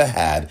has ever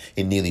had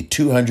in nearly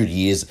 200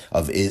 years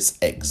of its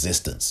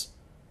existence.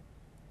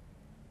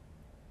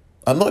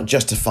 I'm not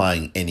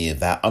justifying any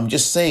of that. I'm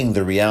just saying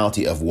the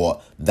reality of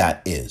what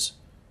that is.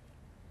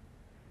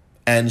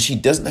 And she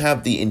doesn't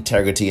have the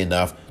integrity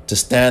enough to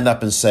stand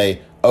up and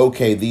say,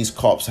 okay, these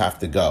cops have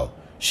to go.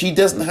 She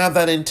doesn't have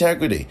that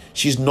integrity.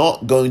 She's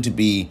not going to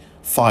be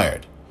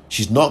fired.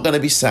 She's not going to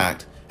be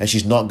sacked, and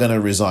she's not going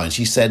to resign.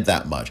 She said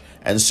that much.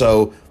 And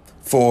so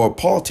for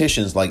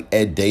politicians like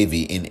Ed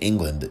Davey in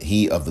England,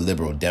 he of the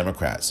Liberal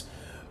Democrats,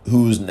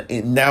 who's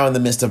now in the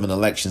midst of an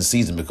election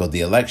season, because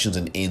the elections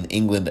in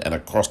England and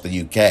across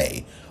the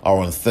UK are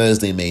on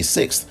Thursday, May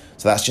 6th.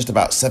 So that's just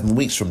about 7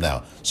 weeks from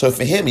now. So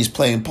for him, he's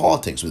playing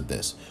politics with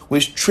this,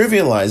 which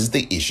trivializes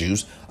the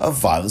issues of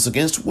violence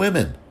against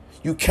women.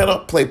 You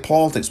cannot play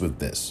politics with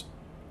this.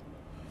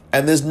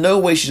 And there's no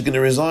way she's going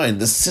to resign.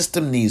 The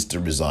system needs to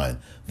resign.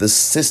 The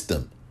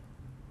system.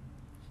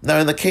 Now,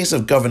 in the case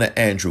of Governor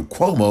Andrew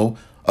Cuomo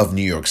of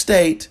New York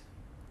State,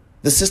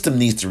 the system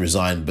needs to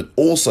resign, but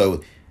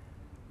also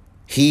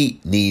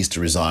he needs to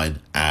resign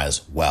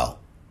as well,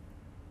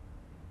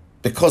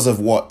 because of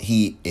what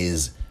he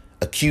is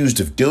accused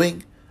of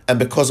doing, and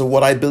because of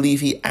what I believe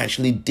he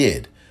actually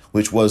did,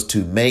 which was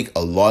to make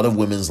a lot of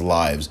women's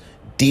lives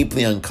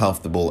deeply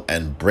uncomfortable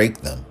and break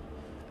them,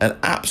 and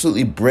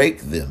absolutely break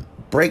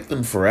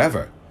them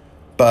forever.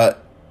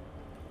 But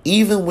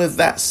even with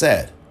that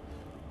said,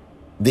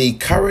 the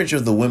courage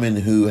of the women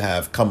who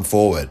have come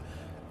forward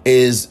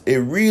it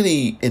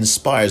really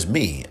inspires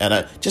me, and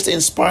it just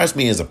inspires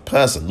me as a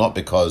person, not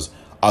because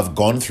I've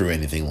gone through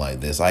anything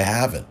like this. I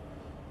haven't.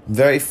 I'm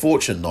very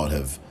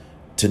fortunate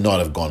to not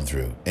have gone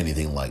through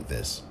anything like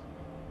this.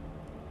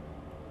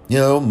 You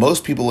know,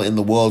 most people in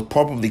the world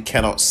probably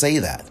cannot say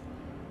that.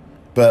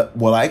 But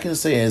what I can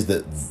say is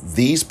that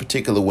these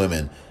particular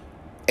women,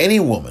 any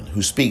woman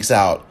who speaks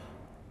out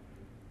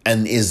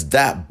and is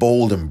that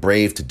bold and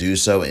brave to do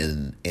so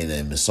in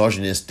a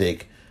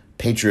misogynistic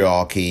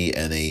patriarchy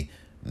and a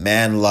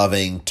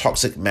man-loving,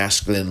 toxic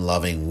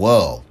masculine-loving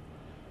world,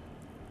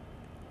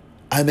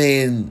 I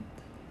mean,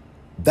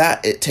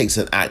 that it takes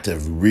an act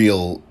of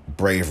real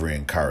bravery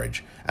and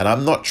courage. And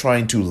I'm not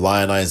trying to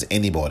lionize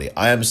anybody.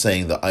 I am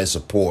saying that I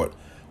support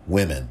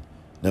women,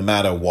 no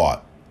matter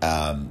what.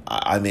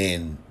 I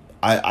mean,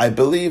 I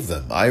believe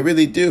them. I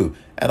really do.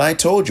 And I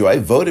told you, I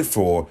voted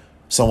for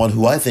someone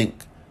who I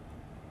think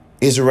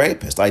is a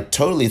rapist. I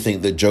totally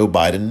think that Joe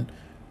Biden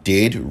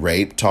did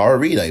rape Tara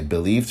Reade. I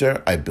believed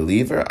her. I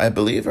believe her. I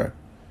believe her.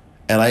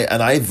 And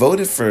I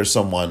voted for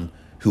someone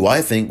who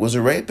I think was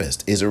a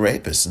rapist, is a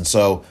rapist. And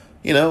so,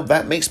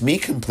 that makes me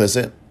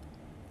complicit.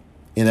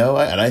 And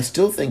I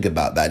still think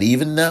about that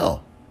even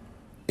now.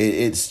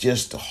 It's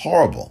just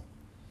horrible.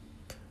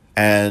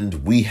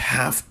 And we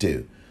have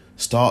to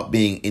start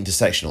being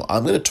intersectional.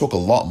 I'm going to talk a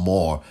lot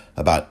more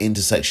about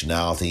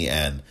intersectionality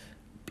and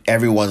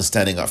everyone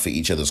standing up for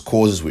each other's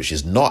causes, which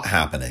is not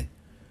happening.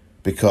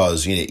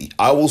 Because,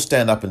 I will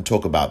stand up and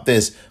talk about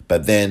this,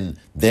 but then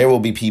there will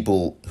be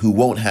people who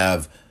won't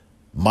have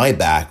my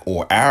back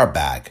or our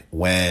back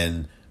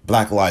when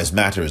Black Lives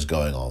Matter is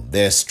going on.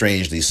 They're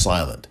strangely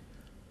silent.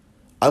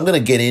 I'm going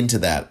to get into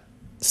that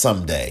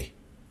someday,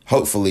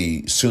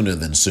 hopefully sooner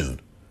than soon.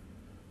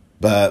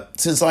 But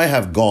since I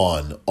have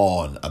gone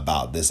on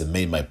about this and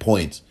made my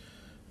point,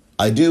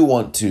 I do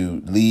want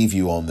to leave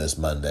you on this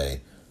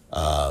Monday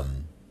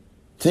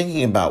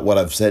thinking about what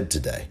I've said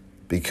today,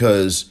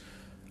 because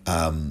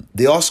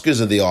the Oscars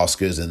are the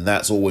Oscars, and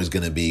that's always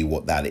going to be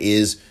what that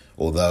is.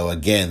 Although,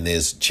 again,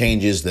 there's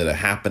changes that are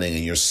happening,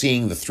 and you're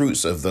seeing the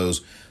fruits of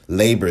those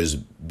labors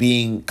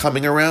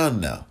coming around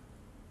now.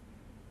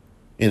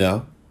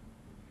 I'm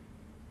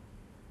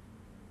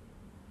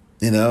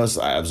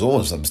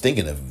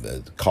thinking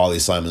of Carly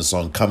Simon's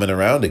song "Coming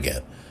Around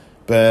Again,"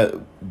 but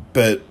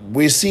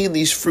we're seeing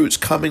these fruits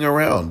coming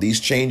around. These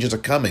changes are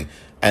coming,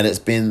 and it's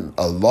been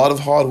a lot of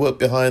hard work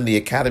behind the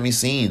Academy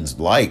scenes,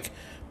 like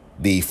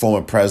the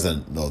former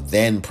president, or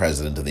then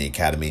president of the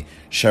Academy,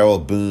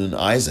 Cheryl Boone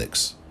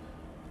Isaacs.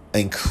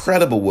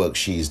 Incredible work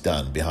she's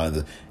done behind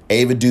the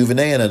Ava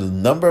DuVernay and a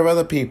number of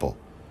other people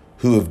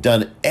who have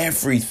done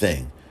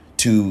everything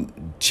to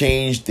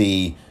change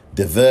the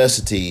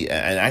diversity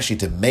and actually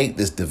to make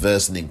this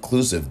diverse and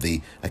inclusive.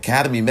 The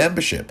Academy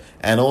membership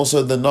and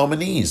also the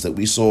nominees that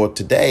we saw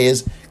today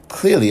is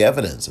clearly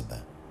evidence of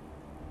that.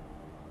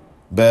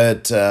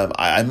 But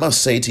I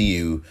must say to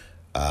you,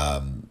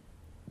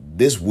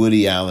 this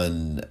Woody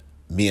Allen,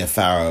 Mia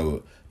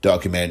Farrow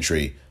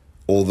documentary,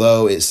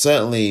 although it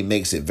certainly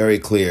makes it very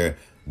clear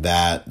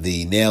that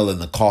the nail in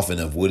the coffin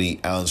of Woody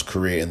Allen's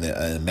career in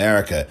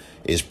America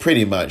is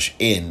pretty much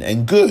in,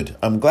 and good.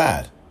 I'm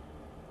glad.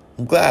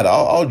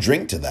 I'll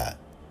drink to that.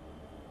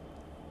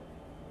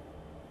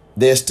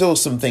 There's still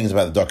some things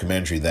about the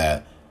documentary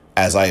that,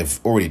 as I've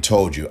already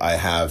told you, I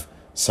have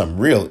some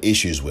real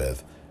issues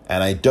with.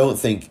 And I don't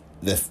think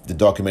the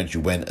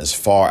documentary went as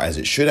far as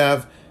it should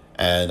have.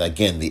 And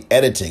again, the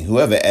editing,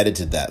 whoever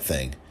edited that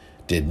thing,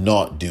 did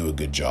not do a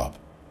good job.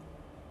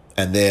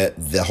 And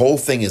the whole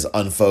thing is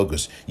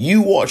unfocused.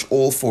 You watch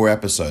all 4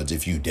 episodes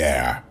if you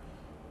dare,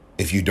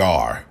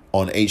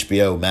 on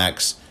HBO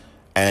Max,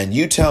 and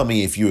you tell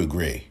me if you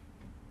agree.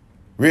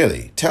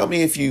 Really, tell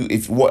me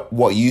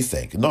what you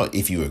think. Not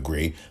if you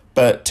agree,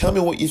 but tell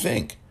me what you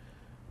think.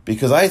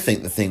 Because I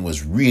think the thing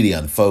was really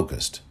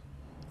unfocused.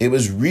 It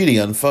was really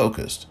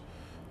unfocused.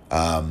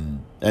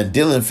 And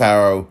Dylan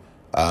Farrow,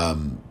 I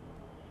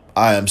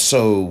am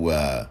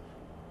so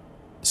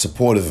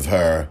supportive of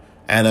her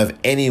and of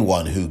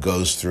anyone who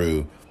goes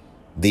through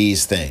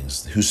these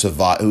things, who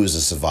is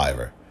a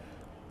survivor.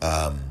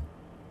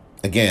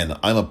 Again,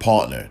 I'm a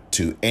partner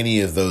to any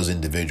of those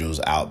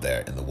individuals out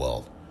there in the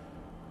world.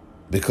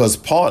 Because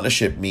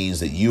partnership means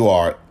that you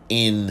are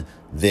in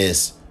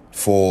this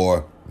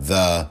for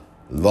the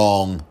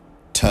long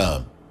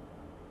term.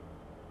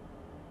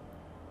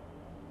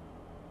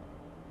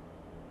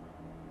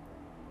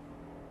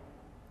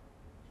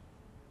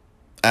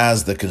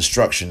 As the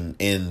construction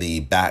in the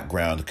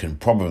background can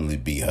probably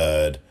be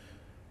heard,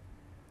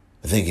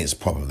 I think it's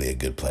probably a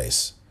good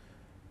place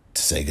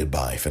to say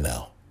goodbye for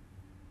now.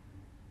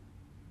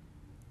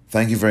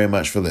 Thank you very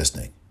much for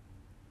listening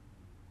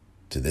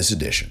to this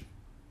edition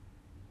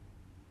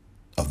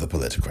of The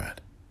Politicrat.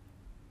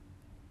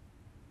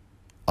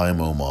 I'm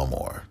Omar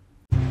Moore.